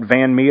one, but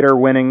Van Meter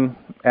winning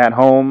at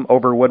home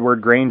over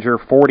Woodward Granger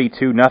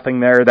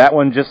 42-0 there. That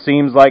one just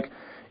seems like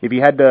if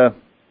you had to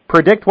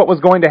predict what was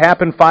going to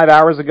happen 5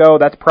 hours ago,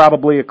 that's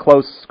probably a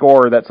close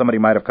score that somebody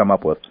might have come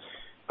up with.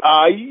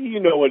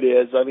 It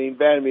is. I mean,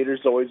 Van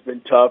Meter's always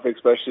been tough,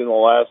 especially in the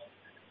last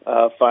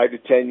 5 to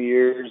 10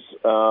 years.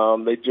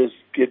 They just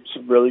get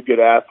some really good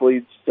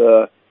athletes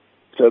to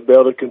be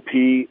able to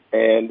compete,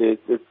 and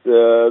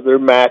their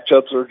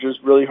matchups are just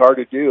really hard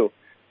to do.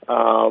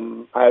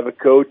 I have a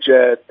coach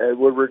at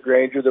Woodward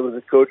Granger that was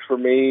a coach for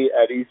me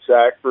at East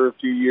Sac for a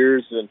few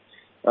years, and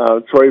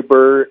Troy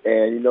Burr,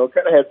 and,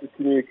 kind of had some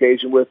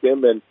communication with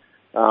him, and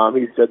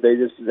he said they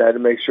just had to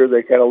make sure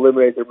they kind of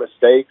eliminate their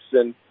mistakes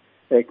and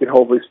could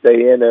hopefully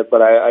stay in it.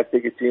 But I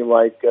think a team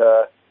like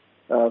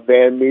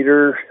Van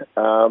Meter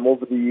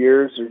over the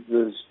years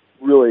is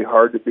really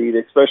hard to beat,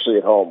 especially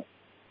at home.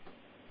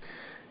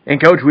 And,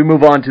 Coach, we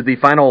move on to the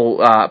final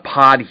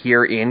pod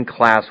here in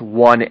Class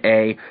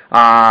 1A.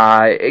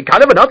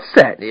 Kind of an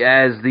upset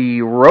as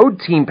the road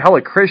team,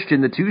 Pella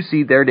Christian, the 2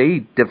 seed there,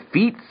 they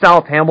defeat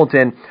South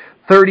Hamilton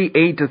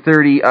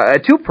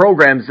 38-30. Two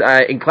programs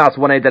in Class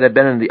 1A that have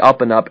been in the up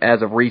and up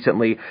as of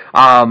recently.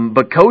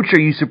 But, Coach, are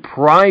you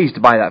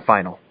surprised by that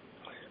final?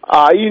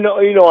 I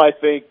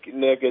think,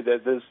 Nick, at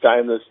this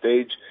time, this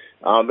stage,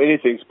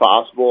 anything's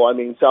possible. I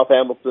mean, South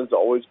Hamilton's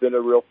always been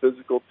a real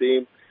physical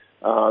team.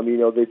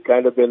 They've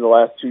kind of been the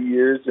last 2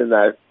 years in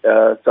that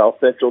South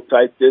Central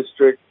type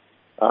district.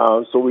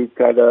 So we've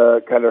kind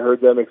of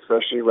heard them,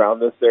 especially around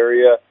this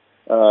area,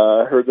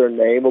 heard their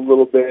name a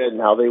little bit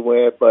and how they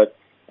went. But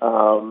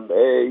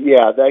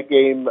that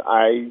game,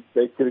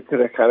 they could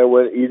have kind of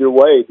went either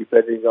way,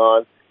 depending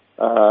on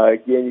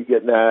again, you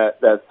get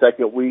that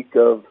second week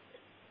of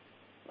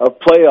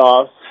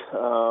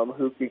playoffs,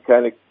 who can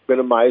kind of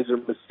minimize their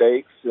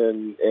mistakes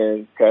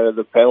and kind of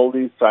the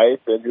penalties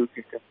type, and who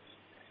can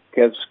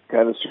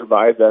kind of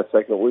survive that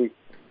second week.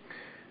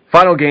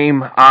 Final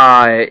game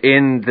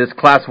in this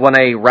Class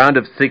 1A round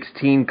of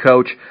 16,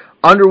 Coach.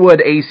 Underwood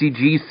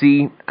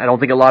ACGC, I don't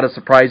think a lot of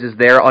surprises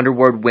there.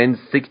 Underwood wins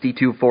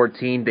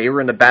 62-14. They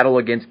were in the battle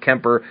against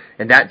Kemper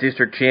in that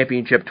district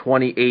championship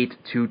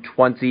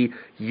 28-20.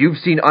 You've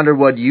seen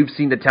Underwood. You've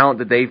seen the talent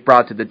that they've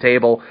brought to the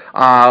table.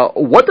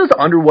 What does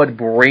Underwood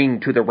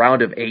bring to the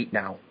round of 8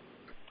 now?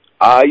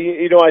 I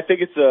think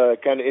it's a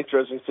kind of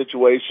interesting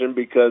situation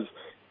because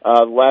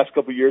the last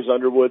couple of years,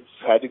 Underwood's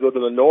had to go to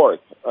the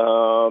north,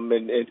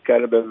 and it's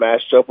kind of been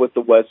matched up with the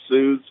West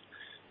Sioux,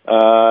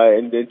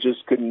 and it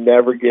just could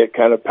never get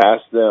kind of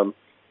past them.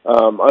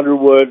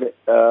 Underwood,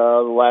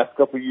 the last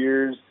couple of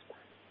years,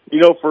 I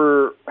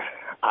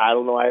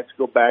have to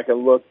go back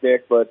and look,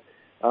 Nick, but,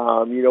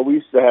 we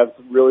used to have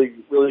some really,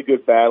 really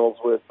good battles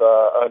with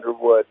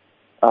Underwood,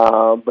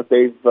 but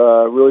they've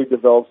really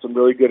developed some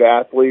really good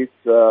athletes.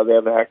 They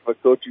have a heck of a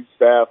coaching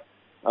staff.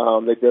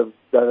 Have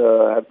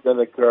done an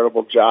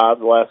incredible job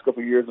the last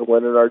couple of years of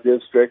winning our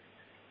district.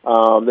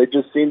 They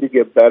just seem to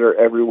get better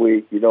every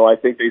week. I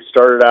think they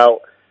started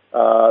out,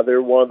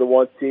 they're one of the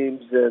one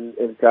teams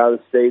in kind of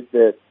the state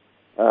that,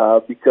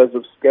 because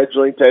of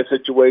scheduling type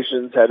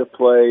situations, had to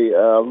play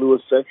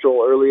Lewis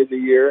Central early in the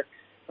year.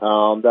 That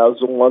was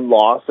the one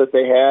loss that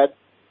they had.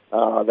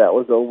 That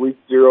was a week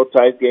 0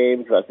 type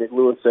game. I think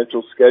Lewis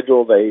Central's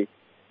schedule, they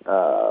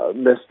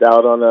missed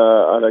out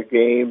on a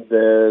game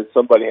that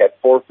somebody had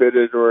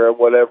forfeited or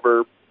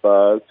whatever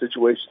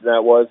situation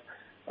that was.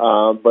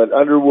 But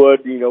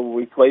Underwood,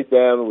 we played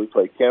them, we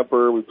played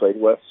Kemper, we played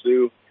West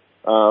Sioux.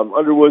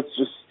 Underwood's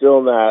just still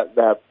in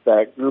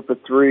that group of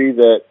 3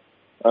 that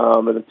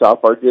at the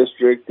top of our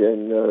district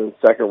in the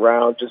second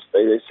round.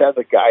 They just have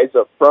the guys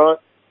up front.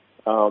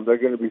 They're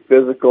going to be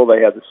physical.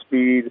 They have the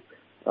speed.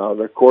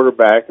 Their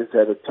quarterback has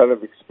had a ton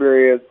of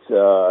experience.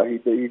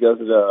 He does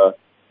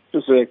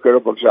just an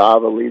incredible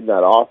job of leading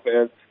that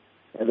offense,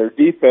 and their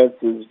defense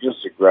is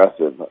just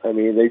aggressive. I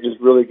mean, they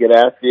just really get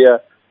after you.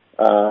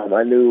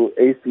 I knew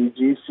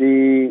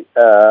ACGC,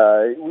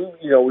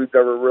 we've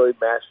never really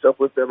matched up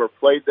with them or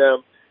played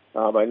them.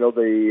 I know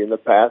in the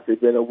past, they've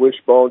been a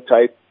wishbone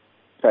type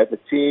of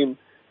team.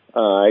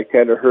 I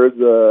kind of heard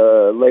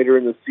later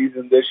in the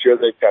season this year,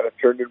 they kind of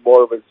turned in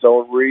more of a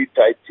zone read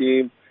type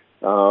team.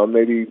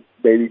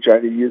 Maybe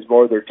trying to use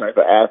more of their type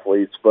of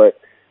athletes, but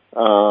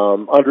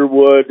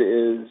Underwood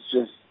is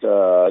just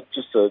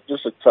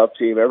a tough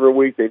team. Every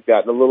week they've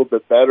gotten a little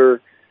bit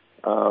better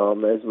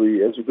as we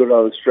go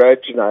down the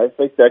stretch, and I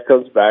think that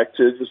comes back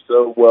to just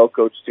a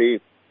well-coached team.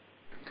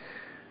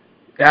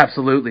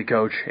 Absolutely,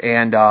 Coach.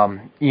 And,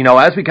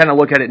 as we kind of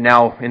look at it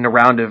now in the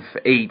round of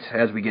 8,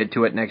 as we get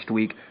to it next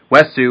week,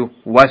 West Sioux,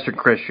 Western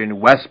Christian,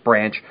 West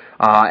Branch,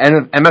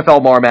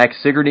 MFL Marmac,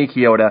 Sigourney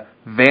Keota,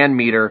 Van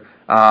Meter,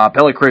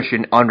 Pella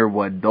Christian,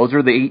 Underwood. Those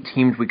are the 8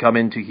 teams we come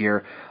into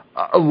here.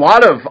 A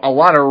lot of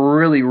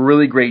really,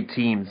 really great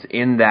teams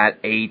in that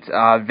 8.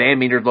 Van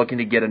Meter's looking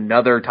to get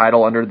another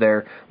title under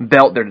their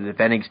belt. They're the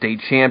defending state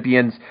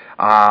champions.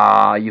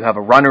 You have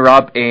a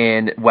runner-up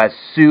in West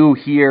Sioux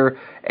here.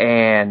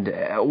 And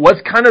what's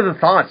kind of the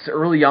thoughts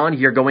early on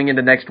here going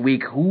into next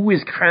week? Who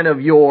is kind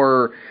of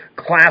your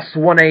Class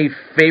 1A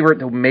favorite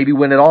to maybe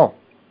win it all?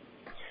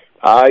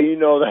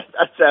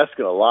 That's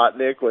asking a lot,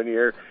 Nick, when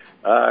you're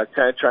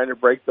kind of trying to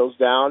break those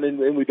down.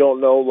 And we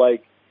don't know,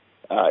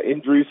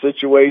 injury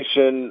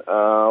situation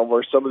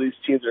where some of these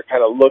teams are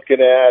kind of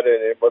looking at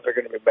and what they're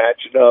going to be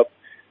matching up.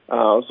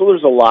 So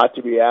there's a lot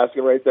to be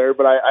asking right there.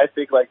 But I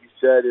think, like you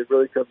said, it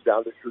really comes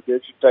down to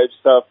tradition type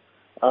stuff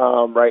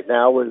right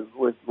now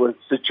with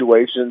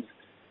situations.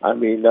 I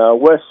mean,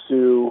 West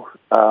Sioux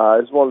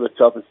is one of the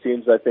toughest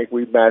teams I think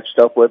we've matched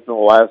up with in the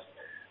last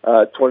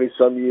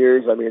 20-some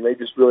years. I mean, they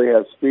just really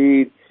have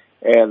speed.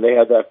 and they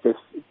had that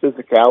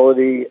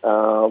physicality.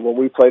 When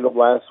we played them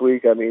last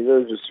week, I mean, there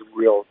was just some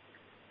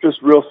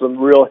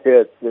real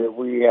hits that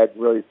we hadn't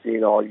really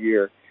seen all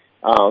year.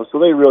 So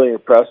they really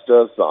impressed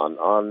us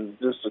on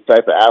just the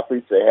type of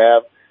athletes they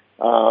have.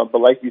 But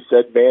like you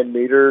said, Van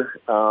Meter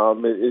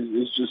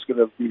is just going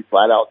to be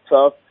flat out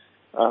tough.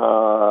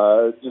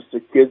 Just the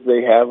kids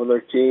they have on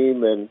their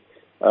team and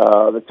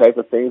the type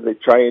of things they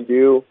try and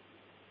do.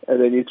 And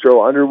then you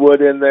throw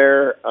Underwood in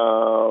there.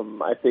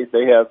 I think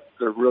they're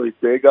really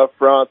big up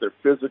front. They're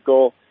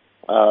physical.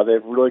 They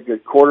have a really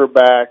good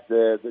quarterback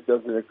that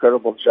does an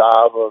incredible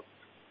job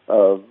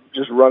of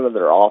just running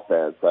their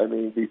offense. I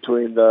mean,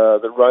 between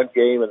the run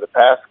game and the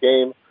pass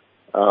game,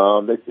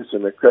 they do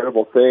some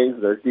incredible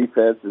things. Their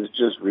defense is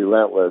just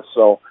relentless.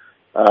 So,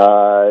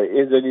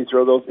 and then you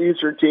throw those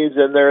Eastern teams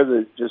in there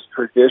that just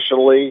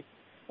traditionally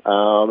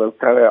are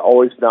kind of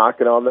always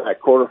knocking on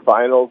that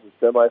quarterfinals and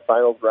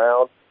semifinals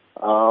round.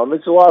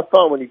 It's a lot of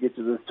fun when you get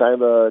to this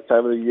time of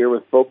the year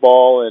with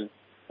football and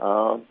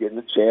getting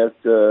a chance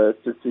to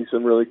see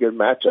some really good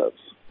matchups.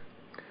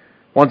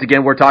 Once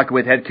again, we're talking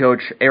with head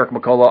coach Eric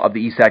McCullough of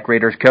the ESAC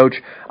Raiders. Coach,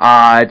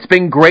 it's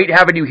been great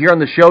having you here on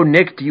the show.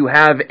 Nick, do you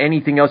have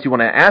anything else you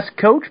want to ask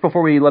Coach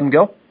before we let him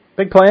go?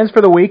 Big plans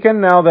for the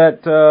weekend now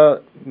that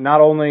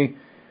not only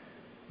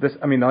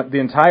the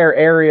entire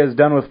area is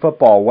done with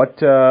football. What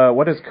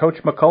does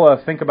Coach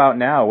McCullough think about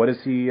now?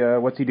 What's he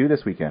do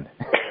this weekend?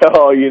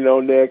 Oh,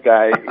 Nick,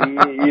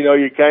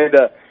 you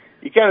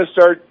kind of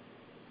start,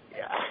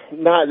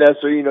 not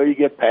necessarily, you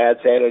get pads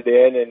handed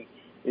in and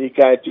you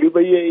kind of do, but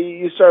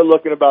you start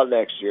looking about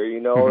next year.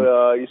 You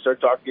start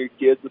talking to your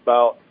kids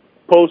about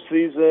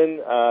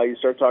postseason. You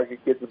start talking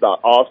to kids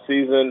about off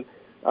season.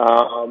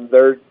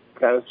 They're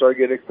kind of start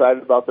getting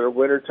excited about their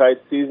winter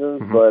type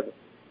seasons. Mm-hmm. But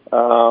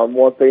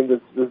one thing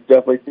that's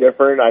definitely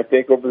different, I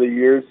think, over the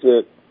years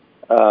that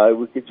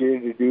we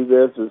continue to do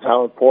this is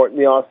how important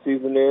the off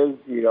season is.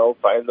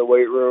 Finding the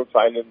weight room,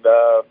 finding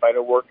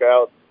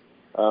workouts,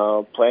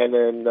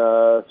 planning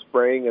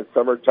spring and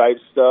summer type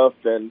stuff,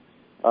 and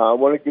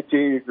want to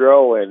continue to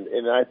grow.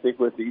 And I think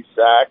with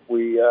ESAC,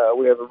 we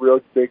have a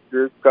real big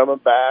group coming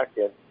back,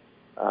 and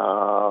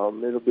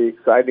it'll be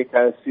exciting to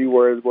kind of see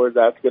where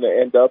that's going to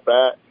end up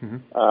at. Mm-hmm.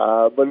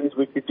 But as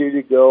we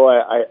continue to go,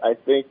 I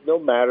think no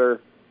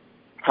matter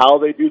how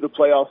they do the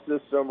playoff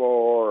system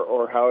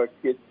or how it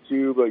gets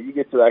to, but you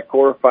get to that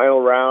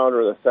quarterfinal round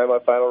or the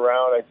semifinal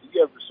round, I think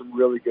you have some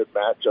really good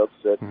matchups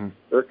that mm-hmm.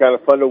 they're kind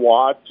of fun to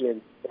watch.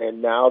 And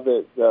now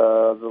that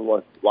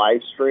the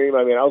live stream,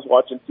 I was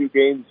watching two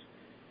games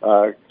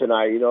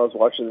tonight. I was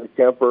watching the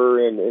Kemper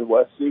and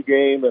West Sioux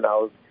game, and I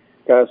was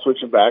kind of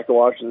switching back and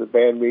watching the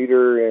Van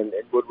Meter and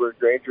Woodward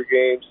Granger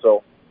game.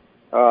 So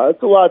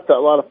it's a lot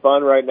of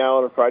fun right now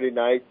on a Friday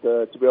night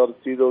to be able to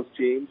see those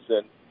teams.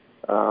 And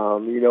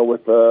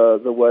with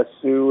the West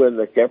Sioux and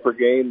the Kemper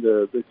game,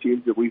 the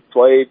teams that we've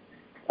played,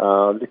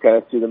 to kind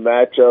of see the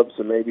matchups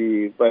and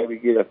maybe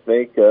get a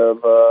think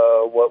of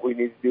what we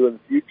need to do in the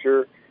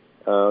future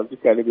to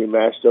kind of be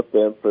matched up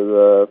then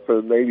for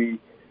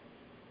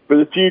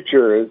the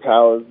future is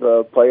how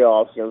the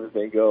playoffs and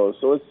everything goes.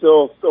 So it's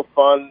still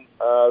fun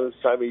this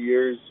time of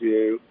year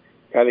to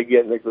kind of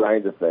get in the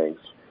grind of things.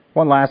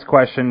 One last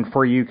question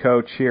for you,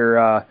 Coach,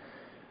 here.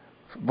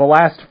 The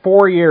last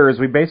 4 years,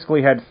 we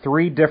basically had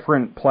 3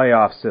 different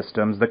playoff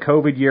systems. The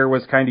COVID year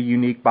was kind of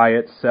unique by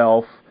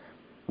itself.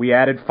 We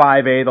added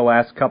 5A the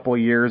last couple of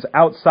years.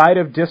 Outside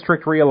of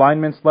district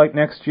realignments like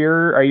next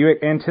year, are you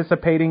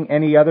anticipating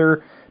any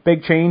other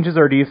big changes,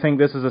 or do you think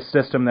this is a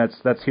system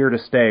that's here to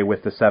stay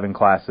with the 7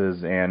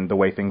 classes and the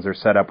way things are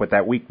set up with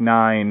that week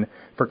 9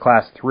 for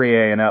Class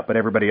 3A and up, but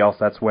everybody else,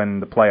 that's when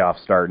the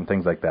playoffs start and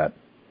things like that?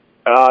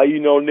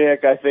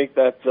 Nick, I think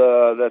that's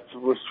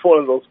one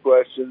of those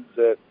questions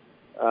that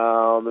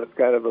it's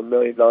kind of $1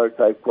 million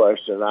type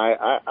question.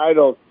 I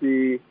don't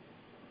see,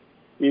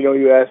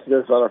 you ask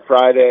this on a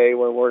Friday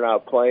when we're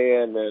not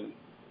playing, and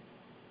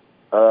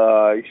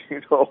I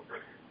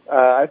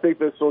think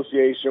the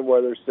association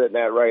where they're sitting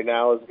at right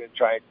now is going to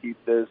try and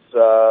keep this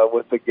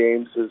with the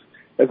games as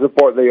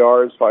important they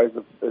are as far as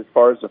the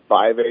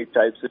 5A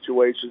type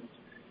situations.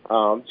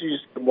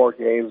 Just more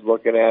games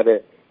looking at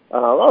it. I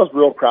was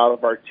real proud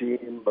of our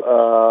team,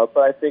 but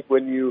I think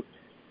when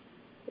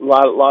a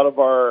lot of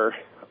our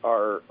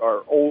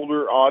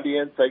older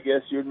audience, I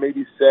guess you would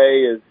maybe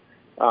say, is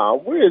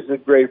where is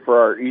it great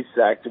for our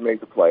ESAC to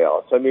make the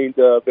playoffs? To be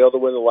able to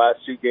win the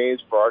last 2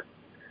 games for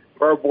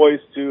our boys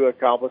to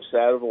accomplish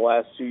that over the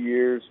last 2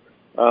 years,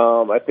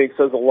 I think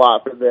says a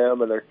lot for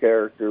them and their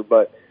character.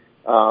 But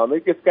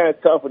it gets kind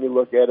of tough when you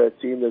look at a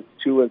team that's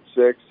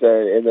 2-6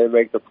 and they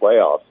make the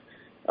playoffs.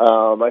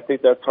 I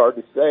think that's hard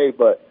to say,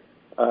 but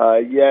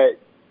yet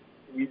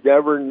you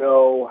never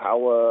know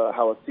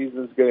how a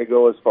season's going to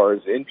go as far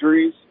as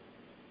injuries.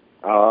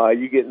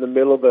 You get in the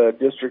middle of a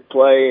district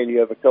play and you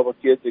have a couple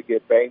of kids that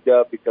get banged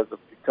up because of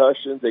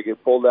concussions. They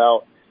get pulled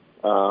out,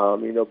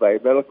 by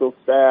medical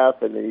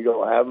staff, and then you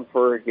don't have them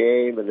for a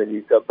game, and then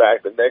you come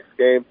back the next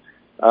game.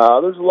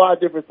 There's a lot of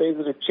different things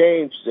that have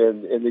changed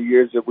in the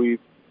years that we've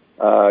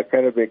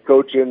kind of been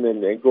coaching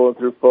and going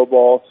through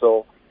football.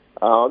 So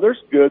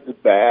there's goods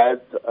and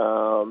bads,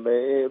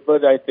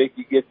 but I think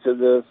you get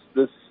to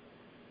this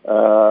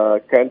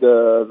kind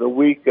of the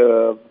week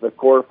of the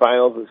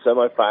quarterfinals and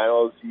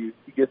semifinals, you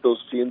get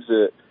those teams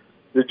that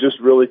just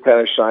really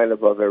kind of shine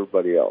above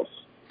everybody else.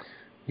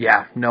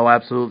 Yeah, no,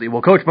 absolutely.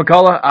 Well, Coach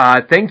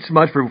McCullough, thanks so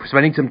much for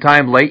spending some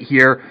time late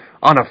here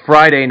on a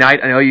Friday night.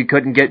 I know you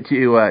couldn't get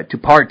to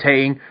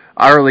partying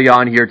early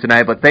on here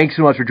tonight, but thanks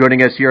so much for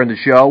joining us here on the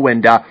show,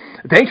 and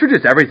thanks for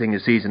just everything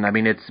this season. I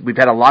mean, we've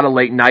had a lot of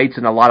late nights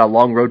and a lot of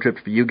long road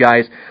trips for you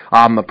guys.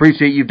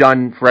 Appreciate you've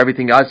done for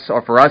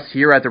for us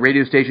here at the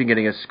radio station,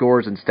 getting us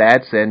scores and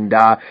stats, and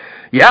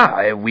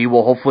we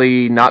will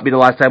hopefully not be the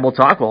last time we'll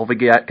talk. We'll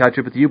hopefully catch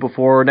up with you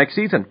before next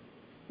season.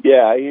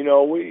 Yeah,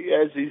 we,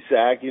 as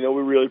Zach, we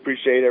really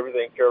appreciate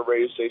everything Carroll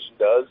Radio Station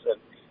does,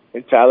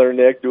 and Tyler and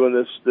Nick doing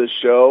this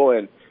show,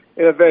 and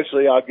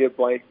eventually I'll get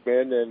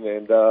Blankman,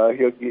 and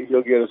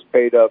he'll get us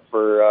paid up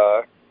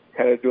for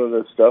kind of doing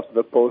this stuff in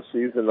the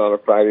postseason on a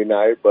Friday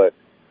night. But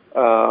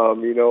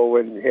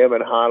when him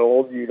and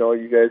Honnold, you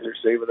guys are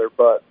saving their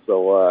butts,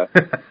 so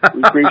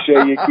we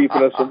appreciate you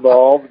keeping us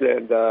involved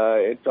and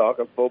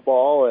talking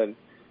football and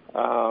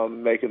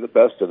making the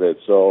best of it.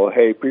 So,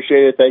 hey,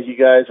 appreciate it. Thank you,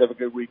 guys. Have a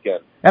good weekend.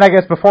 And I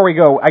guess before we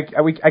go,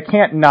 I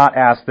can't not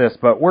ask this,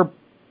 but we're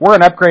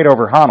an upgrade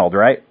over Honnold,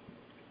 right?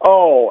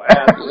 Oh,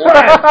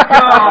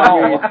 I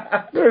mean,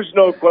 there's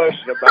no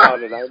question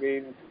about it. I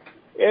mean,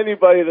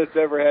 anybody that's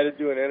ever had to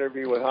do an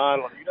interview with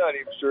Honnold, you're not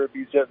even sure if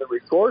he's hit the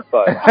record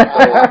button.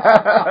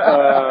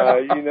 So,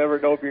 you never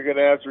know if you're going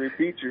to have to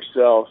repeat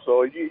yourself.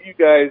 So you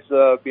guys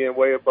being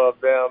way above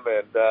them,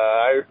 and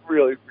I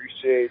really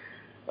appreciate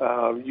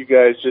you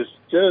guys just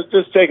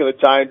taking the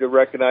time to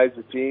recognize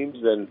the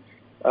teams and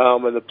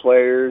the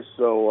players.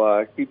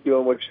 So keep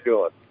doing what you're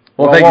doing.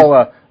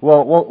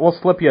 We'll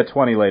slip you a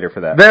 20 later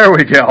for that. There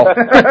we go.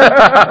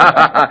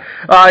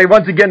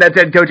 Once again, that's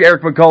head coach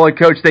Eric McCullough.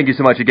 Coach, thank you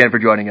so much again for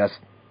joining us.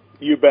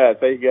 You bet.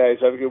 Thank you, guys.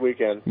 Have a good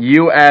weekend.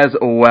 You as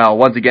well.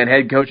 Once again,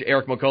 head coach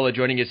Eric McCullough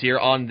joining us here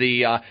on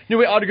the New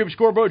Way Auto Group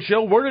Scoreboard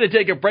Show. We're going to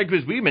take a break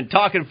because we've been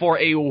talking for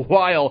a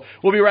while.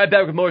 We'll be right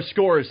back with more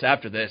scores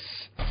after this.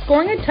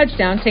 Scoring a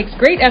touchdown takes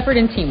great effort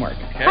and teamwork.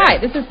 Okay. Hi,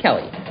 this is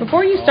Kelly.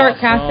 Before you start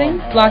passing,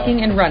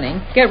 blocking, and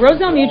running, get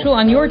Roselle Mutual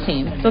on your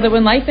team so that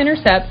when life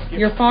intercepts,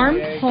 your farm,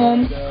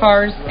 home,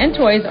 cars, and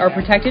toys are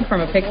protected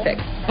from a pick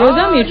six.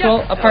 Roselle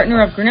Mutual, a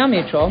partner of Grinnell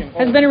Mutual,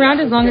 has been around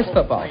as long as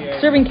football,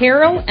 serving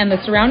Carroll and the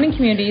surrounding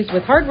communities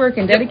with hard work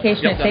and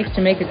dedication it takes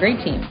to make a great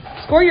team.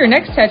 Score your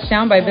next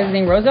touchdown by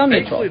visiting Roselle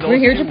Mutual. We're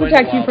here to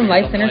protect you from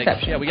life's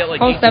interception.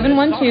 Call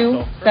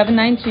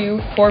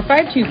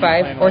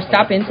 712-792-4525 or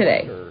stop in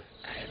today.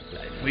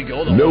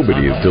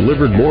 Nobody has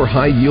delivered more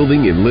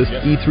high-yielding Enlist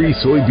E3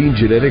 soybean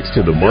genetics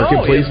to the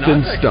marketplace than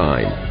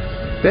Stein.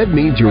 That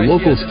means your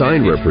local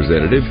Stein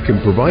representative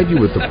can provide you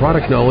with the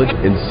product knowledge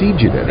and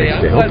seed genetics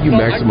to help you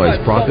maximize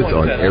profits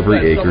on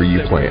every acre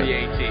you plant.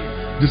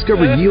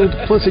 Discover yield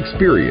plus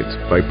experience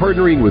by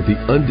partnering with the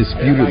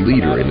undisputed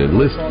leader in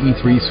Enlist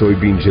E3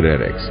 soybean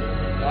genetics.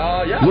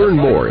 Learn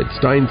more at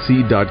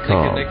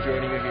steinseed.com.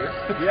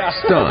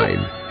 Stein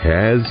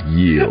has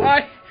yield.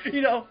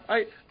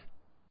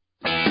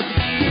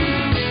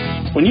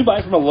 When you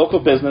buy from a local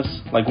business,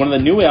 like one of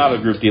the New Way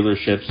Auto Group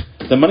dealerships,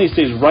 the money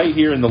stays right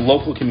here in the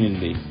local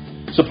community.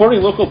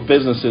 Supporting local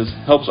businesses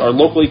helps our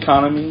local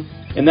economy,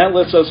 and that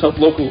lets us help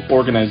local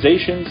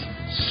organizations,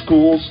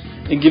 schools,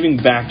 and giving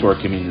back to our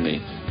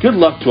community. Good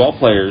luck to all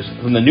players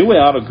from the New Way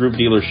Auto Group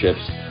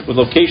dealerships with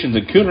locations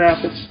in Coon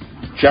Rapids,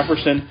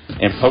 Jefferson,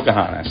 and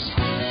Pocahontas.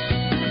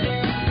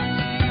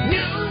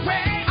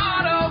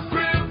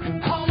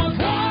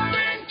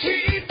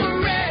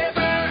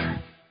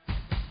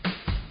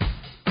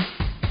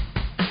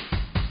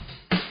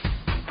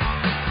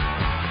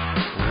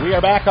 We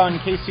are back on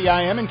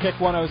KCIM and Kick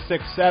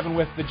 106.7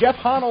 with the Jeff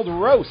Honnold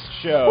Roast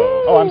Show.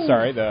 Woo! Oh, I'm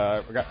sorry.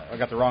 I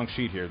got the wrong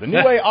sheet here. The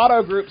New Way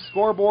Auto Group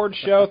Scoreboard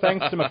Show.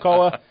 Thanks to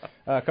McCullough,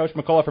 Coach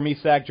McCullough from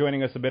ESAC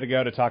joining us a bit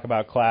ago to talk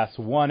about Class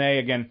 1A.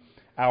 Again,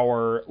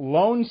 our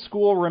lone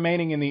school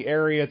remaining in the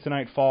area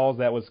tonight falls.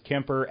 That was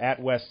Kemper at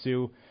West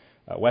Sioux.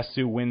 West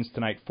Sioux wins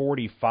tonight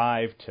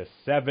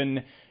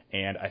 45-7.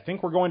 And I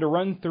think we're going to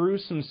run through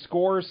some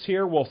scores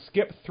here. We'll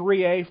skip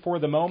 3A for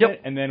the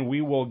moment, and then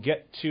we will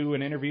get to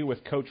an interview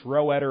with Coach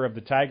Roetter of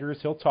the Tigers.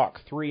 He'll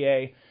talk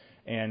 3A,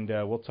 and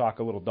we'll talk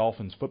a little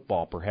Dolphins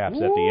football perhaps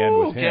at the end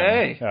with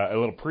him. A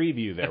little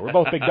preview there. We're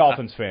both big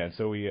Dolphins fans,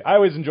 so I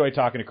always enjoy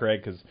talking to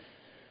Craig because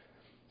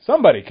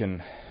somebody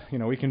can,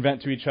 we can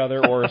vent to each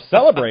other or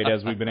celebrate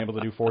as we've been able to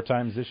do 4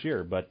 times this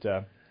year. But,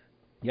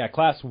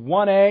 Class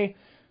 1A,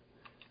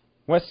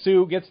 West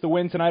Sioux gets the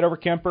win tonight over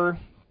Kemper.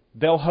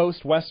 They'll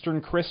host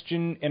Western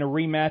Christian in a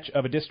rematch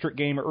of a district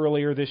game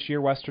earlier this year.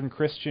 Western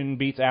Christian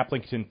beats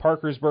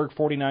Appleton-Parkersburg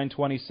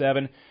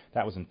 49-27.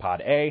 That was in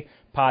Pod A.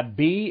 Pod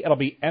B, it'll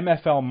be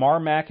MFL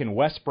Marmac and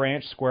West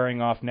Branch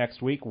squaring off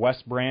next week.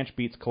 West Branch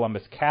beats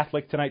Columbus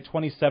Catholic tonight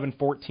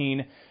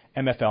 27-14.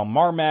 MFL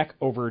Marmac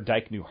over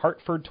Dyke New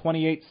Hartford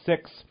 28-6.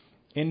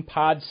 In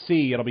Pod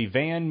C, it'll be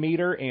Van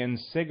Meter and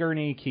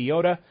Sigourney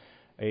Keota.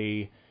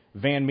 A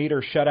Van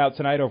Meter shutout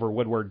tonight over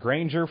Woodward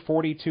Granger,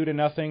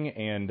 42-0,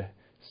 and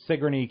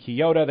Sigourney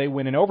Keota, they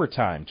win in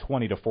overtime,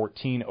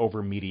 20-14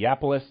 over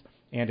Mediapolis.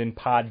 And in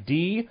Pod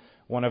D,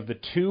 one of the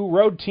two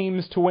road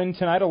teams to win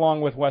tonight,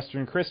 along with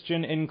Western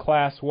Christian in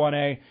Class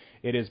 1A,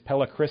 it is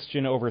Pella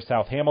Christian over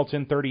South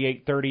Hamilton,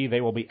 38-30.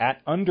 They will be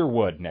at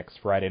Underwood next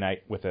Friday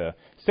night with a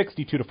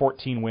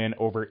 62-14 win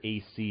over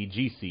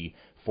ACGC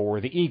for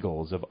the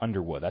Eagles of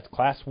Underwood. That's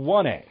Class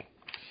 1A.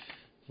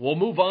 We'll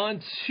move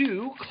on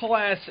to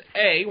Class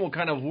A. We'll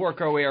kind of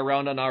work our way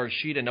around on our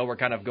sheet. I know we're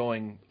kind of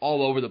going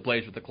all over the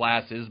place with the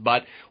classes,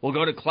 but we'll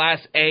go to Class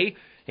A.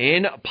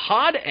 In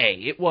Pod A,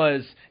 it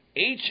was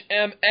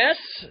HMS.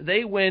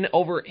 They win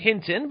over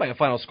Hinton by a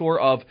final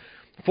score of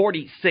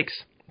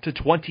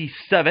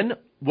 46-27.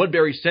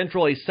 Woodbury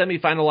Central, a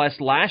semifinalist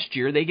last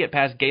year, they get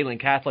past Galen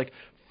Catholic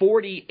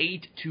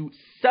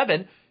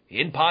 48-7.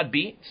 In Pod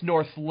B, it's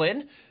North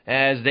Lynn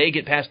as they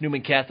get past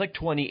Newman Catholic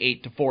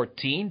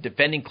 28-14.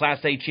 Defending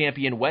Class A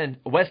champion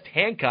West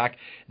Hancock,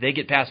 they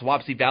get past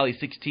Wapsie Valley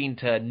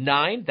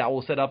 16-9. That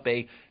will set up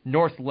a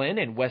North Lynn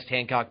and West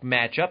Hancock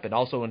matchup. And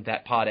also in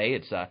that Pod A,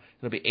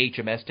 it'll be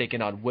HMS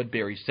taking on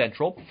Woodbury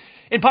Central.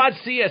 In Pod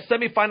C, a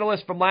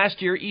semifinalist from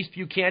last year, East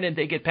Buchanan,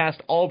 they get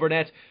past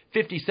Alburnett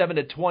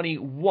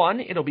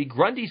 57-21. It'll be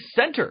Grundy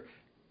Center,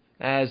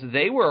 as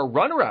they were a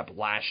runner-up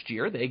last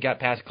year. They got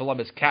past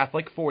Columbus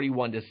Catholic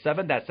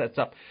 41-7. That sets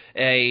up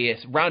a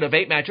round of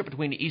 8 matchup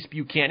between East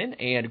Buchanan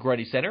and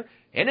Grundy Center.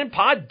 And in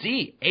Pod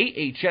D,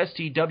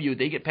 AHSTW,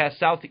 they get past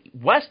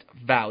Southwest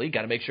Valley.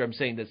 Got to make sure I'm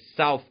saying the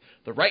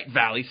right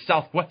valley,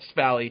 Southwest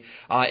Valley.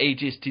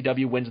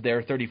 AHSTW wins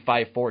there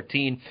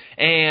 35-14.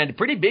 And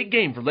pretty big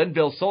game for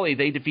Linville Sully.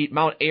 They defeat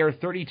Mount Ayr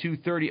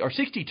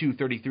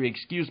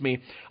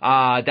 62-33.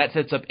 That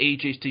sets up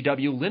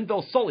AHSTW,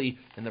 Linville Sully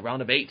in the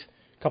round of 8. A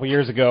couple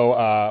years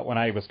ago, when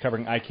I was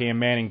covering IKM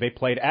Manning, they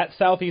played at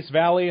Southeast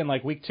Valley in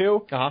week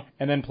 2,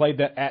 and then played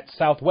at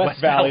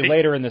Southwest Valley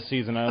later in the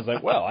season. I was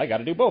like, well, I got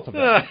to do both of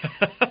them.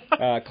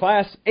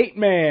 Class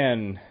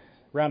 8-man,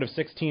 round of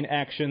 16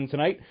 action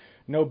tonight.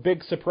 No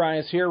big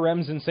surprise here.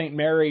 Remsen St.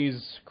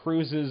 Mary's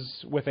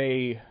cruises with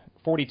a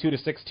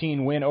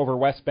 42-16 win over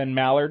West Bend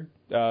Mallard.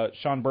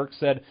 Sean Burke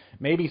said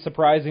maybe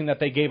surprising that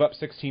they gave up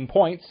 16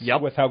 points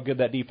with how good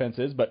that defense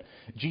is, but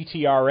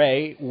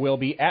GTRA will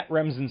be at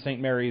Remsen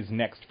St. Mary's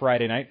next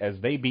Friday night as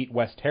they beat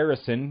West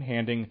Harrison,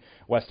 handing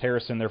West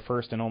Harrison their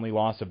first and only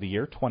loss of the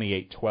year,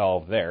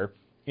 28-12 there.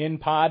 In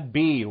Pod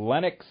B,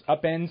 Lennox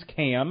upends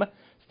Cam,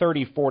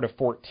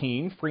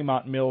 34-14.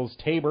 Fremont Mills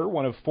Tabor,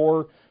 one of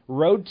 4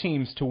 road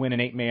teams to win an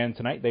 8-man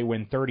tonight. They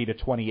win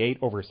 30-28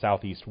 over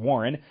Southeast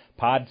Warren.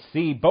 Pod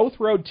C, both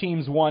road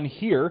teams won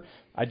here.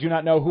 I do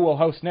not know who will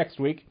host next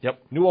week.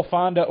 Newell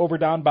Fonda over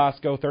Don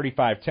Bosco,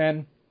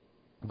 35-10.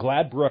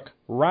 Gladbrook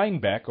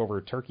Rhinebeck over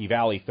Turkey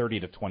Valley,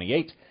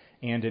 30-28.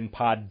 And in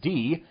Pod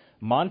D,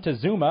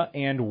 Montezuma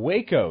and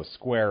Waco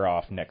square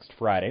off next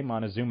Friday.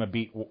 Montezuma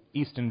beat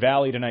Easton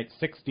Valley tonight,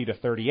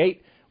 60-38.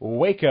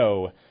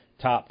 Waco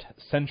topped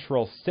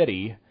Central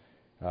City,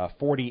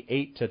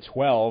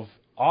 48-12.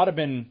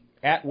 Audubon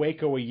at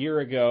Waco a year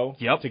ago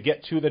to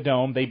get to the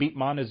Dome. They beat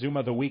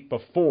Montezuma the week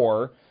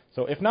before.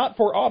 So if not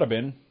for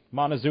Audubon,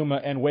 Montezuma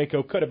and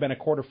Waco could have been a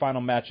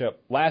quarterfinal matchup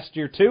last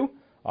year too.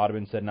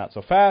 Audubon said not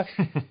so fast.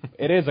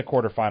 It is a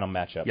quarterfinal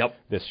matchup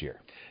this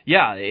year.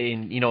 Yeah,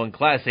 in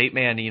Class 8,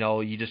 man,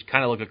 you just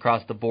kind of look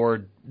across the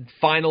board.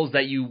 Finals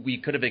that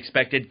we could have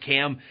expected.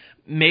 Cam,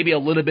 maybe a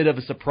little bit of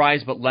a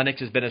surprise, but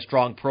Lennox has been a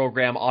strong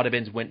program.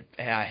 Audubon's went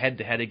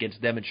head-to-head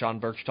against them, and Sean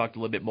Birch talked a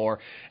little bit more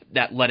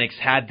that Lennox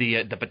had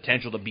the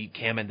potential to beat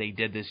Cam, and they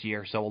did this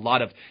year. So a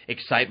lot of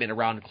excitement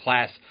around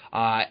Class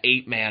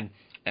 8, man,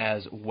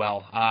 as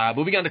well.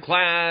 Moving on to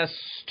Class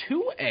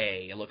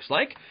 2A, it looks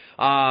like.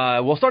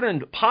 We'll start in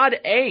Pod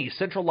A.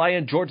 Central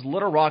Lyon, George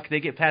Little Rock,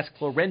 they get past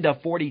Clarinda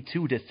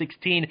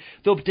 42-16.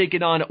 They'll be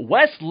taking on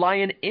West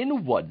Lyon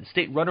Inwood, the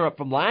state runner-up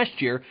from last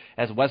year,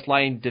 as West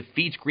Lyon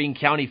defeats Greene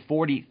County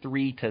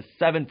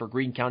 43-7 for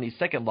Greene County's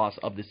second loss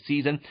of the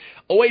season.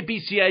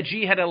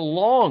 OABCIG had a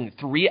long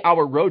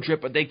 3-hour road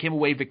trip, but they came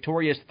away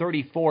victorious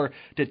 34-22.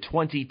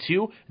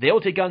 They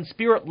will take on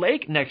Spirit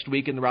Lake next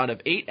week in the round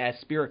of 8 as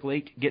Spirit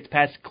Lake gets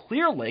past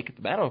Clear Lake,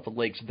 the Battle of the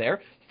Lakes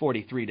there,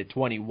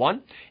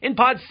 43-21. In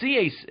Pod C,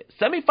 a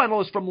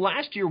semifinalist from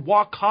last year,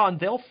 Waukon,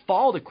 they'll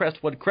fall to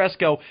Crestwood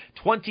Cresco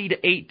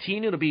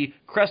 20-18. It'll be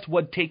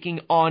Crestwood taking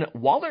on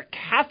Wahlert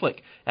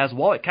Catholic, as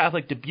Wahlert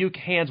Catholic Dubuque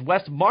hands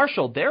West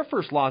Marshall their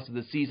first loss of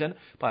the season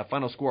by a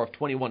final score of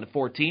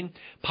 21-14.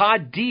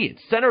 Pod D,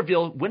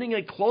 Centerville winning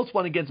a close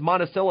one against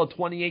Monticello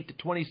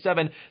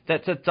 28-27.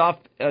 That sets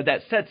up,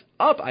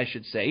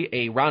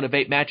 a round of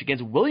 8 match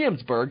against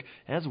Williamsburg,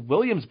 as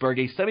Williamsburg,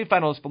 a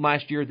semifinalist from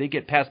last year, they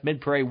get past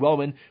Mid-Prairie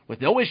Wellman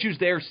with no issues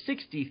there,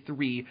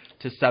 63-7.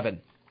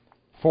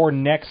 For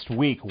next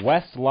week,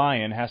 West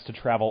Lyon has to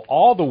travel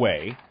all the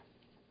way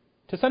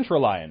to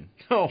Central Lyon,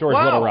 George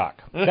wow. Little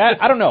Rock. That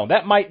I don't know.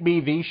 That might be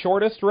the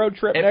shortest road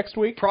trip next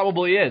week.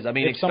 Probably is. I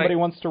mean, if somebody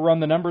wants to run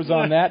the numbers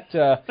on that,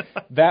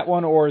 that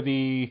one or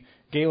the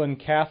Galen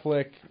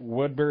Catholic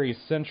Woodbury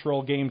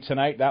Central game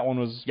tonight, that one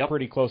was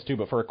pretty close too.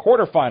 But for a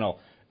quarterfinal,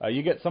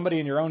 you get somebody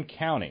in your own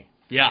county.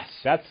 Yes,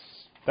 that's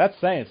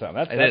saying something.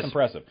 That's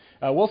impressive.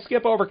 We'll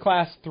skip over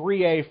Class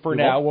 3A for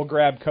now. We'll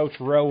grab Coach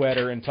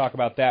Rowetter and talk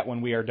about that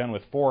when we are done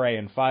with 4A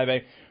and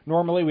 5A.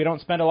 Normally, we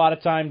don't spend a lot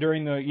of time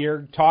during the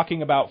year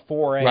talking about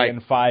 4A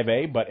and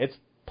 5A, but it's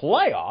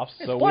playoffs,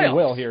 we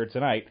will here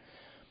tonight.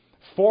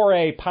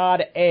 4A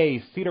Pod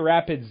A, Cedar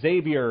Rapids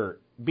Xavier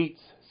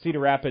beats Cedar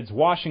Rapids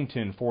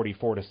Washington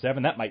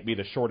 44-7. That might be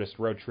the shortest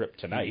road trip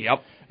tonight.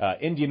 Yep.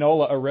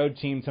 Indianola, a road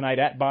team tonight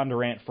at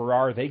Bondurant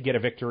Farrar. They get a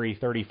victory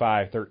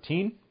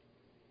 35-13.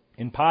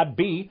 In Pod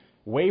B,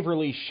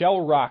 Waverly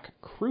Shell Rock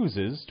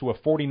cruises to a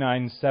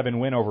 49-7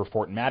 win over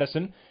Fort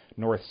Madison.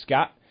 North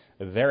Scott,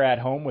 they're at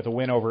home with a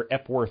win over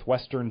Epworth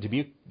Western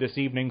Dubuque this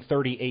evening,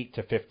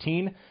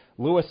 38-15.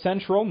 Lewis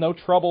Central, no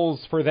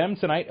troubles for them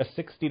tonight, a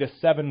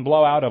 60-7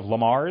 blowout of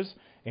Lamar's.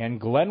 And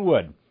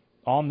Glenwood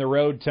on the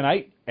road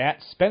tonight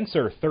at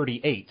Spencer,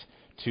 38-26.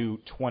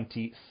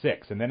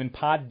 And then in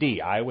Pod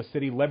D, Iowa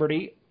City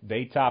Liberty,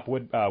 they top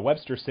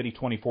Webster City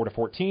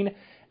 24-14.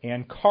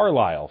 And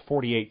Carlisle,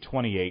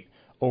 48-28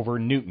 over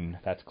Newton.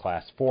 That's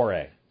Class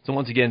 4A. So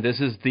once again,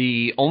 this is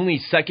the only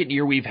second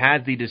year we've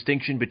had the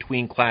distinction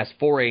between Class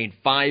 4A and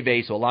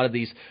 5A, so a lot of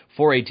these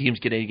 4A teams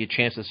getting a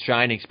chance to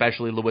shine,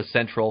 especially Lewis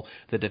Central,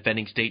 the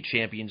defending state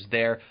champions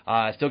there.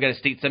 Still got a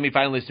state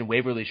semifinalist in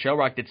Waverly Shell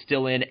Rock that's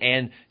still in,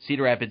 and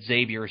Cedar Rapids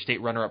Xavier, state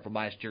runner-up from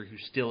last year,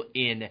 who's still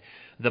in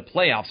the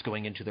playoffs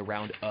going into the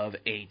round of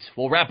 8.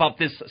 We'll wrap up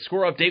this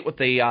score update with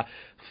the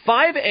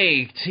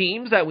 5A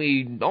teams that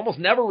we almost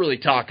never really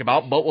talk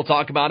about, but we'll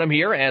talk about them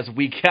here as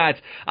we got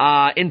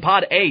in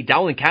Pod A,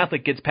 Dowling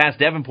Catholic gets past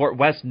Davenport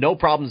West, no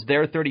problems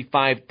there,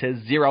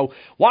 35-0.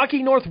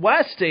 Woking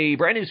Northwest, a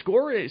brand new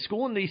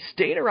school in the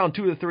state, around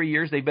 2 to 3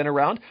 years they've been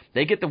around.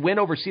 They get the win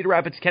over Cedar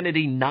Rapids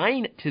Kennedy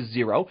 9-0,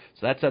 so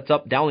that sets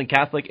up Dowling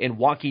Catholic and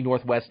Woking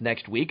Northwest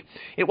next week.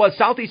 It was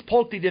Southeast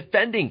Polk, the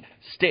defending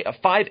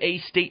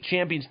 5A state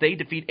champions. They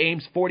defeat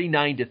Ames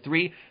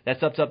 49-3.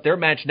 That sets up their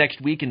match next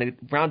week in the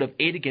round of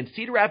 8 against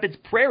Cedar Rapids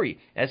Prairie,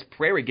 as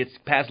Prairie gets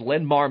past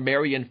Lenmar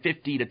Marion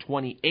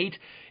 50-28.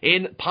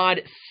 In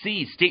Pod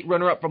C, state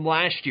runner-up from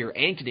last year,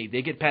 Ankeny,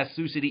 they get past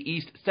Sioux City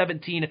East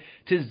 17-0.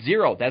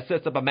 That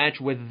sets up a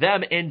match with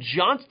them and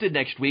Johnston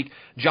next week.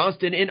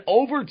 Johnston in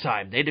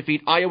overtime. They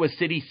defeat Iowa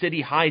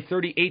City High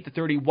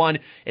 38-31.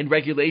 In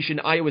regulation,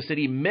 Iowa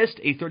City missed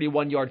a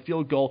 31-yard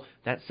field goal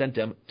that sent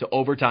them to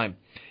overtime.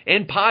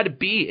 In Pod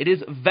B, it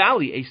is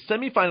Valley, a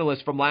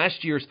semifinalist from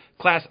last year's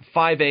Class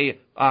 5A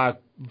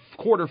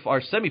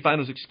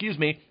semifinals,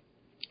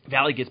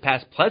 Valley gets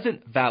past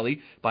Pleasant Valley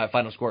by a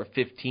final score of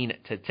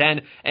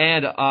 15-10.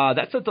 And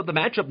that sets up the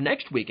matchup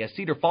next week as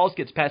Cedar Falls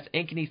gets past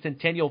Ankeny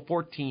Centennial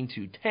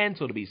 14-10.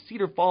 So it'll be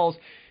Cedar Falls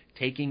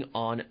taking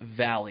on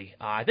Valley.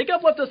 I think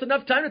I've left us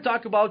enough time to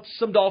talk about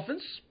some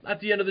Dolphins at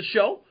the end of the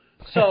show.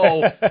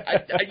 So,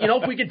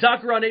 if we can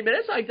talk around 8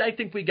 minutes, I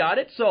think we got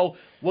it. So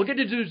we'll get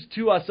to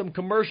some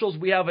commercials.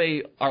 We have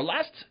our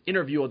last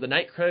interview of the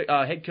night,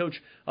 head coach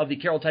of the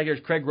Carroll Tigers,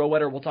 Craig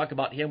Rowetter. We'll talk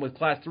about him with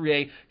Class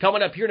 3A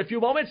coming up here in a few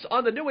moments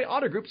on the New Way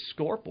Auto Group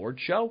Scoreboard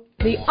Show.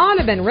 The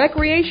Audubon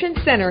Recreation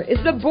Center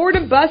is the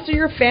boredom buster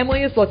your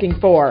family is looking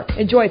for.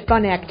 Enjoy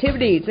fun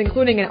activities,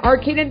 including an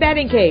arcade and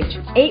batting cage,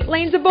 8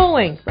 lanes of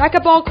bowling,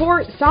 racquetball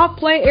court, soft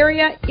play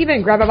area,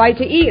 even grab a bite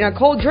to eat and a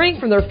cold drink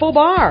from their full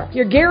bar.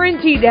 You're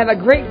guaranteed to have a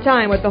great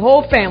time with the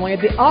whole family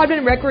at the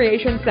Audubon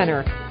Recreation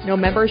Center. No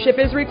membership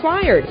is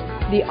required.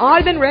 The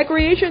Audubon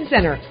Recreation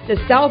Center,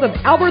 just south of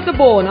Albert the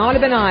Bull in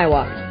Audubon,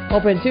 Iowa.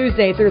 Open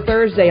Tuesday through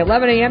Thursday,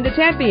 11 a.m. to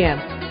 10 p.m.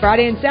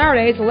 Friday and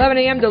Saturdays, 11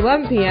 a.m. to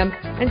 11 p.m.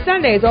 And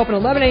Sundays open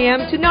 11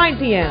 a.m. to 9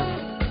 p.m.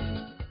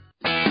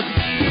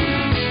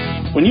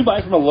 When you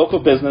buy from a local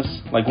business,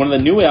 like one of the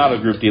New Way Auto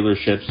Group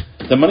dealerships,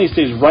 the money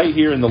stays right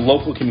here in the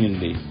local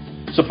community.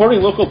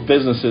 Supporting local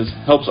businesses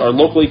helps our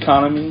local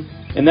economy,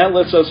 and that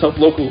lets us help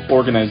local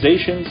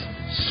organizations,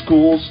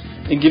 schools,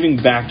 and giving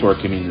back to our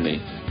community.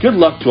 Good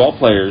luck to all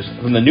players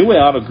from the New Way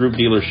Auto Group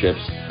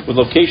dealerships with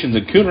locations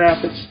in Coon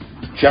Rapids,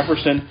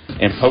 Jefferson,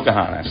 and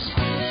Pocahontas.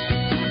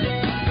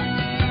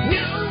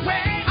 New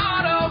Way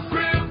Auto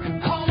Group,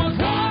 home of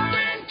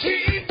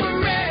warranty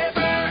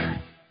forever.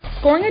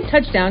 Scoring a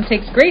touchdown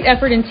takes great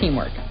effort and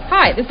teamwork.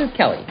 Hi, this is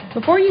Kelly.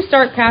 Before you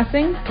start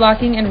passing,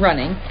 blocking, and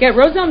running, get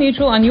Roselle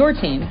Mutual on your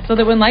team so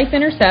that when life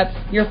intercepts,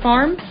 your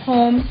farm,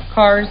 home,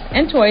 cars,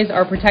 and toys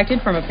are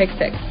protected from a pick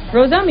six.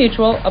 Roselle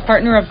Mutual, a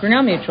partner of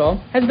Grinnell Mutual,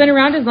 has been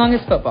around as long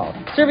as football,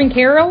 serving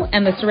Carroll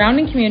and the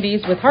surrounding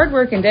communities with hard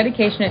work and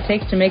dedication it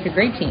takes to make a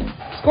great team.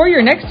 Score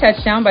your next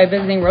touchdown by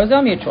visiting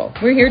Roselle Mutual.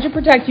 We're here to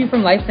protect you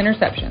from life's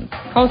interceptions.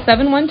 Call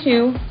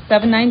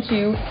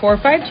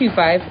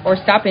 712-792-4525 or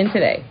stop in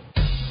today.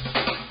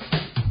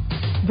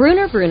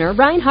 Bruner,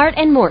 Reinhardt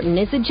 & Morton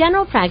is a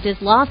general practice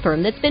law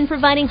firm that's been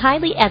providing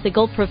highly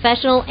ethical,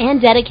 professional, and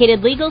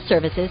dedicated legal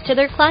services to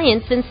their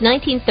clients since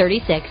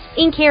 1936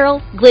 in Carroll,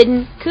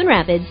 Glidden, Coon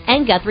Rapids,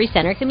 and Guthrie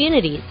Center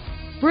communities.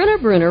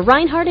 Bruner,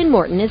 Reinhardt &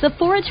 Morton is a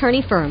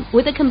 4-attorney firm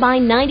with a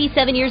combined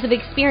 97 years of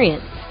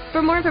experience.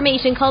 For more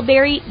information, call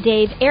Barry,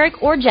 Dave,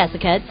 Eric, or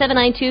Jessica at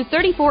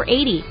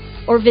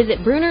 792-3480 or visit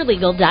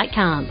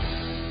BrunerLegal.com.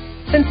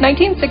 Since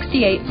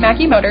 1968,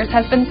 Mackey Motors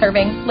has been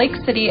serving Lake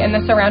City and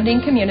the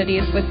surrounding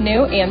communities with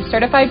new and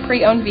certified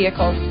pre-owned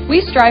vehicles. We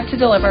strive to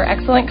deliver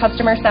excellent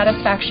customer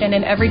satisfaction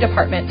in every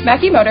department.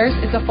 Mackey Motors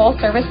is a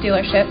full-service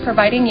dealership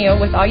providing you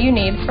with all you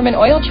need, from an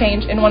oil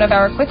change in one of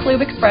our Quick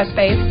Lube Express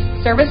bays,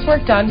 service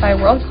work done by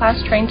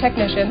world-class trained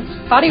technicians,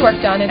 body work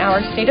done in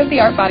our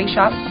state-of-the-art body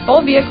shop,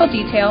 full vehicle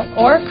detail,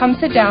 or come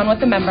sit down with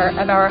a member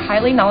of our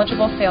highly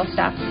knowledgeable sales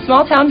staff.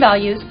 Small-town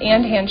values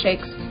and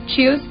handshakes.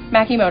 Choose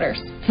Mackey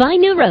Motors.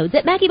 Find new roads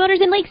at Mackey Motors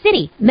in Lake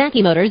City.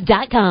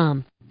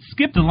 MackeyMotors.com.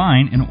 Skip the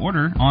line and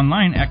order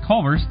online at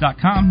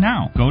Culvers.com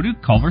now. Go to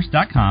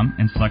Culvers.com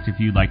and select if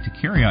you'd like to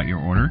carry out your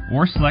order,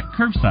 or select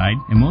curbside,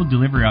 and we'll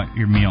deliver out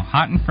your meal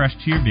hot and fresh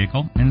to your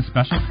vehicle in a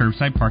special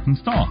curbside parking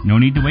stall. No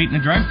need to wait in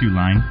a drive-thru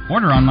line.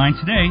 Order online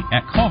today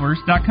at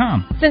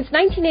Culvers.com. Since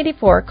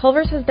 1984,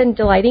 Culver's has been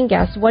delighting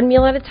guests one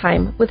meal at a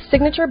time with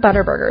signature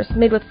butter burgers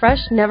made with fresh,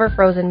 never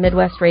frozen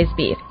Midwest raised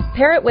beef.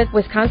 Pair it with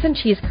Wisconsin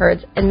cheese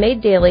curds and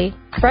made daily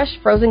fresh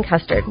frozen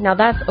custard. Now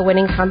that's a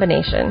winning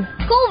combination.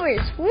 Culver's,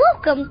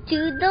 welcome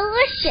to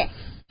Delicious.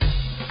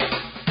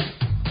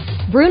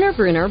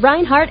 Bruner,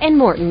 Reinhardt &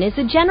 Morton is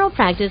a general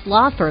practice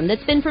law firm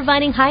that's been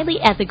providing highly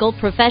ethical,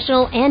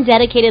 professional, and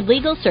dedicated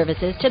legal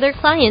services to their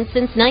clients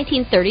since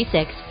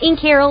 1936 in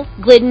Carroll,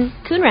 Glidden,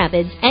 Coon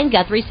Rapids, and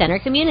Guthrie Center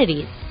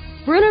communities.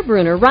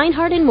 Bruner,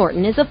 Reinhardt &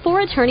 Morton is a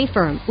 4-attorney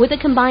firm with a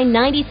combined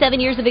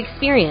 97 years of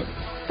experience.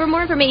 For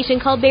more information,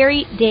 call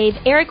Barry, Dave,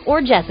 Eric,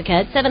 or Jessica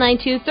at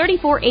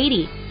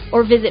 792-3480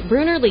 or visit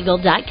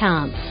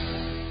BrunerLegal.com.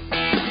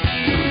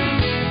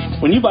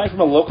 When you buy from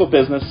a local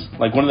business,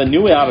 like one of the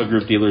New Way Auto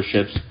Group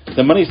dealerships,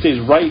 the money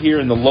stays right here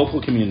in the local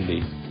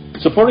community.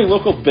 Supporting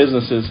local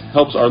businesses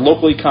helps our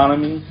local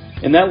economy,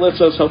 and that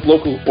lets us help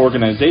local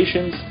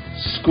organizations,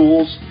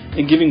 schools,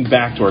 and giving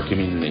back to our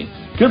community.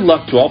 Good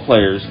luck to all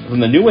players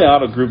from the New Way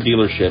Auto Group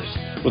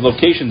dealerships with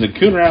locations in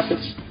Coon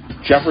Rapids,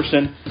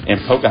 Jefferson,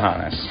 and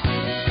Pocahontas.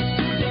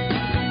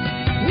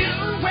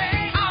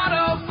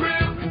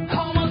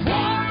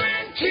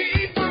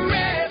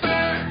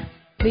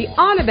 The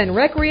Audubon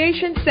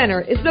Recreation Center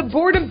is the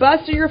board and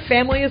buster your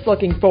family is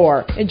looking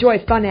for.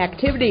 Enjoy fun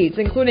activities,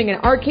 including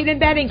an arcade and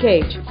batting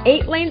cage,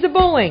 8 lanes of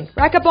bowling,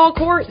 racquetball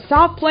court,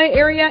 soft play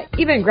area,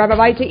 even grab a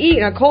bite to eat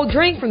and a cold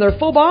drink from their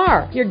full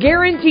bar. You're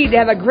guaranteed to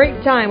have a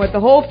great time with the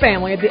whole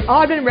family at the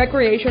Audubon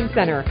Recreation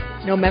Center.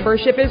 No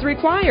membership is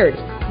required.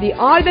 The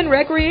Audubon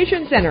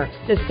Recreation Center,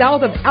 just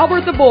south of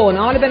Albert the Bull in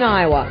Audubon,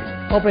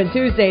 Iowa. Open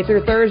Tuesday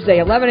through Thursday,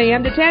 11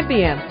 a.m. to 10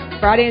 p.m.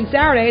 Friday and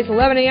Saturdays,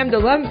 11 a.m. to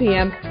 11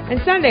 p.m. And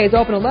Sundays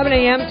open 11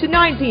 a.m. to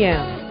 9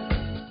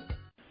 p.m.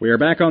 We are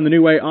back on the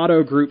New Way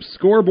Auto Group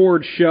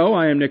Scoreboard Show.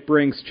 I am Nick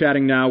Brinks,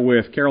 chatting now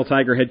with Carroll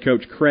Tiger head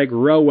coach Craig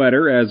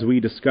Rowetter as we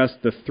discuss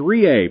the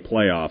 3A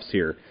playoffs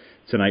here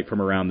tonight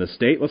from around the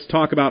state. Let's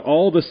talk about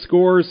all the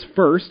scores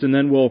first, and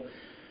then we'll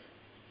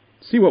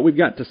see what we've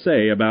got to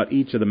say about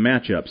each of the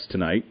matchups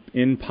tonight.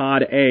 In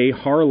Pod A,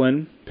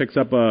 Harlan picks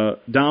up a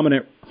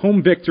dominant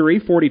home victory,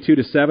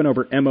 42-7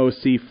 over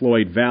MOC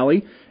Floyd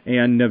Valley,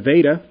 and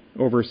Nevada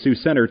over Sioux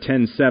Center,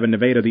 10-7.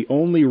 Nevada, the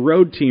only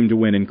road team to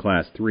win in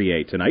Class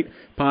 3A tonight.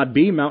 Pod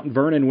B, Mount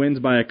Vernon wins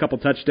by a couple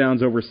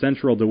touchdowns over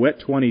Central DeWitt,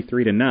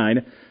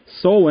 23-9.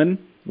 Solon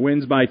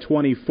wins by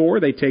 24.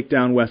 They take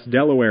down West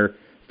Delaware,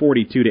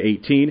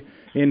 42-18.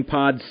 In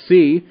Pod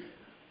C,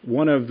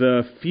 one of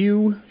the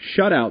few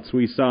shutouts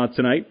we saw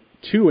tonight,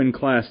 2 in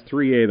Class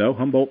 3A though.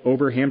 Humboldt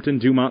over Hampton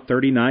Dumont,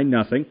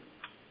 39-0.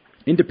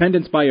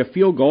 Independence by a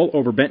field goal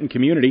over Benton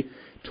Community,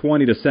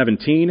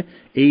 20-17.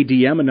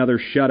 ADM, another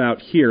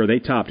shutout here. They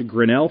topped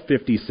Grinnell,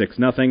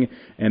 56-0.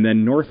 And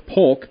then North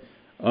Polk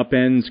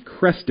upends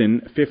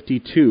Creston,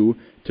 52-20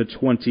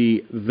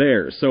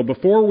 there. So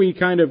before we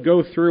kind of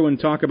go through and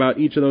talk about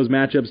each of those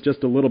matchups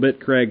just a little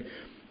bit, Craig,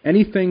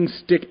 anything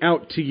stick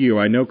out to you?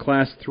 I know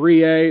Class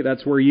 3A,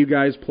 that's where you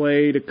guys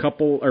played. A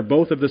couple, or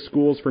both of the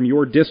schools from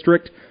your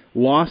district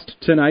lost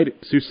tonight,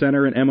 Sioux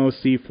Center and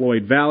MOC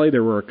Floyd Valley.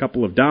 There were a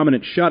couple of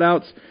dominant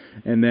shutouts,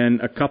 and then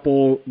a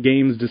couple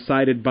games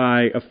decided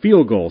by a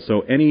field goal.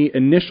 So any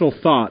initial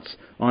thoughts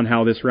on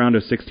how this round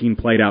of 16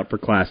 played out for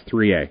Class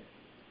 3A?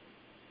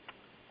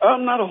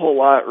 Not a whole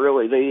lot,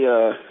 really. They,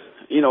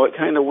 it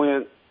kind of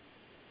went,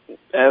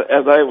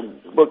 as I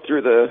looked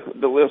through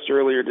the list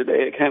earlier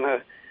today, it kind of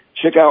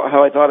shook out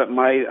how I thought it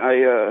might.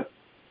 I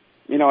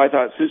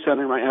thought Sioux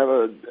Center might have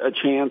a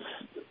chance.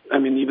 I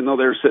mean, even though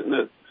they're sitting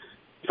at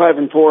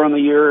 5-4 on the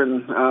year,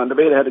 and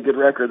Nevada had a good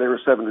record. They were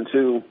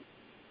 7-2.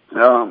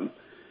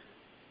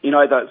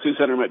 I thought Sioux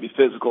Center might be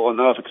physical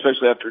enough,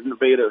 especially after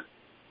Nevada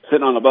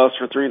sitting on a bus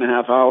for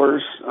 3.5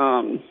 hours.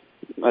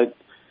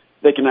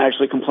 They can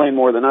actually complain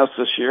more than us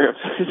this year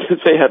if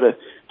they had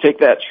take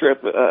that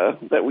trip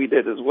that we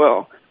did as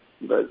well,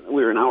 but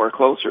we were an hour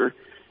closer.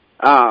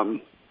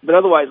 But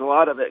otherwise, a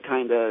lot of it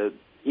kind of,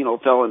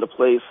 fell into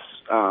place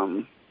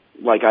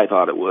like I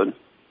thought it would.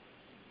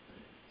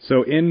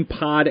 So in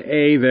Pod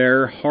A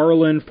there,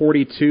 Harlan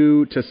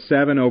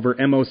 42-7 over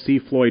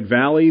MOC Floyd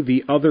Valley.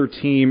 The other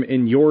team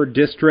in your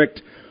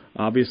district,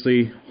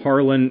 obviously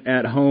Harlan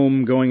at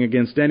home going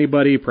against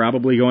anybody,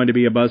 probably going to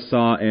be a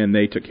buzzsaw, and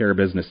they took care of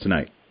business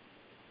tonight.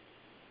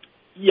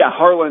 Yeah,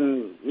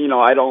 Harlan,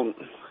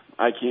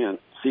 I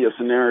can't see a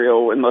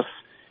scenario unless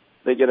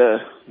they get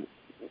a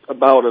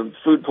bout of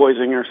food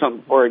poisoning or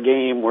something for a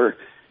game where,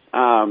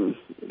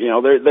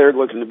 they're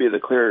looking to be the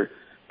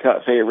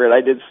clear-cut favorite.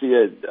 I did see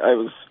it. I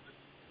was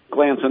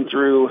glancing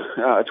through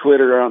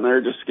Twitter on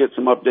there just to get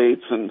some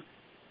updates, and,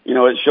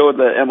 it showed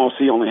that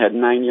MOC only had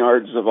 9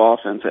 yards of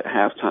offense at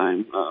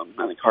halftime.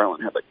 I think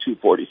Harlan had like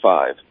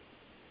 245.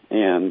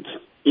 And,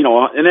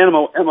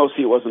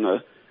 MOC wasn't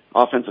a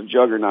offensive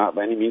juggernaut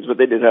by any means, but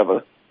they did have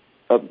a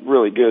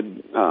really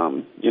good,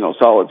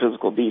 solid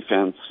physical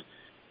defense.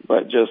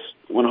 But just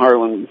when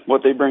Harlan,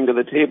 what they bring to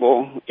the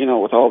table,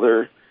 with all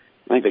their,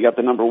 I think they got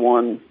the number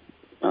one,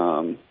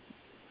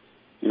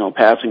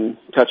 passing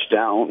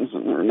touchdowns,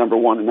 and they're number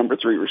 1 and number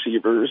 3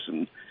 receivers,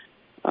 and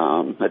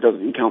that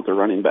doesn't even count the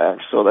running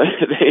backs. So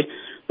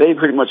they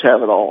pretty much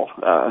have it all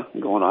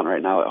going on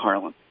right now at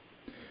Harlan.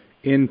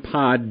 In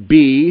Pod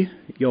B,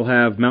 you'll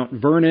have Mount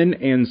Vernon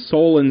and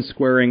Solon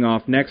squaring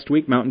off next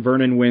week. Mount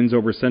Vernon wins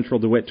over Central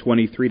DeWitt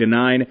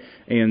 23-9,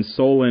 and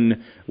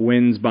Solon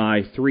wins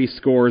by 3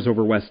 scores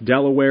over West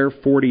Delaware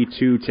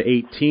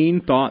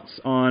 42-18. Thoughts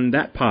on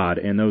that pod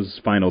and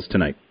those finals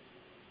tonight?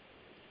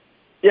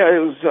 Yeah, it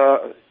was.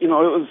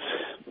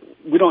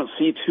 We don't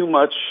see too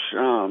much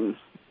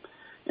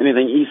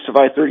anything east of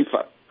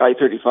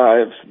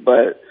I-35,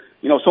 but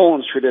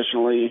Solon's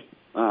traditionally.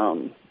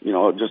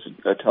 Just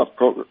a tough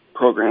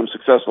program,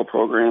 successful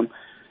program.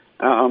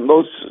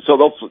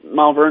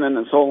 Mount Vernon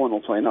and Solon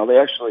will play. Now, they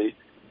actually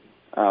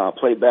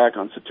played back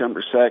on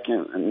September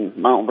 2nd, and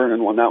Mount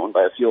Vernon won that one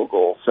by a field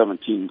goal,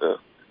 17-14.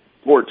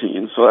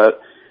 So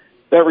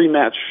that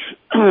rematch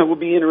will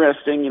be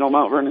interesting.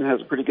 Mount Vernon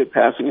has a pretty good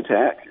passing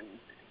attack,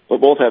 but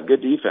both have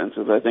good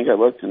defenses. I think I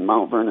looked, and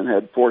Mount Vernon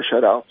had 4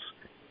 shutouts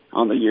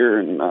on the year,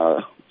 and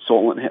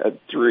Solon had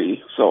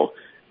 3. So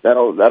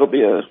that'll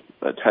be a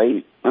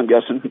tight, I'm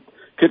guessing,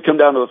 could come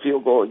down to a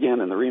field goal again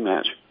in the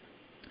rematch.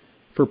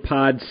 For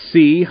Pod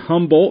C,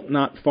 Humboldt,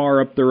 not far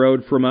up the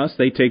road from us.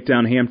 They take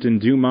down Hampton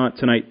Dumont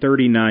tonight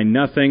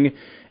 39-0.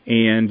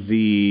 And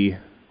the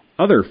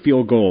other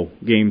field goal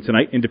game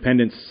tonight,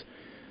 Independence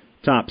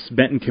tops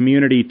Benton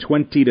Community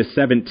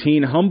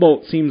 20-17.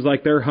 Humboldt seems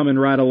like they're humming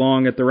right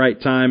along at the right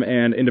time,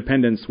 and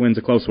Independence wins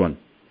a close one.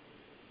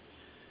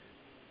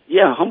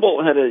 Yeah,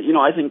 Humboldt had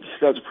I think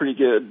that was a pretty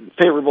good,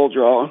 favorable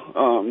draw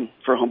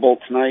for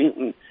Humboldt tonight,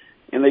 and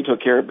they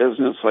took care of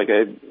business like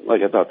I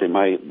thought they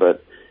might.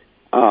 But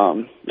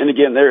and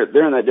again,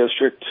 they're in that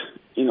district,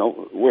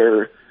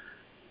 where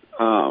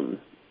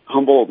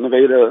Humboldt,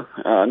 Nevada,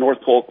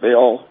 North Polk, they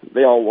all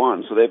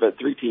won. So they've had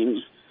three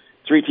teams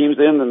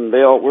in, and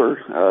they all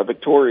were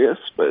victorious.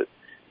 But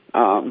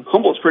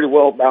Humboldt's pretty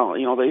well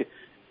balanced.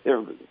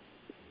 They're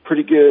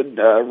pretty good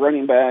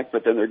running back,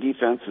 but then their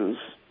defense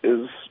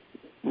is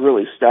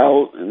really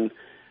stout, and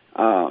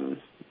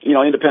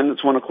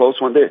Independence won a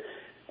close one.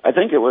 I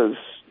think it was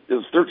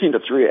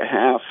 13-3 at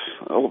half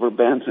over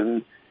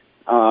Benton,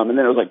 and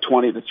then it was like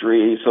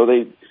 20-3. So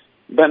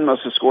Benton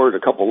must have scored a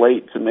couple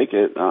late to make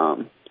it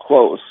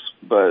close.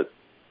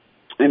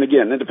 And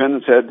again,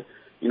 Independence had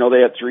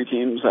they had 3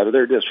 teams out of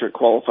their district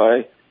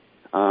qualify.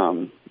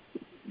 The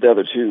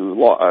other 2,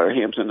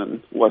 Hampton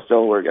and West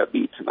Delaware, got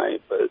beat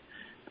tonight. But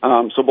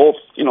so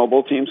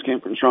both teams came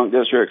from strong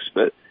districts,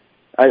 but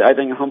I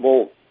think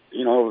Humboldt,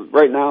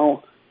 right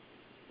now,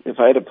 if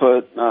I had to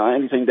put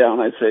anything down,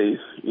 I'd say,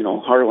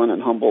 Harlan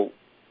and Humboldt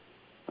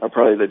are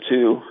probably the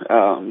 2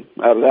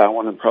 out of that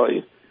one, and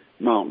probably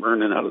Mount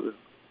Vernon out of the.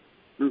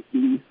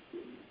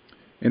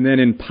 And then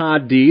in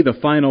Pod D, the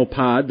final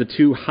pod, the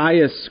 2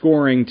 highest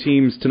scoring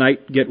teams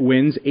tonight get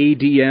wins.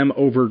 ADM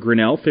over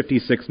Grinnell,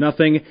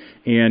 56-0,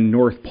 and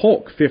North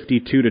Polk,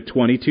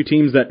 52-20. 2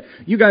 teams that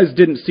you guys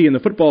didn't see in the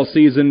football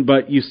season,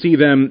 but you see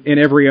them in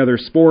every other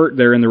sport.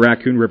 They're in the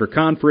Raccoon River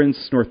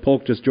Conference. North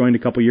Polk just joined a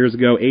couple years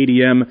ago.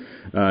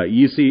 ADM,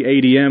 you see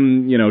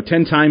ADM,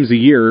 10 times a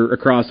year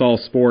across all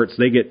sports.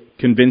 They get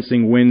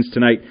convincing wins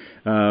tonight.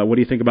 What do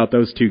you think about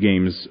those 2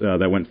 games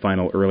that went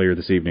final earlier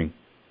this evening?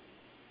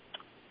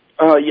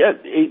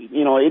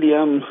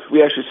 ADM,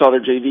 we actually saw their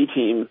JV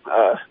team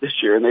this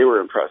year, and they were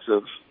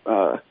impressive.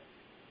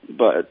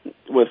 But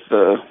with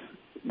the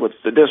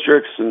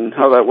districts and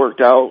how that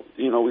worked out,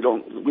 we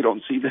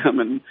don't see them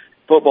in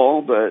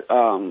football. But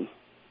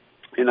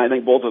and I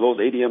think both of those,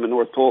 ADM and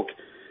North Polk,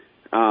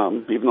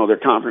 even though they're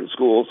conference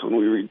schools, when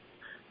we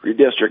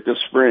redistrict this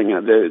spring,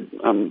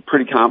 I'm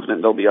pretty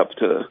confident they'll be up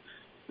to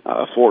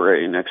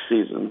 4A next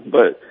season.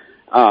 But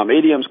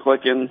ADM's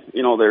clicking.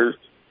 They're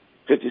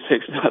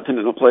 56-0 in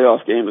a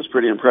playoff game is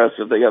pretty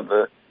impressive. They got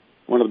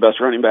one of the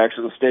best running backs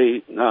in the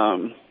state.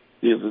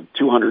 he was a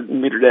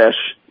 200-meter dash,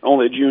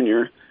 only a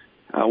junior,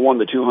 won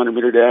the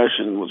 200-meter dash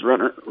and was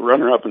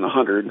runner-up in the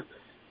 100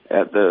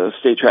 at the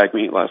state track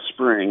meet last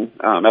spring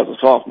as a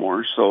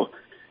sophomore. So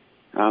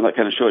that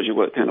kind of shows you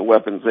what kind of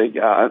weapons they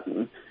got.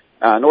 And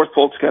North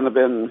Polk's kind of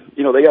been,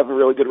 they have a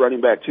really good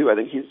running back too. I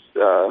think he's,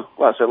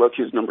 last I looked,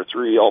 he's number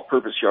 3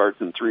 all-purpose yards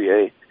in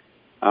 3A.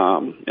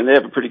 And they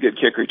have a pretty good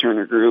kick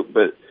returner group,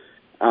 but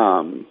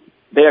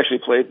they actually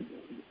played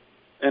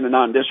in a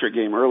non-district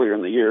game earlier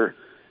in the year,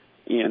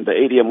 and the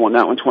ADM won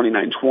that one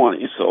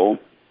 29-20. So,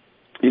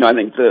 I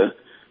think the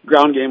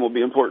ground game will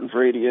be important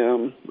for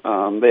ADM.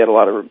 They had a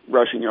lot of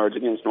rushing yards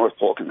against North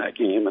Polk in that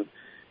game,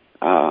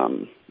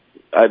 and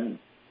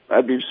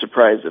I'd be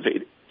surprised if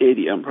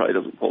ADM probably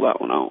doesn't pull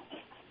that one out.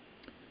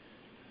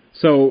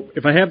 So,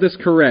 if I have this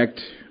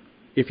correct,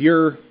 if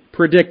you're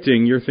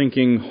predicting, you're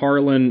thinking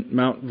Harlan,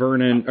 Mount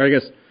Vernon, or I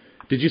guess,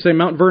 did you say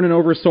Mount Vernon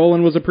over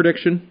Solon was a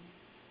prediction?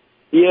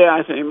 Yeah,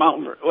 I think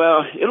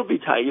it'll be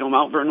tight.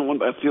 Mount Vernon won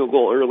by a field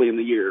goal early in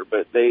the year,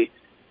 but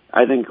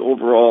I think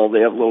overall they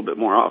have a little bit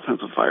more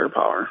offensive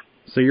firepower.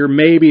 So you're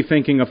maybe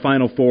thinking a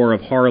Final Four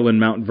of Harlan,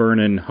 Mount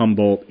Vernon,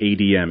 Humboldt,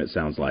 ADM, it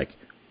sounds like.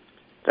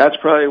 That's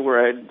probably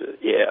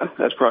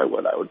that's probably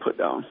what I would put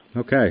down.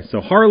 Okay,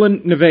 so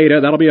Harlan, Nevada,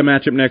 that'll be a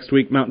matchup next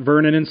week. Mount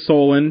Vernon and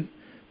Solon,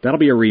 that'll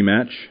be a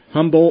rematch.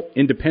 Humboldt,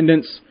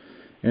 Independence,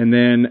 and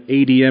then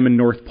ADM and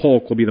North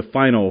Polk will be the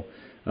final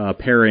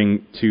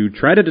pairing to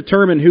try to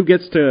determine who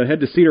gets to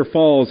head to Cedar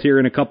Falls here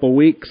in a couple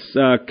weeks.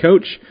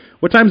 Coach,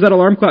 what time's that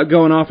alarm clock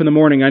going off in the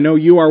morning? I know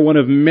you are one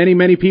of many,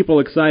 many people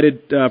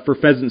excited for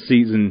pheasant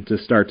season to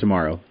start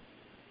tomorrow.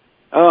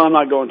 Oh, I'm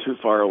not going too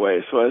far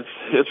away, so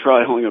it's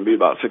probably only going to be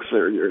about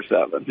 6:30 or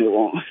 7. It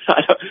won't.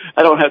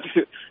 I don't have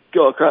to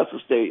go across the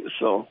state,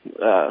 so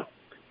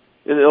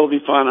it'll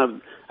be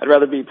fun. I'd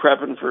rather be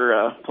prepping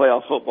for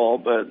playoff football,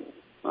 but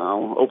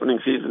opening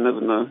season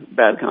isn't a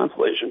bad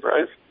consolation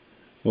prize.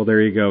 Well,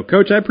 there you go.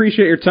 Coach, I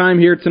appreciate your time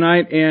here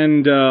tonight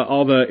and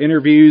all the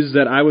interviews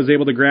that I was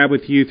able to grab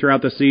with you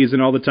throughout the season,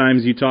 all the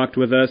times you talked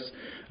with us,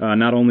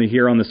 not only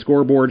here on the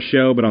Scoreboard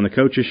show, but on the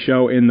Coaches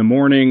Show in the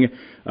morning.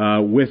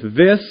 With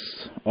this,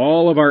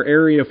 all of our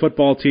area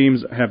football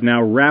teams have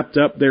now wrapped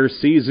up their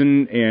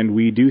season, and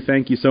we do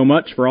thank you so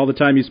much for all the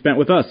time you spent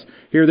with us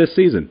here this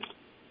season.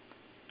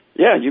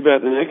 Yeah, you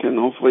bet, Nick, and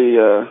hopefully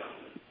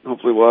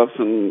we'll have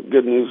some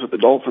good news with the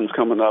Dolphins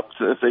coming up,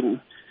 so if they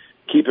can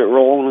keep it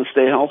rolling and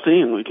stay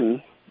healthy, and we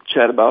can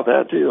chat about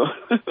that too.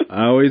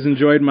 I always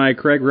enjoyed my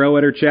Craig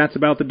Rowetter chats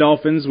about the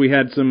Dolphins. We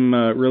had some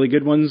really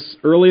good ones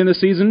early in the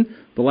season.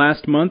 The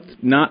last month,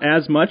 not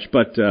as much,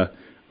 but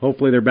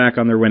hopefully they're back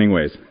on their winning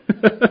ways.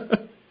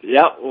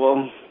 Yeah,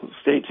 well,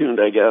 stay tuned,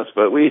 I guess.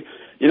 But we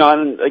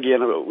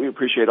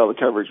appreciate all the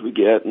coverage we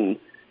get and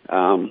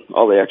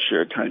all the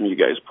extra time you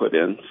guys put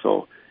in.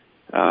 So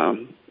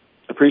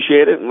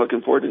appreciate it and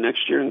looking forward to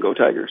next year, and go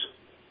Tigers.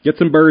 Get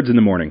some birds in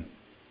the morning.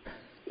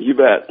 You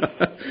bet.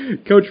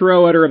 Coach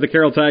Rowetter of the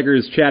Carroll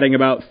Tigers chatting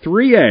about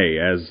 3A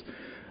as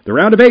the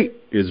round of 8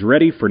 is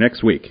ready for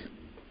next week.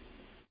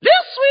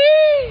 This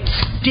week!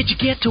 Did you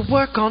get to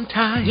work on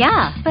time?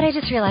 Yeah, but I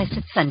just realized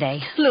it's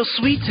Sunday. Little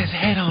Sweet says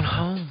head on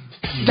home.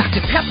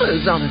 Dr.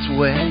 Pepper's on its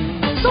way.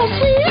 So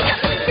sweet,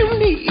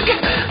 unique.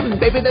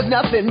 Baby, there's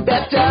nothing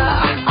better.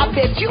 I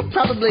bet you've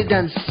probably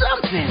done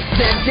something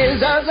that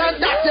deserves a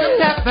Dr.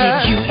 Pepper.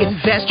 Did you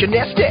invest your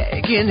nest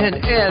egg in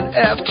an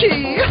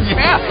NFT?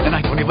 Yeah, and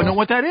I don't even know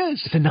what that is.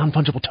 It's a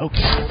non-fungible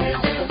token.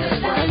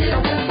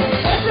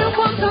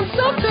 Everyone's done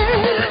something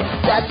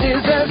that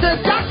deserves a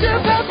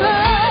Dr.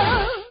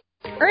 Pepper.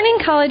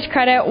 Earning college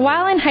credit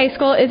while in high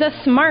school is a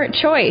smart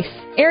choice.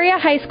 Area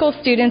high school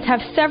students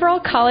have several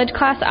college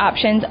class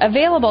options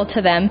available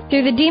to them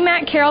through the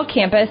DMAC Carroll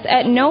campus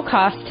at no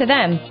cost to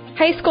them.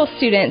 High school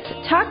students,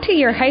 talk to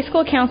your high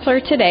school counselor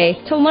today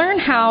to learn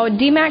how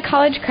DMAC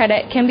College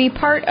Credit can be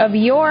part of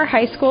your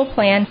high school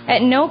plan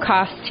at no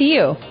cost to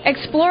you.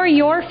 Explore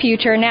your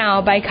future now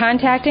by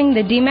contacting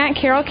the DMAC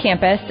Carroll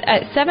campus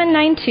at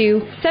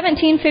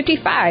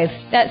 792-1755.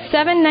 That's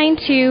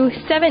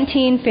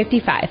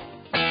 792-1755.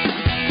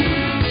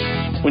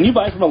 When you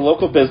buy from a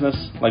local business,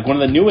 like one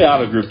of the New Way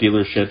Auto Group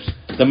dealerships,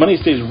 the money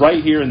stays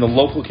right here in the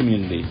local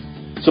community.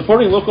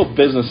 Supporting local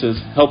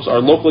businesses helps our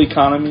local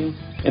economy,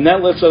 and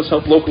that lets us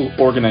help local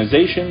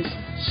organizations,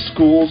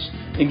 schools,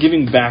 and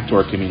giving back to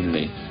our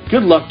community.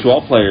 Good luck to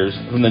all players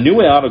from the New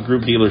Way Auto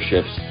Group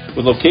dealerships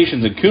with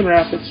locations in Coon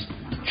Rapids,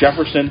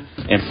 Jefferson,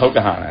 and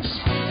Pocahontas.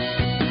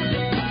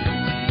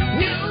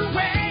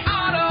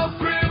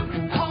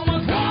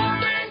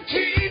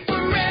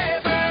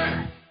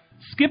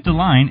 Skip the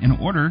line and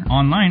order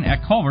online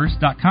at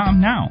Culvers.com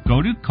now.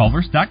 Go to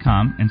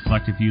Culvers.com and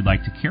select if you'd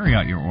like to carry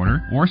out your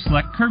order, or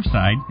select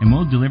curbside, and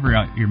we'll deliver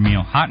out your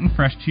meal hot and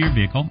fresh to your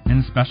vehicle in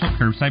a special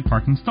curbside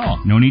parking stall.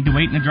 No need to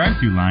wait in a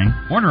drive-thru line.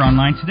 Order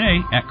online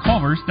today at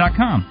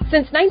Culvers.com.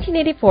 Since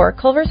 1984,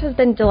 Culver's has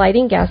been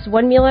delighting guests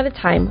one meal at a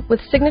time with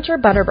signature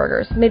butter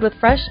burgers made with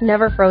fresh,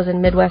 never frozen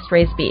Midwest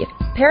raised beef.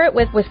 Pair it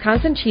with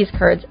Wisconsin cheese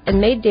curds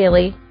and made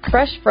daily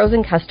fresh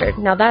frozen custard.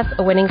 Now that's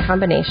a winning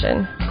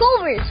combination.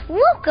 Culver's,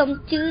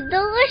 welcome to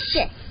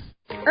Delicious.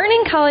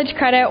 Earning college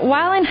credit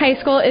while in high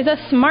school is a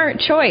smart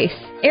choice.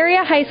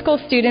 Area high school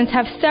students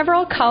have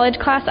several college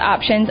class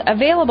options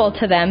available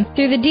to them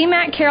through the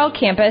DMAC Carroll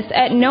campus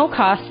at no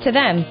cost to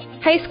them.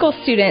 High school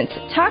students,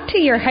 talk to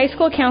your high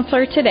school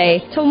counselor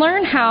today to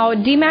learn how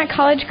DMAC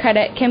College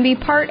Credit can be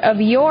part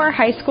of your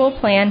high school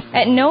plan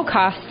at no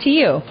cost to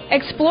you.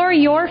 Explore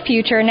your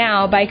future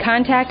now by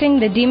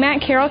contacting the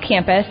DMAC Carroll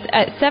campus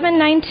at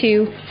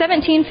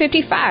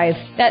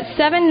 792-1755. That's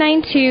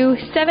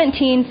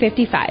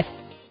 792-1755.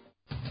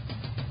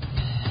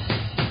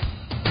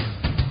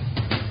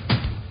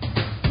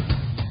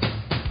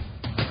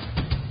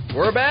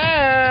 We're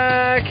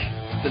back!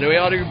 The New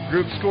Auto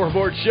Group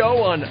Scoreboard Show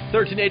on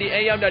 1380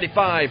 AM,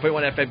 95.1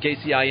 FM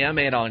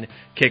KCIM, and on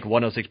Kick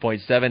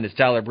 106.7. It's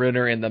Tyler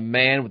Bruner and the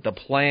man with the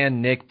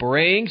plan, Nick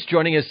Brinks,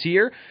 joining us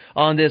here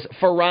on this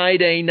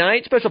Friday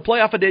night. Special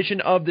playoff edition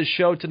of the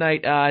show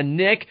tonight.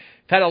 Nick,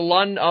 had a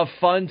lot of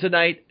fun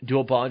tonight. Do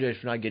apologize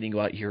for not getting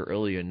you out here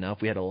early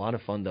enough. We had a lot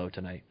of fun, though,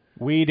 tonight.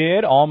 We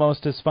did,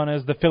 almost as fun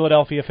as the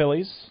Philadelphia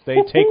Phillies. They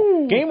take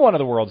Game 1 of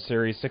the World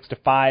Series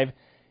 6-5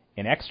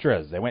 in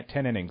extras. They went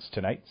 10 innings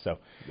tonight. So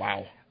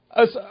wow.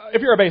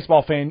 If you're a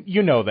baseball fan,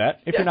 you know that.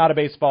 If you're not a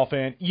baseball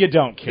fan, you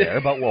don't care,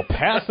 but we'll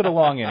pass it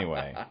along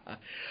anyway.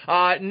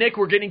 Nick,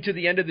 we're getting to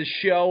the end of the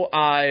show.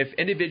 If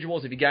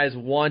you guys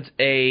want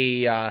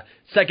a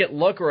second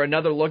look or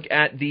another look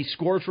at the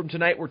scores from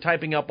tonight, we're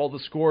typing up all the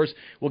scores.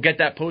 We'll get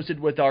that posted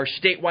with our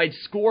statewide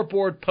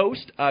scoreboard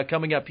post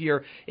coming up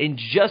here in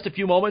just a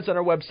few moments on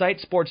our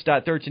website,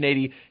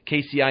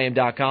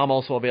 sports.1380kcim.com,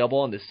 also available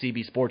on the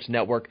CB Sports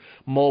Network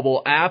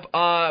mobile app.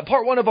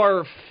 Part one of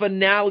our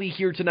finale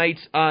here tonight,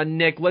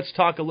 Nick, let's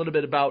talk a little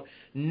bit about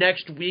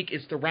next week.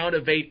 It's the round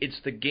of 8. It's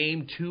the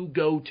game to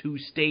go to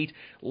state.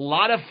 A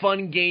lot of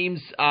fun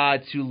games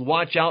to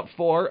watch out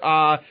for.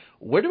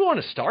 Where do we want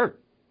to start?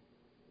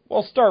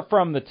 We'll start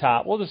from the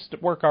top. We'll just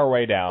work our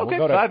way down. Okay,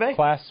 we'll go to 5A.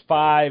 Class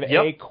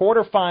 5A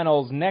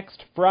quarterfinals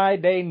next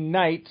Friday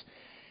night.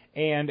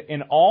 And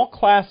in all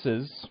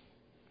classes,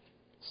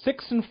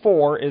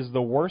 6-4 is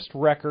the worst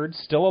record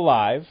still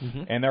alive,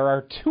 and there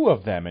are 2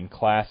 of them in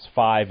Class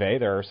 5A.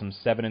 There are some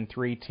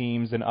 7-3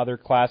 teams in other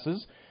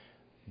classes,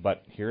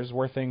 but here's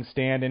where things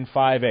stand in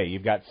 5A.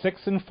 You've got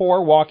 6-4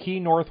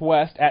 Waukee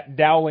Northwest at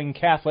Dowling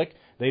Catholic.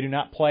 They do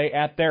not play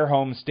at their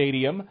home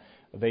stadium.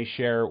 They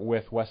share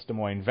with West Des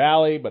Moines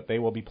Valley, but they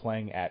will be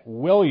playing at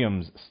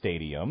Williams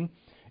Stadium.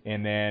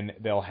 And then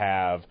they'll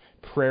have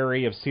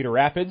Prairie of Cedar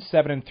Rapids,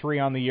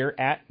 7-3 on the year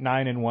at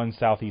 9-1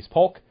 Southeast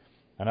Polk.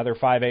 Another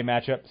 5A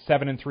matchup,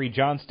 7-3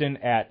 Johnston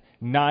at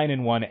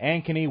 9-1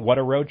 Ankeny. What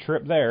a road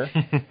trip there.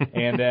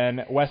 And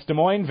then West Des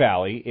Moines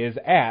Valley is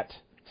at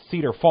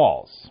Cedar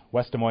Falls.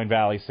 West Des Moines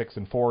Valley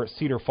 6-4,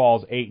 Cedar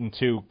Falls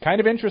 8-2.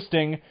 Kind of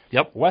interesting.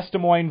 Yep. West Des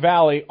Moines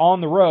Valley on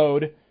the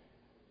road.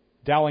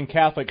 Dowling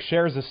Catholic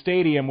shares a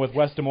stadium with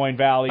West Des Moines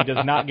Valley,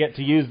 does not get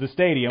to use the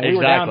stadium.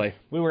 Exactly.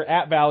 We were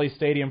at Valley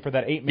Stadium for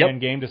that 8-man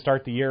game to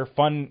start the year.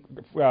 Fun,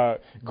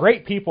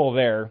 great people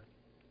there,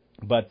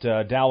 but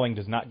Dowling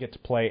does not get to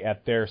play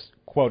at their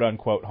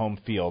quote-unquote home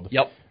field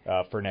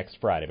for next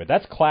Friday. But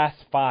that's Class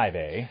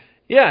 5A.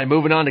 Yeah, and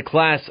moving on to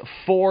Class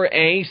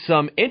 4A,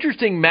 some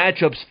interesting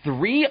matchups.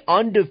 3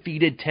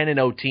 undefeated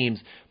 10-0 teams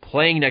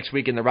playing next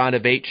week in the round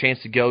of 8,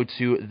 chance to go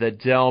to the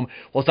Dome.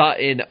 We'll start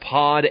in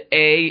Pod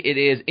A. It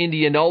is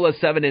Indianola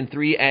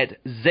 7-3 at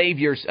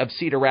Xavier of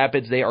Cedar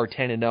Rapids. They are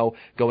 10-0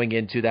 going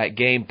into that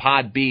game.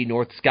 Pod B,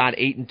 North Scott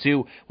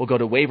 8-2. We'll go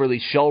to Waverly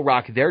Shell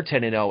Rock. They're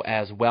 10-0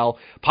 as well.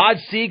 Pod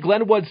C,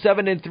 Glenwood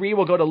 7-3.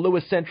 We'll go to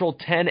Lewis Central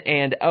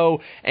 10-0.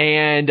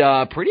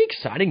 And pretty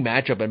exciting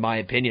matchup in my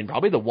opinion.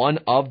 Probably the one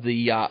of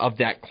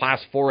that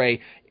Class 4A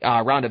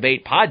round of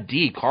 8. Pod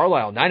D,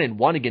 Carlisle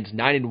 9-1 against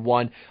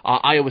 9-1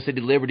 Iowa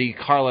City Liberty.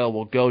 Carlisle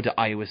will go to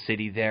Iowa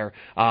City there.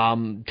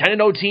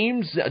 10-0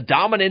 teams,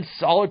 dominance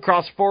all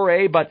across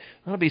 4A, but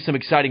there'll be some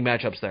exciting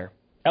matchups there.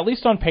 At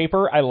least on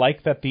paper, I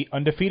like that the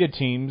undefeated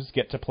teams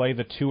get to play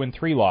the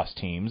 2-3 loss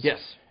teams. Yes.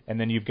 And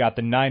then you've got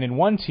the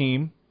 9-1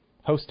 team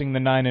hosting the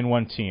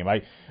 9-1 team.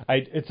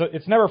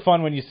 It's never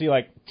fun when you see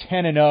like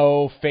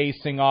 10-0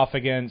 facing off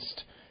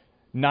against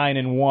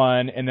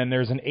 9-1, and then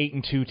there's an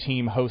 8-2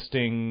 team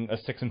hosting a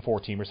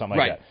 6-4 team or something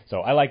like that. So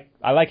I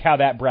like how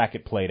that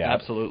bracket played out.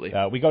 Absolutely.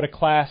 We go to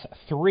Class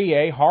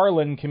 3A.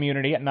 Harlan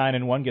Community at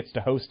 9-1 gets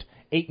to host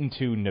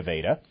 8-2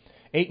 Nevada.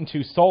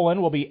 8-2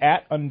 Solon will be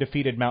at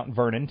undefeated Mount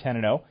Vernon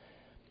 10-0.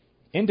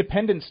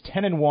 Independence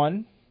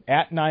 10-1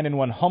 at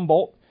 9-1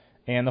 Humboldt,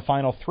 and the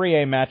final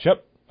 3A matchup.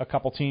 A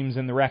couple teams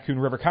in the Raccoon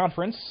River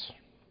Conference.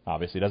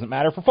 Obviously doesn't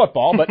matter for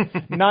football, but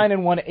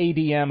 9-1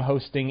 ADM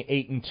hosting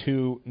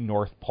 8-2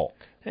 North Polk.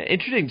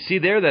 Interesting to see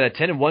there that a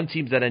 10-1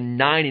 team's at a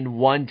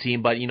 9-1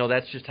 team, but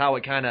that's just how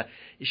it kind of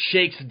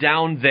shakes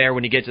down there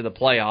when you get to the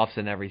playoffs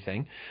and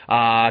everything.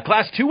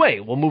 Class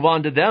 2A, we'll move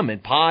on to them. In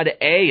Pod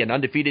A, an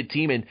undefeated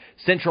team in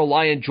Central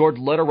Lyon, George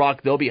Little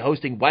Rock, they'll be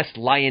hosting West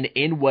Lyon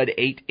Inwood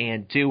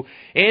 8-2.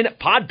 In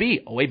Pod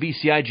B,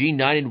 OABCIG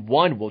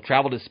 9-1 will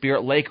travel to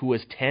Spirit Lake, who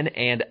is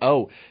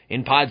 10-0.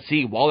 In Pod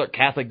C, Wahlert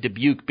Catholic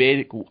Dubuque,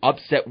 big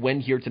upset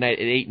win here tonight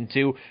at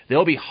 8-2.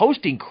 They'll be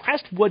hosting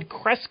Crestwood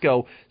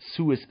Cresco,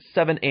 who is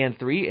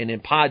 7-3. And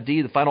in Pod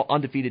D, the final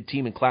undefeated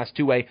team in Class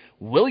 2A,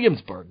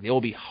 Williamsburg, they will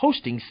be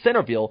hosting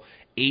Centerville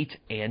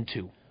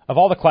 8-2. Of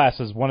all the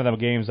classes, one of the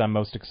games I'm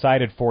most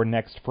excited for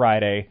next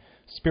Friday,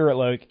 Spirit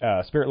Lake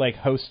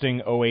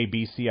hosting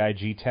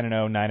OABCIG 10-0,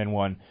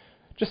 9-1.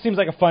 Just seems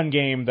like a fun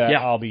game that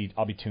I'll be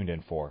tuned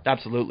in for.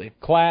 Absolutely.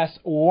 Class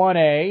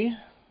 1A,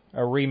 a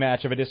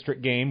rematch of a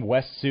district game.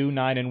 West Sioux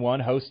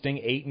 9-1 hosting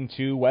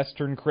 8-2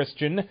 Western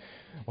Christian.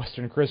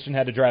 Western Christian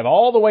had to drive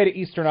all the way to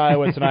Eastern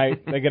Iowa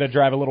tonight. They got to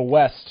drive a little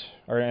west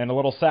and a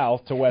little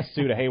south to West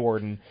Sioux to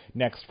Hawarden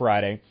next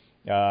Friday.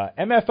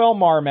 MFL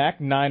Marmac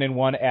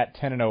 9-1 at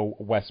 10-0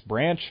 West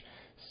Branch.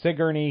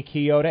 Sigourney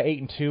Keota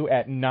 8-2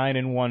 at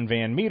 9-1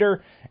 Van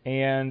Meter,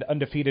 and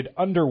undefeated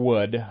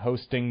Underwood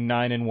hosting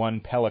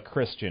 9-1 Pella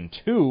Christian.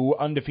 2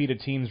 undefeated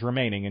teams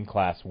remaining in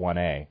Class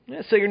 1A.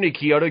 Sigourney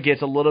Keota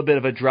gets a little bit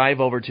of a drive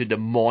over to Des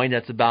Moines.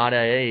 That's about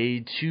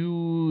a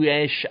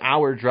 2-ish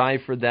hour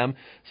drive for them,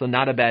 so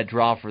not a bad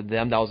draw for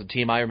them. That was a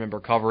team I remember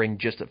covering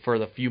just for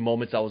the few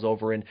moments I was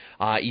over in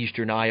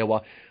Eastern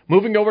Iowa.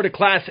 Moving over to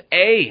Class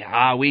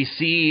A, we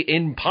see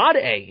in Pod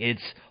A,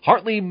 it's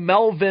Hartley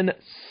Melvin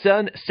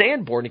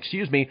Sanborn,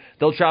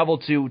 They'll travel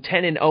to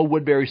 10-0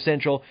 Woodbury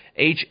Central.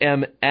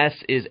 HMS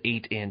is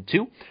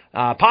 8-2.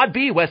 Pod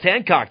B, West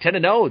Hancock,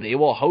 10-0. They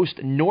will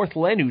host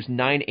Northland, who's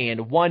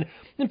 9-1.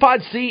 In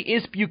Pod C,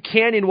 East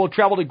Buchanan will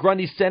travel to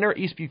Grundy Center.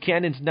 East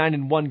Buchanan's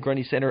 9-1.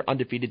 Grundy Center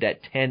undefeated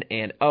at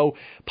 10-0.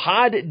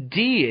 Pod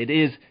D, it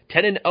is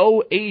 10-0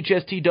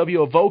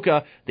 AHSTW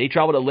Avoca. They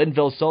travel to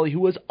Linville Sully,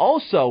 who is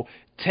also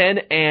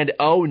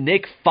 10-0.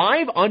 Nick,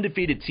 5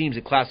 undefeated teams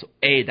in Class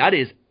A. That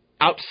is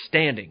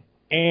outstanding.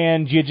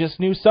 And you just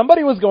knew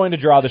somebody was going to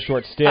draw the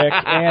short stick,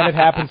 and it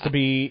happens to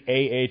be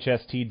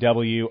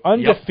AHSTW,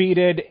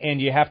 undefeated, and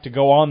you have to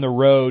go on the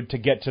road to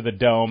get to the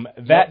Dome.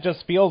 That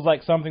just feels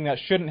like something that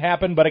shouldn't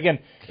happen, but again,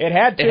 it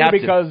had to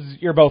because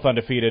you're both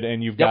undefeated,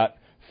 and you've got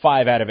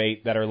 5 out of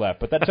 8 that are left.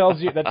 But that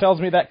tells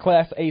me that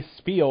Class A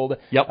field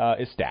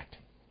is stacked.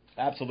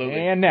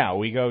 Absolutely. And now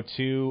we go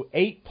to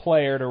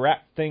 8-player to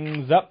wrap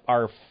things up.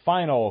 Our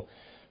final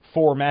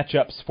 4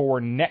 matchups for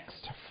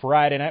next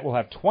Friday night. We'll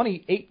have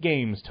 28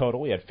 games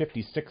total. We had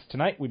 56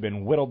 tonight. We've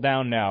been whittled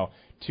down now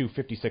to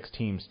 56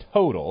 teams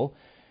total.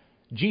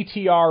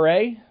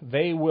 GTRA,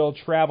 they will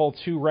travel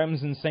to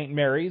Remsen St.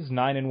 Mary's,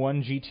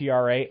 9-1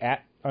 GTRA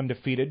at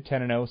undefeated,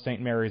 10-0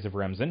 St. Mary's of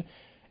Remsen.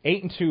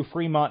 8-2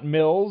 Fremont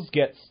Mills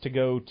gets to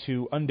go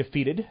to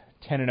undefeated,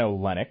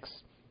 10-0 Lennox.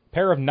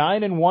 Pair of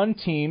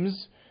 9-1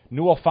 teams.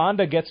 Newell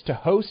Fonda gets to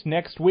host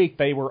next week.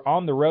 They were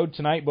on the road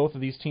tonight. Both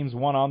of these teams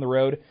won on the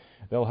road.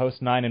 They'll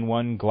host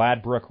 9-1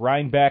 Gladbrook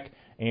Rhinebeck.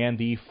 And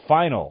the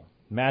final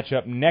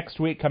matchup next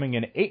week, coming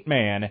in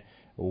 8-man,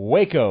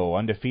 Waco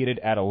undefeated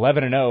at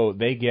 11-0.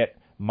 They get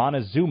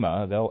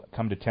Montezuma. They'll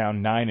come to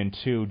town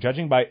 9-2.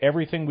 Judging by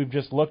everything we've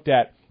just looked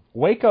at,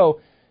 Waco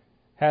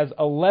has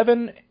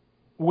 11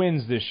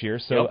 wins this year,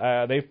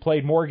 so they've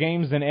played more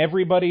games than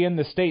everybody in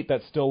the state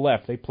that's still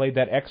left. They played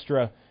that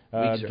extra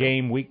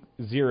game week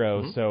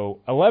 0. Mm-hmm. So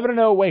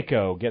 11-0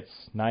 Waco gets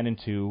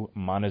 9-2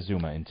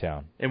 Montezuma in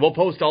town. And we'll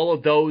post all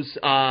of those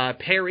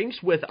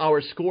pairings with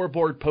our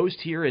scoreboard post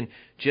here in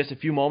just a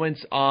few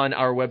moments on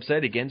our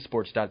website. Again,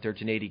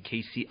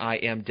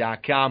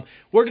 sports.1380kcim.com.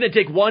 We're going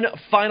to take one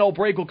final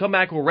break. We'll come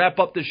back. We'll wrap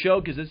up the show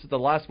because this is the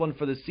last one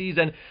for the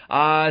season.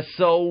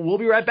 So we'll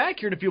be right back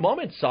here in a few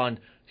moments on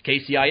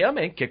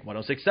KCIM and Kick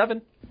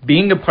 106.7.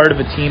 Being a part of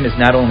a team is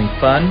not only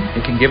fun,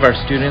 it can give our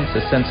students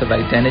a sense of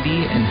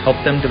identity and help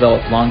them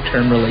develop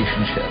long-term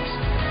relationships.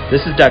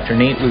 This is Dr.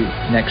 Nate Luke,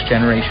 Next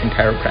Generation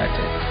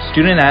Chiropractic.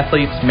 Student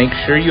athletes, make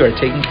sure you are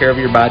taking care of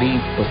your body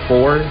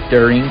before,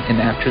 during, and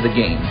after the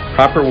game.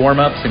 Proper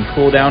warm-ups and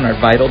cool-down are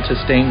vital to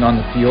staying on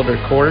the field or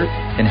court,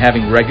 and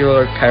having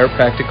regular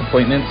chiropractic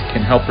appointments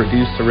can help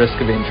reduce the risk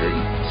of injury.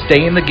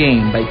 Stay in the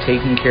game by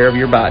taking care of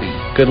your body.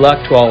 Good luck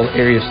to all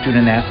area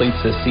student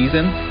athletes this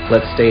season.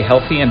 Let's stay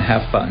healthy and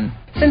have fun.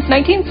 Since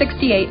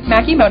 1968,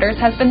 Mackey Motors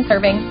has been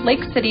serving Lake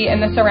City and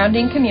the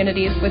surrounding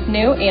communities with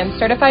new and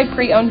certified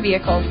pre-owned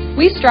vehicles.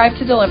 We strive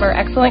to deliver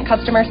excellent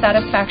customer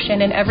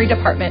satisfaction in every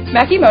department.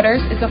 Mackey Motors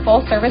is a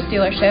full-service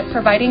dealership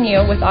providing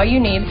you with all you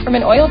need, from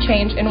an oil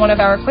change in one of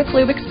our Quick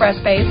Lube Express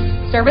bays,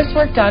 service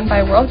work done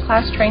by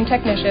world-class trained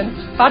technicians,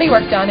 body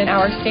work done in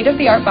our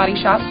state-of-the-art body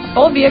shop,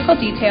 full vehicle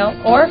detail,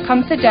 or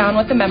come sit down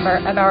with a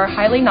member of our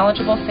highly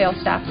knowledgeable sales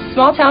staff.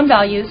 Small-town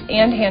values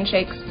and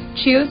handshakes.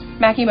 Choose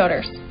Mackey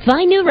Motors.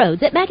 Find new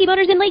roads at Mackey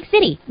Motors in Lake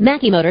City.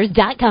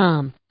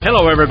 MackeyMotors.com.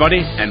 Hello,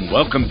 everybody, and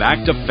welcome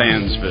back to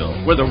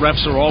Fansville, where the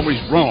refs are always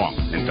wrong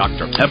and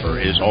Dr. Pepper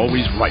is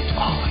always right.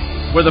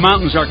 where the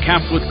mountains are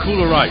capped with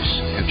cooler ice,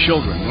 and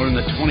children learn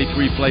the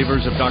 23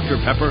 flavors of Dr.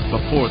 Pepper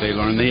before they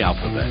learn the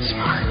alphabet.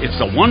 Smart. It's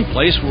the one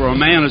place where a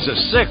man is a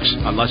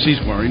 6 unless he's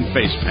wearing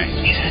face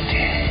paint. He's a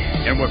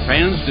 10. And where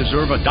fans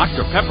deserve a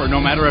Dr. Pepper no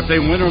matter if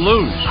they win or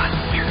lose. But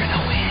we're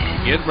gonna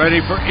win. Get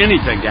ready for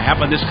anything to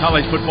happen this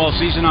college football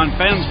season on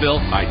Fansville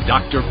by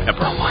Dr.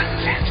 Pepper. The one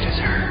fans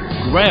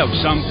deserve. Grab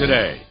some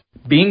today.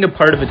 Being a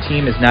part of a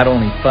team is not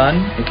only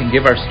fun, it can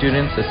give our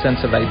students a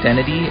sense of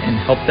identity and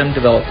help them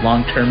develop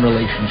long-term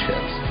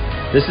relationships.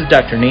 This is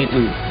Dr. Nate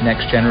Luke,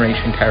 Next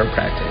Generation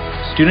Chiropractic.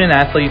 Student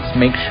athletes,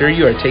 make sure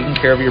you are taking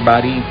care of your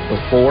body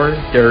before,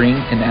 during,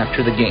 and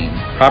after the game.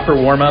 Proper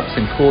warm-ups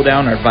and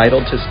cool-down are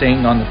vital to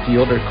staying on the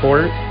field or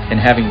court, and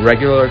having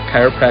regular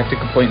chiropractic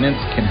appointments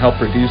can help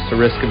reduce the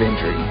risk of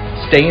injury.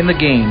 Stay in the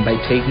game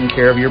by taking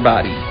care of your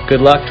body.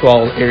 Good luck to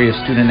all area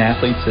student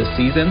athletes this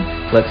season.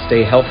 Let's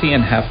stay healthy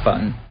and have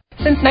fun.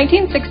 Since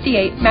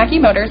 1968, Mackey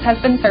Motors has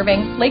been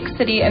serving Lake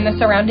City and the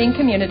surrounding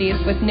communities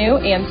with new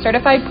and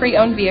certified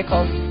pre-owned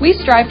vehicles. We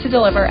strive to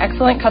deliver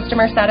excellent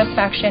customer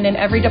satisfaction in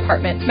every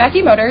department. Mackey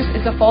Motors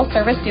is a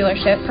full-service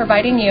dealership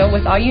providing you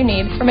with all you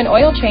need from an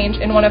oil change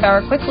in one of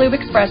our Quick Lube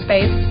Express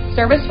bays,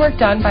 service work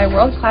done by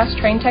world-class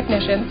trained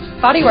technicians,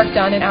 body work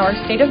done in our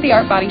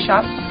state-of-the-art body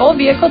shop, full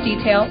vehicle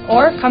detail,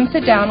 or come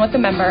sit down with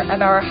a member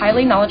of our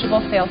highly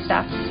knowledgeable sales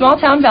staff.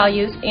 Small-town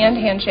values and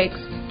handshakes.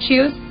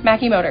 Choose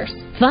Mackey Motors.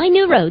 Find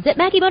new roads at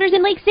Mackey Motors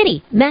in Lake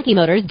City.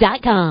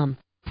 MackeyMotors.com.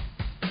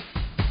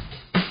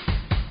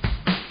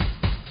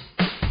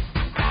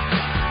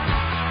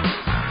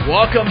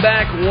 Welcome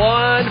back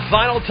one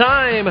final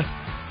time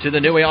to the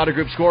New Way Auto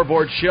Group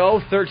Scoreboard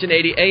Show,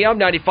 1380 AM,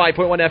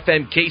 95.1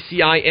 FM,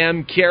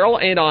 KCIM Carroll,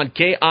 and on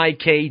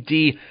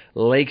KIKD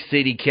Lake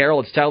City Carroll.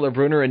 It's Tyler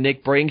Bruner and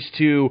Nick Brinks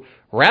to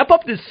wrap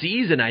up the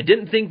season. I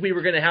didn't think we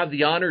were going to have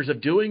the honors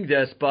of doing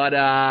this, but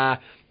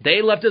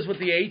they left us with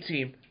the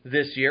A-team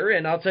this year,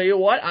 and I'll tell you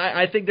what,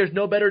 I think there's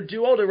no better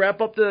duo to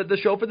wrap up the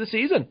show for the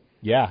season.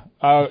 Yeah,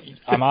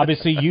 I'm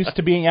obviously used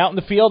to being out in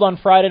the field on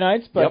Friday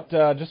nights, but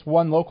just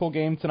one local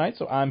game tonight,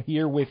 so I'm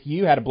here with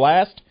you. Had a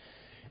blast,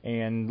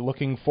 and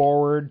looking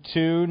forward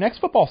to next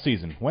football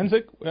season. When's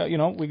it?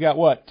 We got,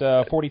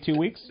 42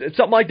 weeks?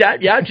 Something like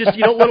that, yeah. Just,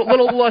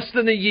 little less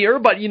than a year,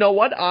 but you know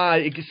what?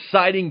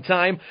 Exciting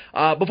time.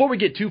 Before we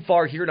get too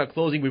far here in our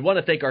closing, we want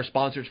to thank our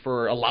sponsors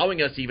for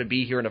allowing us to even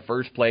be here in the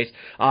first place.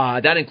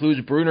 That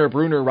includes Bruner,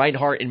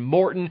 Reinhardt, and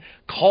Morton,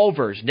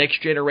 Culver's,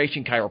 Next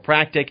Generation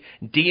Chiropractic,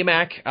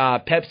 DMAC,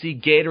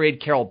 Pepsi,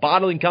 Gatorade, Carroll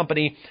Bottling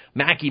Company,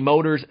 Mackey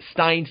Motors,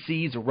 Stein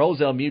Seeds,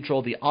 Roselle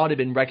Mutual, the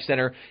Audubon Rec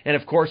Center, and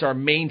of course our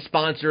main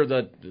sponsor,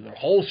 the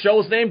whole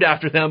show is named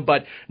after them,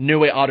 but New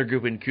Way Auto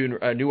Group and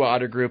New Way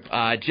Auto Group.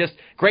 Just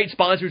great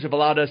sponsors have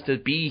allowed us to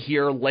be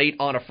here late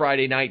on a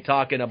Friday night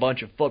talking a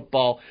bunch of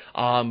football.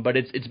 But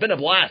it's been a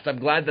blast. I'm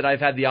glad that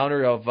I've had the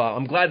honor of.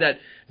 I'm glad that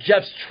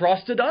Jeff's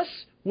trusted us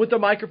with the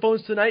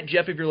microphones tonight.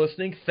 Jeff, if you're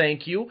listening,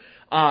 thank you.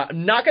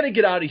 I'm not going to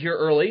get out of here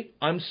early.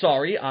 I'm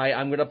sorry.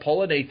 I'm going to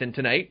pull a Nathan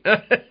tonight.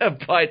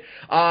 But,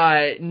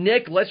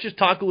 Nick, let's just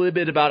talk a little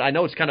bit about, I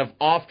know it's kind of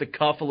off the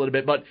cuff a little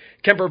bit, but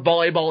Kemper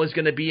Volleyball is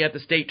going to be at the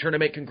state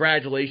tournament.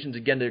 Congratulations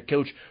again to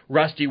Coach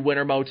Rusty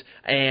Wintermote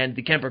and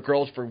the Kemper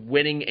girls for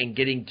winning and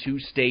getting to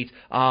state.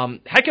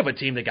 Heck of a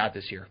team they got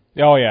this year.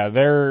 Oh, yeah.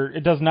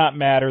 It does not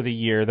matter the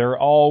year. They're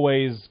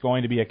always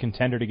going to be a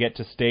contender to get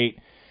to state,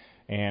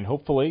 and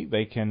hopefully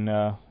they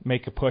can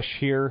make a push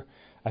here.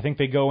 I think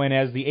they go in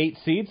as the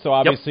 8th seed, so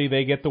obviously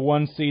they get the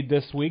 1 seed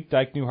this week.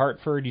 Dyke New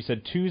Hartford, you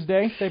said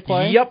Tuesday they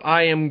play? Yep,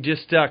 I am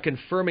just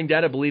confirming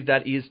that. I believe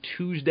that is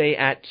Tuesday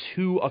at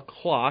 2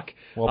 o'clock.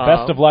 Well,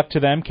 best of luck to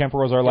them. Kemper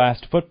was our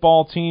last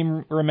football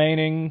team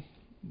remaining,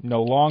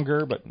 no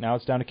longer, but now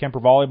it's down to Kemper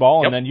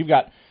Volleyball, and then you've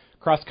got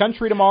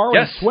cross-country tomorrow,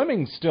 and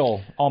swimming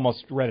still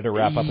almost ready to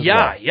wrap up as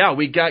well. Yeah,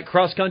 we got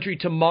cross-country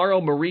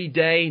tomorrow. Marie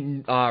Day,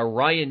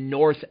 Ryan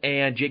North,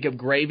 and Jacob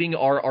Graving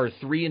are our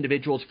 3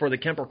 individuals for the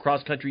Kemper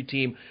cross-country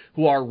team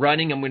who are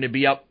running. I'm going to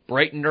be up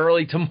bright and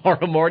early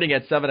tomorrow morning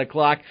at 7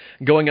 o'clock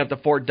going up to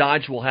Fort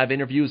Dodge. We'll have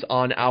interviews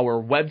on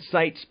our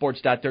website,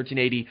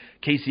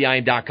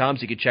 sports.1380kcim.com,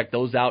 so you can check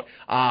those out.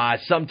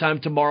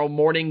 Sometime tomorrow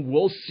morning,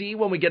 we'll see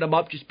when we get them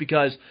up, just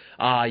because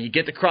you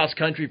get the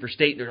cross-country for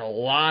state. There's a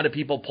lot of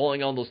people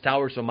pulling on those towers,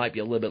 so it might be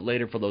a little bit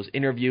later for those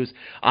interviews.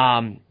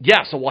 So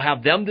we'll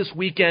have them this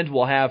weekend.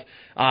 We'll have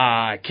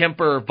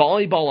Kemper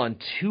Volleyball on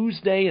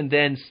Tuesday, and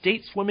then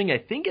state swimming, I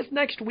think, is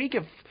next week,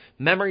 if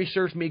memory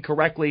serves me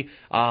correctly.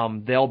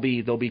 They'll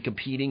be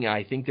competing.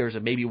 I think there's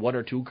maybe 1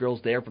 or 2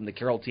 girls there from the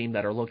Carroll team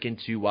that are looking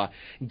to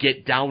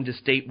get down to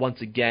state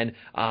once again.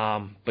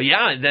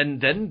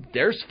 Then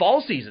there's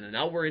fall season, and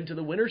now we're into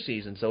the winter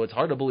season, so it's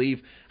hard to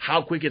believe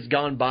how quick it's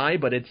gone by,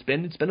 but it's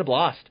been a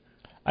blast.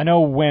 I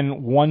know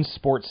when one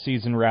sports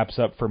season wraps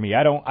up for me,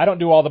 I don't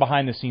do all the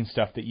behind-the-scenes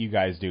stuff that you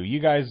guys do. You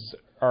guys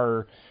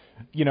are,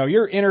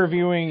 you're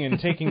interviewing and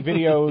taking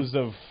videos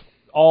of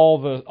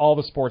all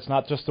the sports,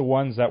 not just the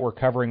ones that we're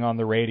covering on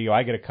the radio.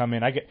 I get to come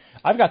in.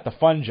 I've got the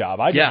fun job.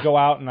 I just go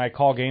out and I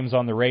call games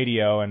on the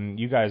radio, and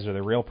you guys are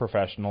the real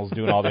professionals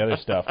doing all the other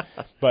stuff.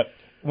 But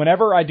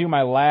whenever I do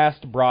my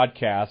last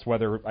broadcast,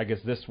 whether I guess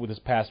this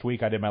past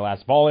week I did my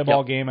last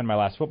volleyball game and my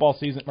last football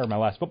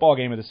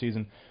game of the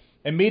season,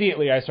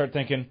 immediately I start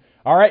thinking,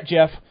 all right,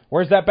 Jeff,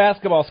 where's that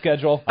basketball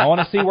schedule? I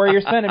want to see where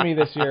you're sending me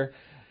this year.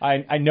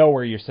 I know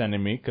where you're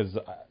sending me because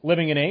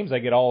living in Ames, I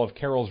get all of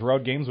Carroll's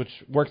road games, which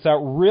works out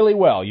really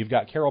well. You've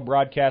got Carroll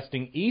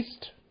Broadcasting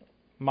East,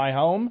 my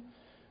home,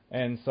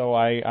 and so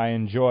I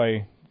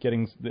enjoy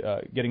getting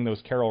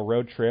those Carroll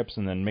road trips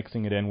and then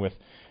mixing it in with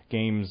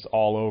games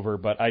all over.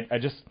 But I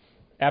just,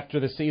 after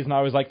the season, I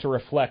always like to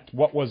reflect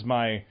what was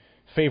my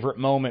favorite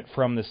moment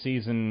from the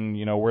season.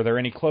 You know, were there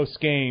any close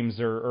games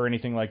or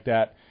anything like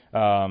that?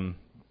 Some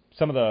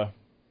of the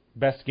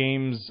best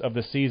games of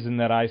the season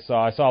that I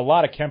saw a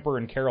lot of Kemper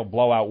and Carroll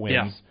blowout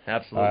wins. Yeah,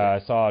 absolutely.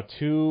 I saw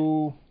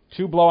two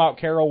blowout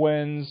Carroll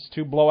wins,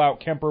 2 blowout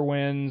Kemper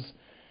wins,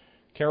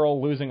 Carroll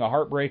losing a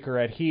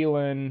heartbreaker at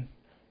Heelan.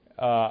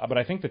 But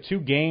I think the 2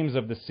 games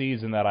of the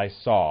season that I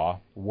saw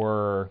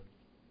were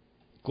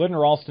Glidden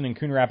Ralston and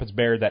Coon Rapids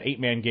Baird, that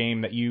 8-man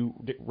game that you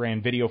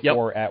ran video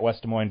for at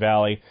West Des Moines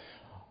Valley.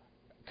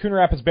 Coon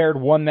Rapids Baird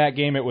won that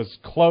game. It was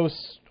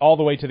close all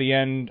the way to the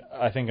end.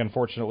 I think,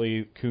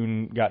 unfortunately,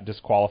 Coon got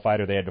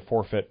disqualified or they had to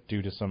forfeit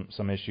due to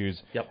some issues.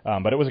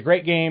 But it was a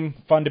great game,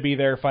 fun to be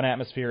there, fun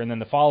atmosphere. And then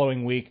the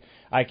following week,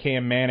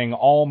 IKM Manning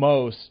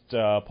almost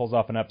pulls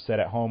off an upset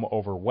at home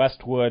over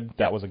Westwood.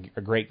 That was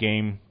a great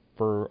game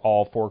for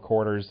all 4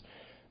 quarters.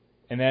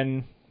 And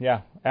then,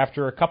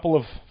 after a couple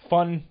of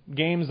fun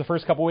games the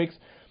first couple weeks,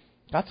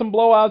 got some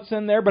blowouts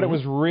in there, but it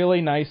was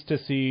really nice to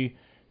see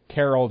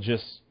Carroll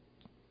just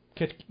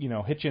hit you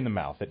in the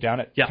mouth.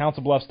 Down at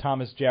Council Bluffs,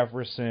 Thomas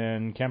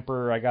Jefferson,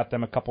 Kemper, I got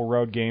them a couple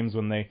road games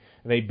when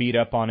they beat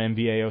up on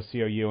MVA,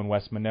 OCOU, and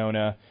West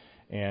Monona.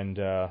 And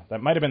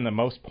that might have been the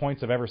most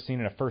points I've ever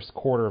seen in a first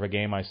quarter of a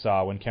game I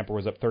saw when Kemper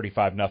was up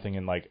 35-0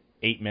 in like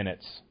 8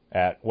 minutes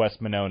at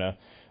West Monona.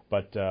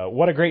 But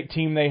what a great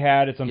team they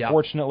had. It's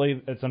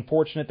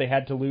unfortunate they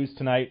had to lose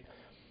tonight.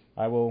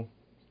 I will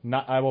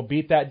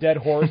beat that dead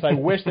horse. I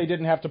wish they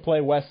didn't have to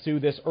play West Sioux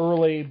this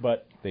early,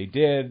 but they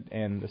did,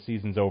 and the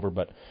season's over.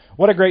 But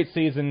what a great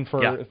season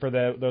for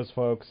those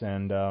folks,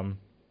 and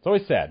it's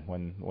always sad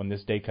when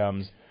this day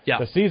comes.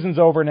 The season's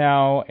over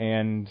now,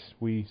 and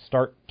we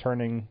start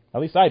turning,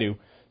 at least I do,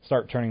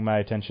 my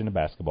attention to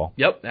basketball.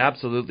 Yep,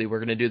 absolutely. We're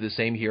going to do the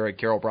same here at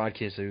Carroll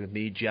Broadcasting with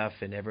me, Jeff,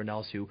 and everyone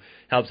else who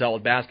helps out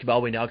with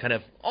basketball. We now kind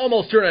of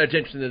almost turn our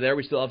attention to there.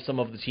 We still have some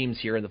of the teams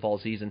here in the fall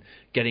season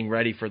getting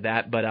ready for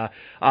that. But,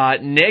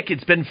 Nick,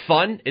 it's been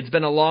fun. It's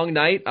been a long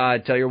night.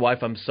 Tell your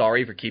wife I'm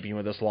sorry for keeping you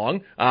with us long.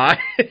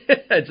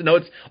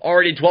 It's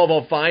already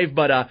 12:05,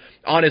 but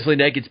honestly,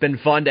 Nick, it's been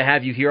fun to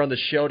have you here on the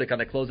show to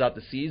kind of close out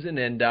the season,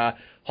 and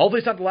hopefully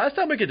it's not the last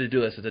time we get to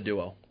do this as a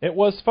duo. It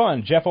was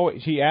fun. Jeff,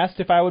 he asked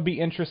if I would be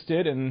interested,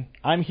 and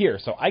I'm here.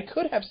 So I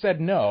could have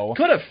said no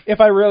if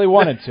I really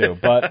wanted to,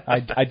 but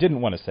I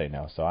didn't want to say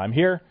no. So I'm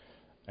here,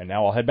 and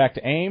now I'll head back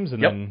to Ames,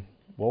 and then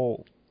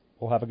we'll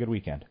have a good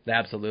weekend.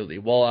 Absolutely.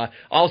 Well,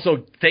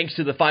 also, thanks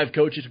to the 5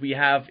 coaches we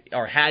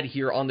had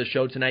here on the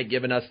show tonight,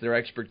 giving us their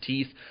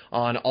expertise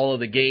on all of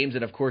the games.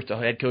 And, of course, the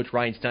head coach,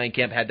 Ryan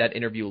Steinkamp, had that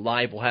interview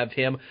live. We'll have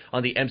him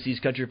on the MC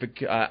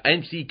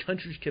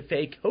Country's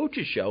Cafe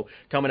Coaches Show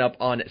coming up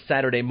on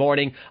Saturday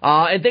morning.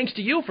 And thanks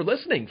to you for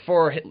listening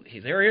for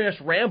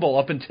hilarious ramble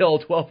up until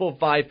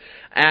 12:05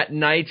 at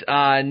night.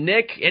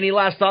 Nick, any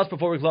last thoughts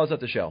before we close out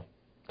the show?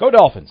 Go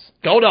Dolphins.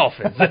 Go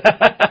Dolphins.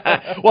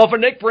 Well, for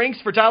Nick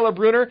Brinks, for Tyler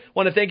Bruner,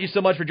 want to thank you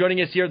so much for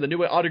joining us here at the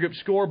New Auto Group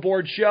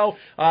Scoreboard Show.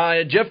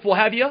 Jeff, we'll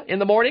have you in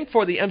the morning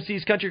for the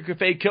MC's Country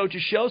Cafe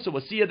Coaches Show, so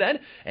we'll see you then,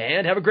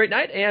 and have a great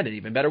night and an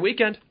even better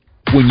weekend.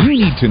 When you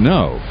need to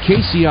know,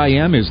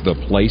 KCIM is the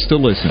place to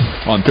listen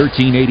on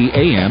 1380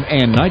 AM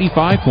and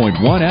 95.1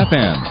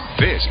 FM.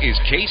 This is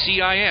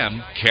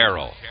KCIM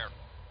Carroll.